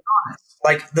 yeah.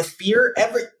 Like the fear,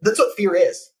 that's what fear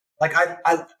is. Like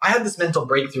I had this mental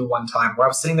breakthrough one time where I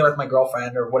was sitting there with my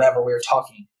girlfriend or whatever, we were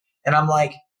talking, and I'm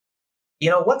like, you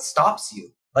know, what stops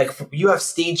you? Like, you have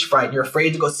stage fright. You're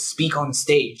afraid to go speak on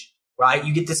stage, right?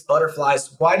 You get this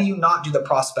butterflies. Why do you not do the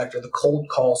prospect or the cold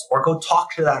calls or go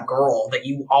talk to that girl that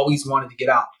you always wanted to get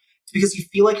out? It's because you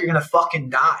feel like you're going to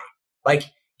fucking die. Like,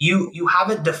 you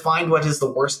haven't defined what is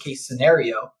the worst case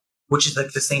scenario, which is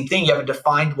like the same thing. You haven't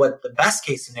defined what the best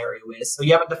case scenario is. So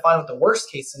you haven't defined what the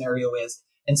worst case scenario is.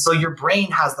 And so your brain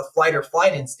has the fight or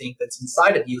flight instinct that's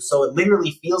inside of you. So it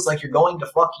literally feels like you're going to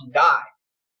fucking die.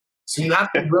 So you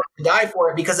have to really die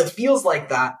for it because it feels like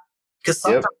that. Because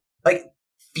sometimes, like,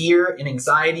 fear and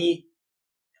anxiety,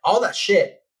 all that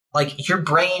shit, like, your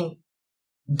brain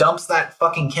dumps that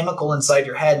fucking chemical inside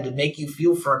your head to make you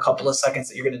feel for a couple of seconds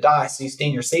that you're going to die. So you stay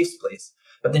in your safe place.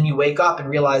 But then you wake up and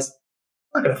realize,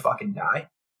 I'm not going to fucking die.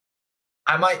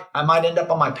 I might end up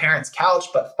on my parents' couch,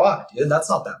 but fuck, dude, that's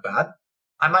not that bad.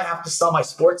 I might have to sell my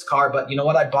sports car, but you know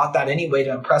what? I bought that anyway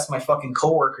to impress my fucking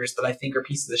coworkers that I think are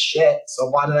pieces of shit. So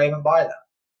why did I even buy that?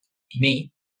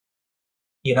 Me.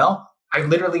 You know? I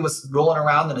literally was rolling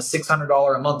around in a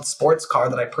 $600 a month sports car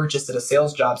that I purchased at a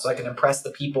sales job so I could impress the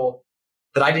people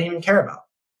that I didn't even care about.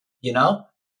 You know?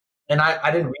 And I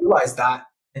didn't realize that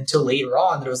until later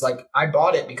on. That it was like, I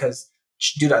bought it because,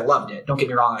 dude, I loved it. Don't get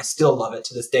me wrong. I still love it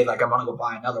to this day. Like, I want to go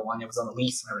buy another one. It was on a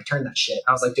lease and I returned that shit.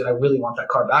 I was like, dude, I really want that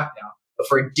car back now. But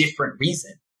for a different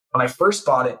reason. When I first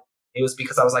bought it, it was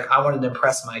because I was like, I wanted to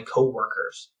impress my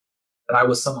coworkers that I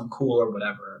was someone cool or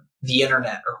whatever, the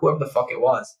internet or whoever the fuck it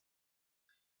was.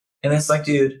 And it's like,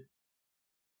 dude,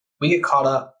 we get caught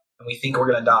up and we think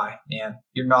we're gonna die, man.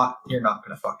 You're not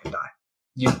gonna fucking die.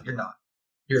 You're not.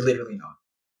 You're literally not.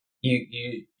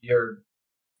 You're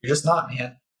just not,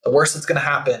 man. The worst that's gonna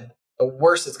happen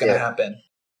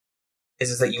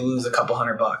is that you lose a couple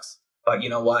 $100. But you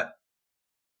know what?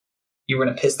 You were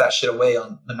going to piss that shit away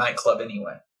on the nightclub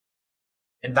anyway.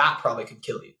 And that probably could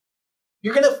kill you.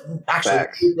 You're going to actually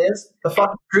do this. The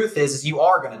fucking truth is you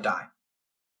are going to die.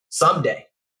 Someday.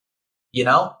 You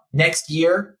know? Next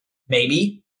year,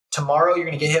 maybe. Tomorrow, you're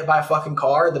going to get hit by a fucking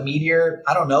car. The meteor,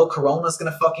 I don't know, Corona's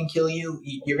going to fucking kill you.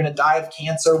 You're going to die of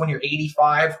cancer when you're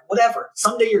 85. Whatever.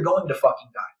 Someday you're going to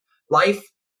fucking die. Life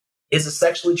is a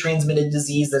sexually transmitted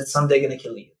disease that's someday going to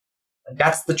kill you. And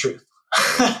that's the truth.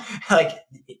 Like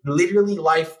literally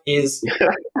life is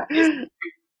it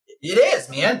is,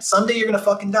 man. Someday you're gonna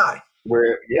fucking die.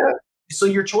 Yeah. So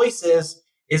your choice is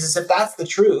if that's the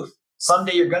truth,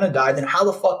 someday you're gonna die, then how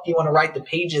the fuck do you want to write the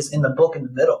pages in the book in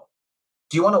the middle?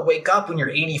 Do you want to wake up when you're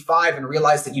 85 and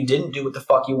realize that you didn't do what the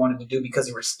fuck you wanted to do because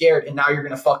you were scared, and now you're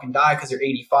gonna fucking die because you're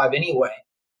 85 anyway?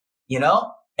 You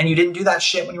know? And you didn't do that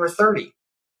shit when you were 30.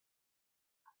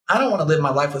 I don't want to live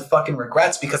my life with fucking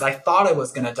regrets because I thought I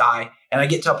was gonna die, and I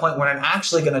get to a point when I'm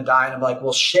actually gonna die, and I'm like,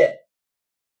 well, shit.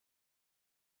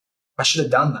 I should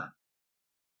have done that.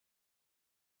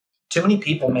 Too many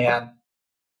people, man.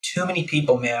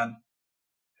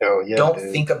 Hell yeah, Don't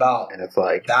dude. think about And it's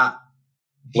like that.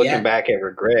 looking back at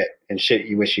regret and shit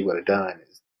you wish you would have done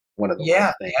is one of the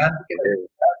worst things man. you can do.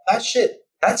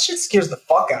 That shit scares the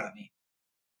fuck out of me.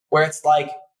 Where it's like,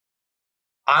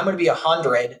 I'm gonna be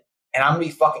 100 and I'm gonna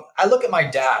be fucking. I look at my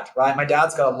dad, right? My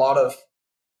dad's got a lot of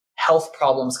health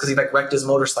problems because he like wrecked his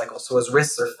motorcycle, so his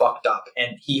wrists are fucked up,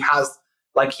 and he had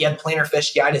plantar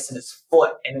fasciitis in his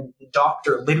foot, and the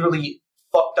doctor literally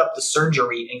fucked up the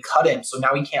surgery and cut him, so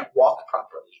now he can't walk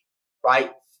properly,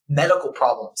 right? Medical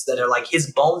problems that are like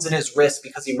his bones in his wrist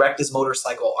because he wrecked his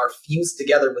motorcycle are fused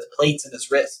together with plates in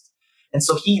his wrist, and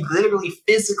so he literally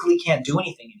physically can't do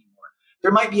anything anymore.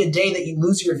 There might be a day that you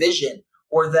lose your vision,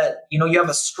 or that you have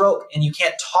a stroke and you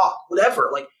can't talk, whatever.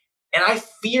 Like, and I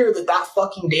fear that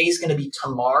fucking day is going to be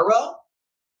tomorrow,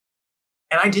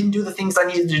 and I didn't do the things I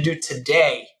needed to do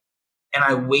today, and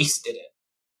I wasted it.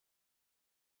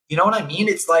 You know what I mean?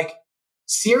 It's like,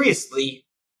 seriously,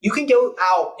 you can go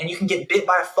out and you can get bit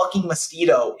by a fucking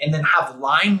mosquito and then have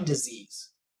Lyme disease.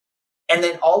 And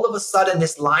then all of a sudden,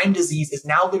 this Lyme disease is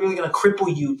now literally going to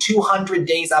cripple you 200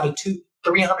 days out of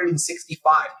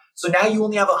 365. So now you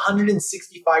only have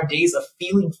 165 days of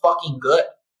feeling fucking good,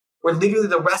 where literally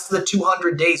the rest of the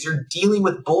 200 days you're dealing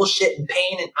with bullshit and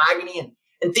pain and agony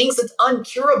and things that's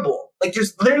uncurable. Like,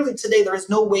 there's literally today, there is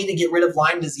no way to get rid of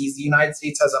Lyme disease the United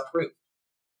States has approved.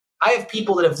 I have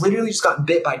people that have literally just gotten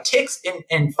bit by ticks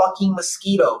and fucking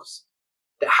mosquitoes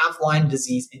that have Lyme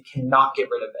disease and cannot get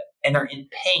rid of it. And are in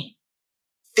pain,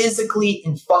 physically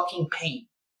in fucking pain.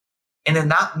 And then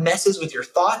that messes with your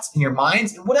thoughts and your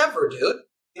minds and whatever, dude.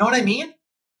 You know what I mean?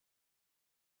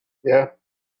 Yeah.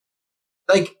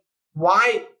 Like,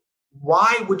 why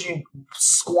would you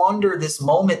squander this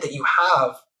moment that you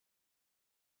have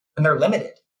when they're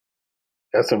limited?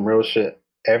 That's some real shit.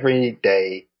 Every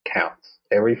day counts.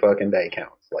 Every fucking day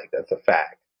counts. Like, that's a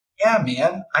fact. Yeah,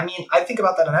 man. I mean, I think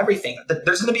about that on everything.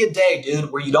 There's going to be a day,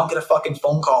 dude, where you don't get a fucking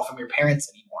phone call from your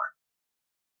parents anymore.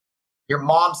 Your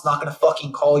mom's not going to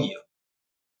fucking call you.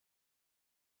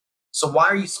 So why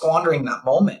are you squandering that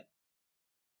moment?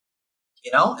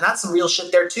 You know? And that's some real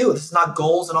shit there too. This is not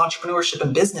goals and entrepreneurship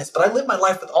and business, but I live my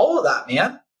life with all of that,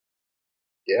 man.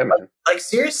 Yeah, man. Like,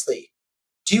 seriously,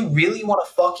 do you really want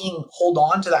to fucking hold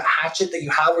on to that hatchet that you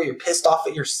have where you're pissed off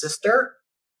at your sister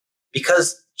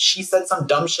because she said some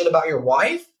dumb shit about your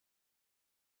wife?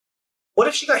 What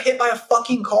if she got hit by a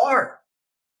fucking car?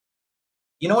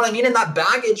 You know what I mean? And that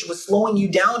baggage was slowing you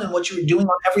down in what you were doing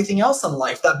on everything else in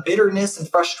life. That bitterness and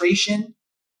frustration.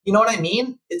 You know what I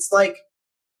mean? It's like,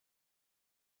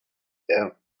 yeah,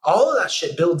 all of that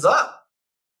shit builds up.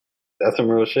 That's some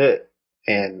real shit.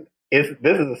 And this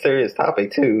is a serious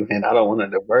topic too, and I don't want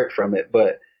to divert from it,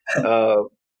 but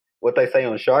what they say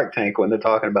on Shark Tank when they're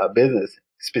talking about business,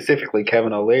 specifically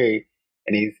Kevin O'Leary,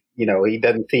 and he's, he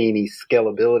doesn't see any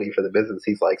scalability for the business.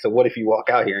 He's like, so what if you walk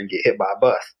out here and get hit by a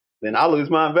bus? Then I'll lose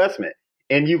my investment.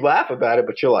 And you laugh about it,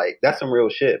 but you're like, that's some real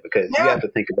shit, because you have to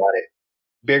think about it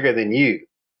bigger than you,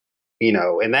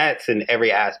 and that's in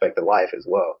every aspect of life as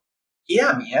well.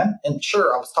 Yeah, man. And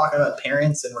sure, I was talking about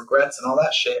parents and regrets and all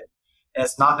that shit. And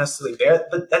it's not necessarily bad,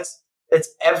 but that's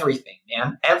everything,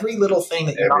 man. Every little thing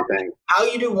that how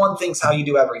you do one thing's how you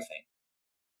do everything.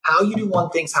 How you do one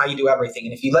thing's how you do everything.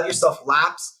 And if you let yourself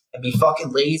lapse and be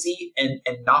fucking lazy and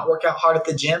not work out hard at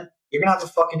the gym, you're going to have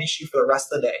a fucking issue for the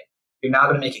rest of the day. You're not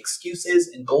going to make excuses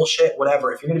and bullshit,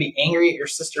 whatever. If you're going to be angry at your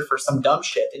sister for some dumb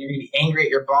shit, then you're going to be angry at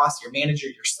your boss, your manager,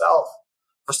 yourself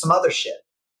for some other shit.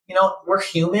 We're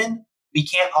human. We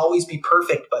can't always be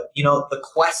perfect, but, the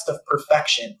quest of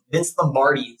perfection. Vince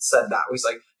Lombardi said that. He's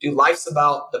like, dude, life's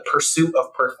about the pursuit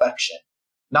of perfection.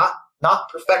 Not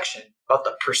perfection, but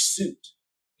the pursuit.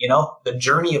 The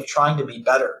journey of trying to be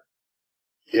better.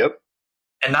 Yep.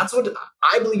 And that's what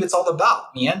I believe it's all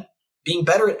about, man. Being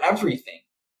better at everything.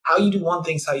 How you do one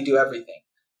thing's how you do everything.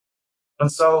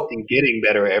 And so... and getting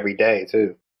better every day,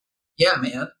 too. Yeah,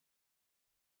 man.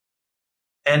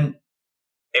 And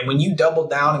when you double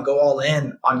down and go all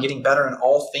in on getting better in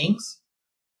all things,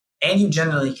 and you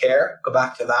genuinely care, go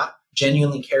back to that,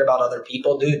 genuinely care about other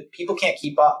people, dude, people can't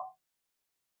keep up.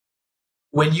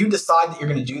 When you decide that you're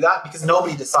going to do that, because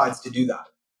nobody decides to do that.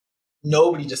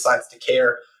 Nobody decides to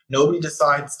care. Nobody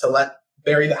decides to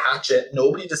bury the hatchet.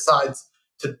 Nobody decides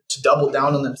to double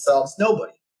down on themselves.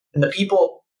 Nobody. And the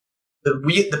people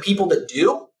that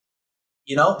do,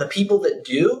 the people that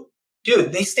do,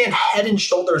 dude, they stand head and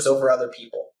shoulders over other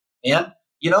people, man.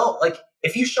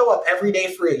 If you show up every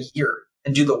day for a year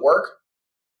and do the work,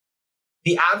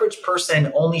 the average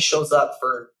person only shows up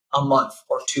for a month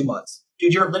or 2 months.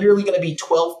 Dude, you're literally going to be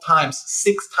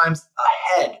 6 times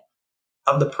ahead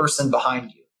of the person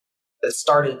behind you that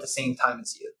started at the same time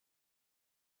as you.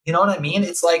 You know what I mean?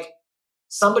 It's like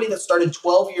somebody that started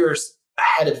 12 years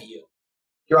ahead of you.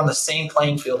 You're on the same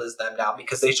playing field as them now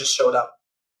because they just showed up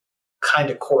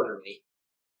kind of quarterly,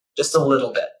 just a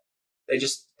little bit. They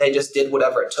just did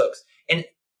whatever it took. And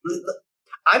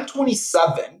I'm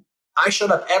 27. I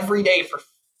showed up every day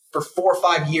for 4 or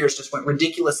 5 years, just went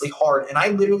ridiculously hard. And I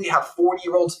literally have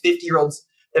 40-year-olds, 50-year-olds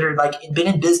that are been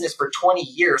in business for 20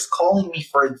 years calling me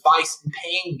for advice and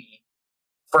paying me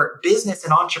for business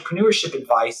and entrepreneurship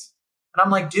advice. And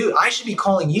I'm like, dude, I should be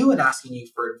calling you and asking you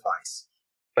for advice.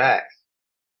 Facts.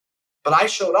 But I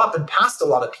showed up and passed a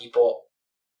lot of people.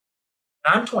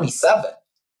 And I'm 27.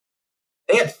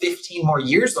 They had 15 more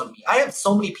years on me. I have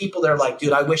so many people that are like,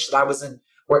 dude, I wish that I was in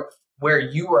where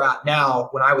you were at now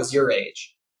when I was your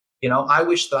age. I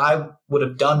wish that I would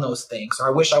have done those things, or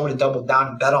I wish I would have doubled down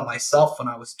and bet on myself when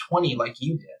I was 20 like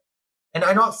you did. And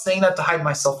I'm not saying that to hype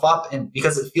myself up and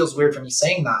because it feels weird for me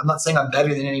saying that. I'm not saying I'm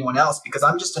better than anyone else because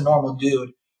I'm just a normal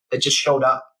dude that just showed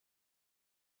up.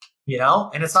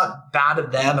 And it's not bad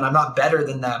of them and I'm not better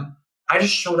than them. I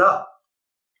just showed up.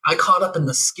 I caught up in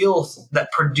the skills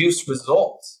that produce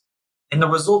results and the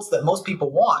results that most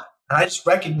people want. And I just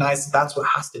recognize that that's what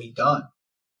has to be done.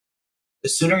 The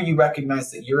sooner you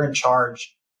recognize that you're in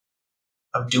charge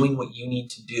of doing what you need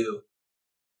to do,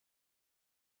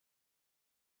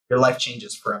 your life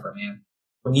changes forever, man.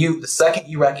 The second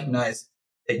you recognize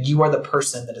that you are the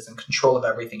person that is in control of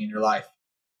everything in your life,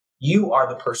 you are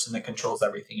the person that controls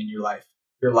everything in your life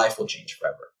will change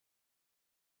forever.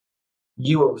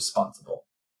 You are responsible.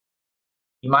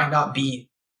 You might not be,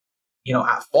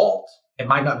 at fault. It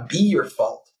might not be your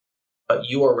fault, but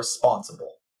you are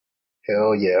responsible.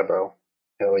 Hell yeah, bro.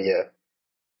 Hell yeah.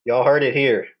 Y'all heard it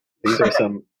here. These are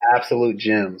some absolute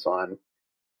gems on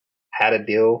how to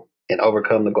deal and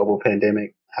overcome the global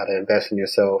pandemic, how to invest in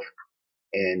yourself.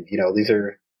 And, these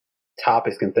are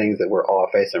topics and things that we're all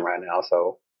facing right now.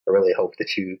 So I really hope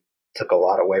that you took a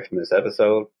lot away from this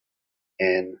episode.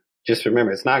 And just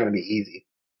remember, it's not going to be easy.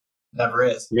 Never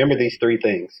is. Remember these 3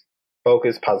 things: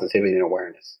 focus, positivity, and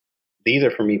awareness. These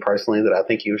are for me personally that I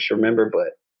think you should remember,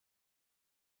 but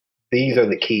these are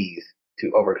the keys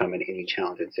to overcoming any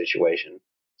challenging situation,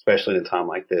 especially in a time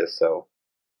like this. So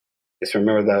just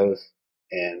remember those,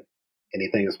 and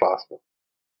anything is possible.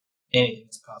 Anything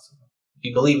is possible. If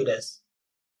you believe it is.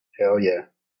 Hell yeah.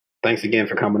 Thanks again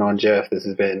for coming on, Jeff. This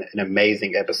has been an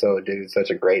amazing episode, dude.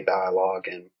 Such a great dialogue.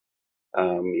 And,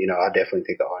 I definitely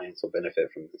think the audience will benefit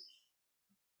from this.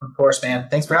 Of course, man.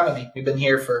 Thanks for having me. We've been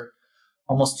here for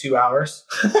almost 2 hours.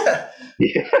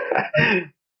 Yeah.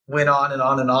 Went on and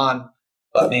on and on.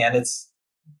 But, man, it's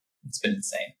been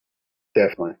insane.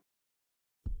 Definitely.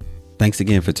 Thanks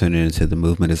again for tuning into the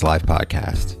Movement is Life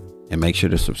podcast. And make sure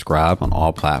to subscribe on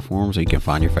all platforms where you can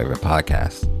find your favorite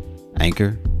podcasts: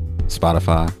 Anchor,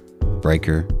 Spotify,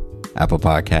 Breaker, Apple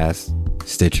Podcasts,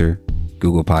 Stitcher,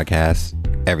 Google Podcasts,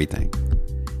 everything.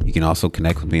 You can also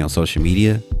connect with me on social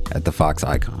media at The Fox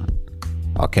Icon.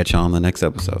 I'll catch you on the next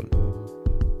episode.